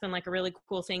fishing, and that's been a really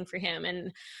cool thing for him.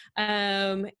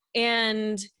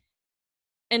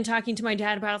 And talking to my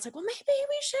dad about, it's well, maybe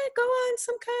we should go on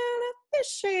some kind of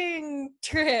fishing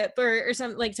trip or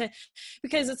something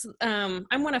because it's,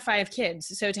 I'm one of 5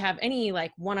 kids. So to have any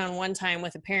one-on-one time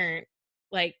with a parent,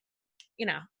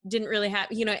 didn't really have,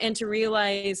 and to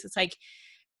realize it's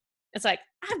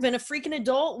I've been a freaking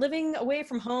adult living away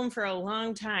from home for a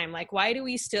long time. Why do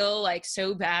we still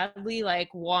so badly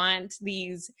want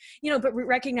these, but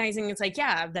recognizing it's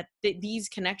that these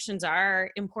connections are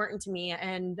important to me.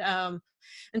 And so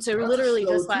that's literally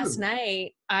just last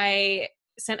night, I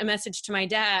sent a message to my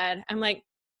dad. I'm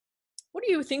what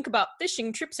do you think about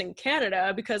fishing trips in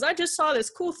Canada? Because I just saw this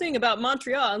cool thing about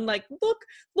Montreal, and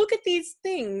look at these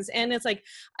things. And it's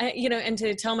and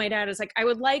to tell my dad, it's I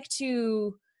would like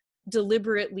to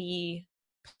deliberately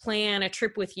plan a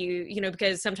trip with you,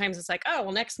 because sometimes it's oh,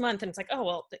 well, next month. And it's oh,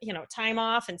 well, time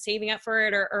off and saving up for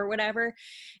it or whatever.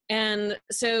 And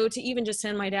so to even just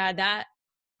send my dad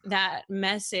that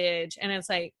message, and it's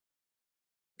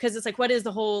because it's what is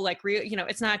the whole real,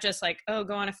 it's not just oh,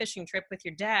 go on a fishing trip with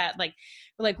your dad,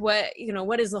 what,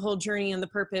 what is the whole journey and the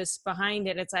purpose behind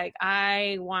it? It's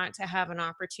I want to have an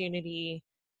opportunity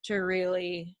to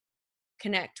really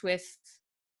connect with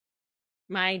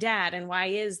my dad. And why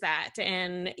is that?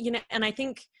 And and I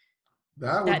think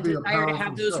that desire to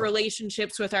have those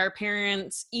relationships with our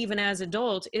parents even as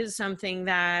adults is something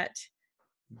that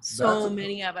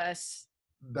many of us.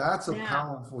 That's a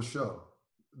powerful show.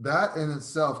 That in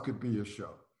itself could be a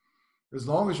show, as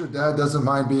long as your dad doesn't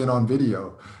mind being on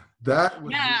video. I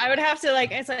would have to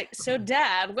it's so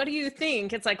Dad, what do you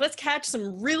think? It's let's catch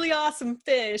some really awesome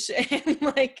fish. And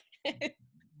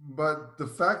but the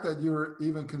fact that you're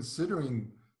even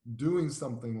considering doing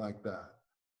something like that,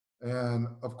 and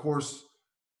of course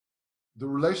the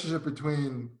relationship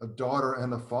between a daughter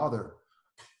and a father,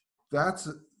 that's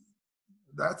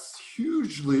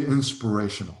hugely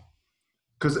inspirational.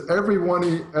 Because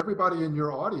everybody in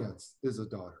your audience is a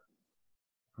daughter,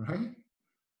 right?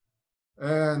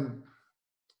 And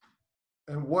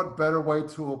And what better way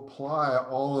to apply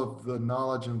all of the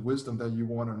knowledge and wisdom that you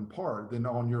want to impart than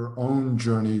on your own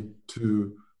journey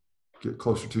to get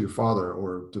closer to your father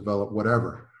or develop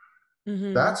whatever.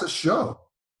 That's a show.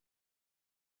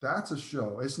 That's a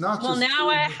show. It's not Well, just. now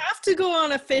I have to go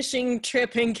on a fishing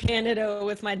trip in Canada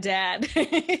with my dad.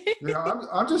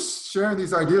 I'm just sharing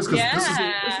these ideas because this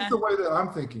is the way that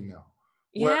I'm thinking now.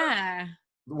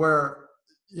 Where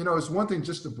it's one thing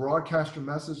just to broadcast your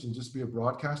message and just be a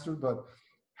broadcaster, but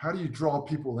how do you draw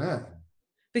people in?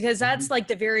 Because that's like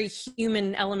the very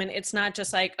human element. It's not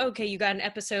just like, okay, you got an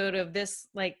episode of this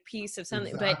like piece of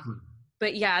something, exactly.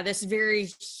 but yeah, this very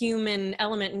human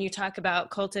element. And you talk about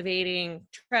cultivating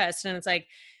trust, and it's like,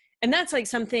 and that's like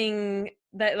something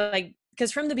that like,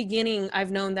 because from the beginning,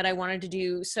 I've known that I wanted to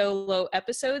do solo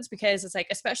episodes, because it's like,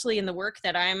 especially in the work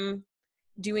that I'm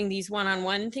doing these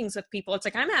one-on-one things with people, it's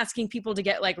like, I'm asking people to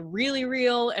get like really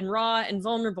real and raw and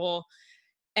vulnerable.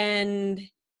 And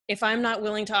if I'm not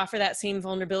willing to offer that same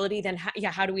vulnerability, then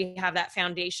how do we have that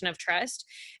foundation of trust?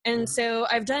 And so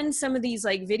I've done some of these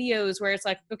like videos where it's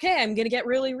like, okay, I'm going to get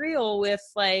really real with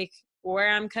like where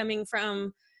I'm coming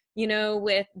from,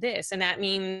 with this. And that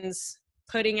means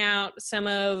putting out some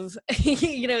of,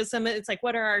 it's like,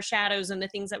 what are our shadows and the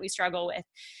things that we struggle with?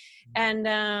 And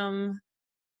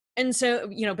so,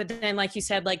 but then, like you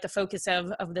said, like the focus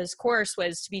of this course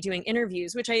was to be doing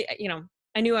interviews, which I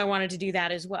knew I wanted to do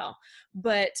that as well.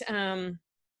 But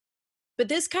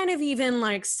this kind of even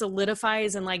like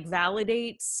solidifies and like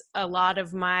validates a lot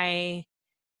of my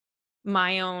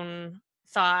own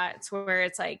thoughts, where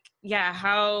it's like, yeah,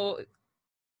 how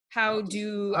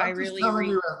do I really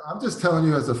I'm just telling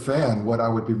you as a fan what I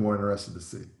would be more interested to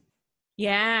see.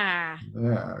 Yeah,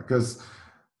 because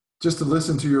just to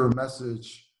listen to your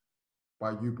message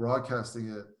by you broadcasting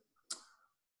it,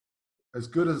 as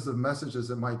good as the message as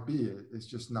it might be, it's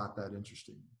just not that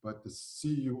interesting. But to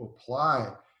see you apply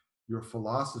your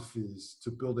philosophies to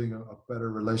building a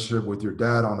better relationship with your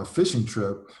dad on a fishing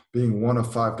trip, being one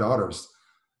of 5 daughters,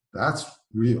 that's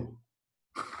real.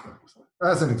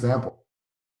 As an example,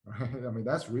 right? I mean,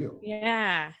 that's real.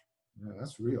 Yeah,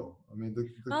 that's real. I mean, the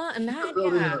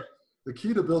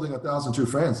key to building 1,000 true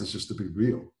friends is just to be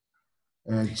real.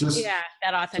 And just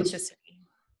that authenticity.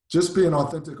 Just being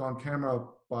authentic on camera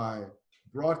by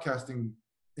broadcasting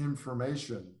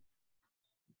information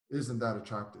isn't that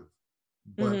attractive.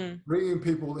 But bringing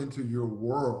people into your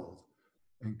world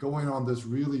and going on this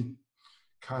really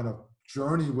kind of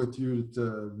journey with you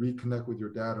to reconnect with your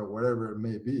dad or whatever it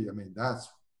may be, I mean, that's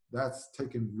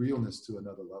taking realness to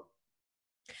another level.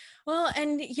 Well,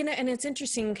 and and it's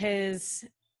interesting because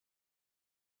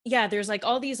there's like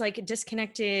all these like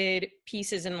disconnected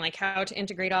pieces and like how to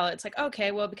integrate all. It's like,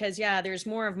 okay, well, because there's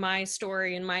more of my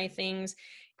story and my things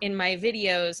in my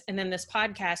videos, and then this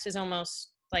podcast is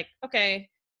almost like, okay,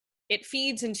 it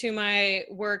feeds into my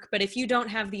work, but if you don't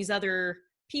have these other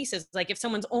pieces, like if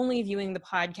someone's only viewing the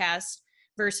podcast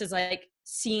versus like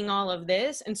seeing all of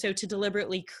this, and so to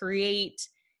deliberately create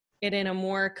it in a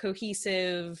more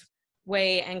cohesive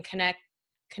way and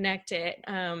connect it,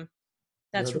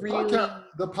 that's really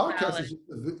the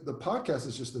podcast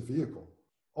is just a vehicle.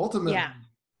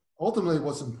 Ultimately,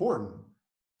 what's important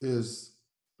is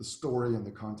the story and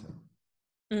the content.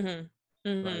 Right?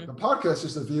 The podcast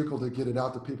is just a vehicle to get it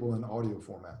out to people in audio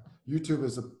format. YouTube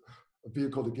is a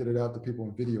vehicle to get it out to people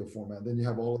in video format. Then you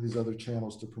have all of these other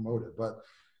channels to promote it. But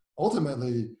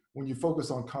ultimately, when you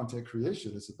focus on content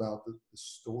creation, it's about the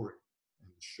story and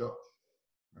the show,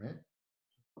 right?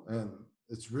 And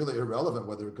it's really irrelevant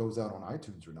whether it goes out on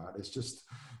iTunes or not. It's just,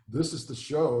 this is the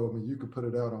show. I mean, you could put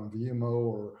it out on VMO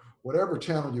or whatever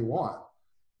channel you want.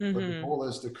 But the goal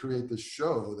is to create this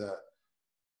show that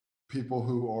people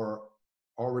who are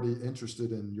already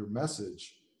interested in your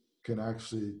message can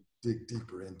actually dig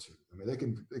deeper into. I mean,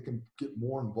 they can get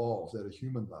more involved at a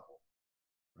human level,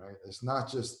 right? It's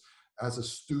not just as a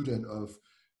student of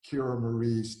Kera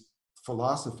Marie's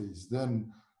philosophies,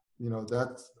 then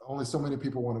that's only so many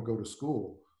people want to go to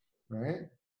school, right?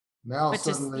 Now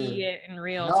suddenly, to see it in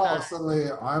real time.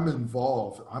 Suddenly I'm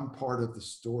involved. I'm part of the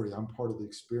story. I'm part of the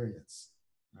experience,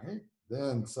 right?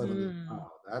 Then suddenly,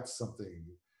 that's something.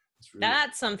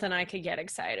 That's something I could get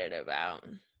excited about.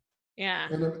 Yeah.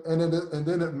 And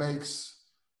then it makes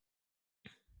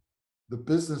the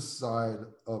business side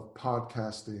of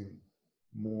podcasting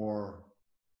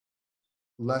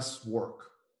less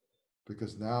work,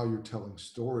 because now you're telling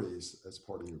stories as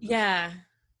part of your business. Yeah.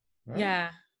 Right? Yeah.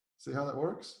 See how that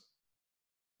works?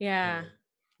 Yeah.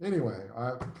 Anyway,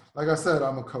 like I said,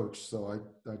 I'm a coach, so I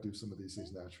do some of these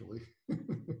things naturally.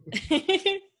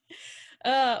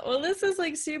 Well, this is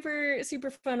like super, super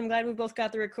fun. I'm glad we both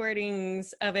got the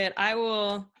recordings of it. I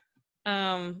will,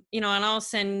 and I'll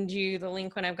send you the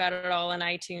link when I've got it all on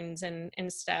iTunes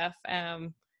and stuff. Okay.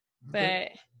 But I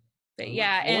look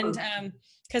yeah, and forward.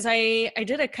 because I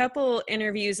did a couple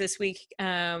interviews this week,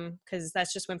 because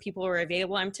that's just when people are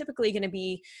available. I'm typically going to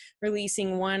be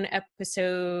releasing one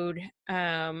episode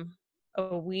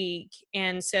a week,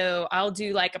 and so I'll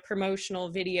do like a promotional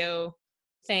video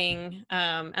thing,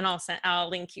 and I'll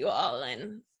link you all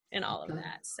in all of Okay.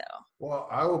 that. So Well,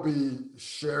 I will be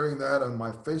sharing that on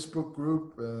my Facebook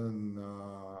group, and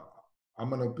I'm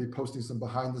going to be posting some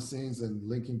behind the scenes and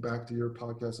linking back to your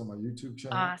podcast on my YouTube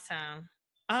channel. awesome,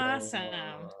 So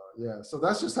awesome. yeah, so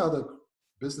that's just how the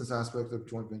business aspect of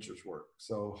joint ventures work.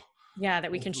 So Yeah,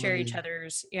 that we can share each hopefully,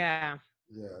 other's. Yeah.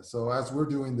 yeah. So as we're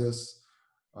doing this,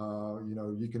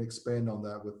 you can expand on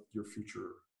that with your future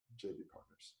JV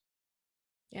partners.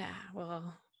 Yeah.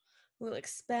 Well, we'll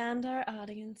expand our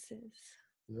audiences.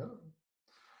 Yeah.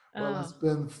 Well, it's Oh,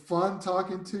 been fun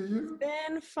talking to it's you.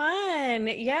 been fun.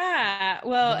 Yeah.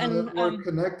 Well, Now and that we're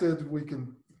connected, we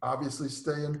can obviously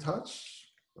stay in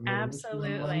touch. I'm going to meet you in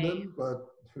absolutely. London, but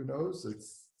who knows?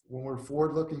 It's when we're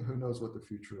forward looking, who knows what the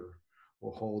future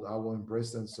will hold. I will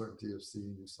embrace the uncertainty of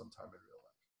seeing you sometime in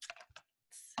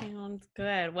Sounds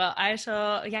good. Well,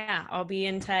 I'll be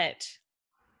in touch.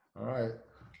 real life. All right.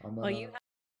 I'm Well, gonna you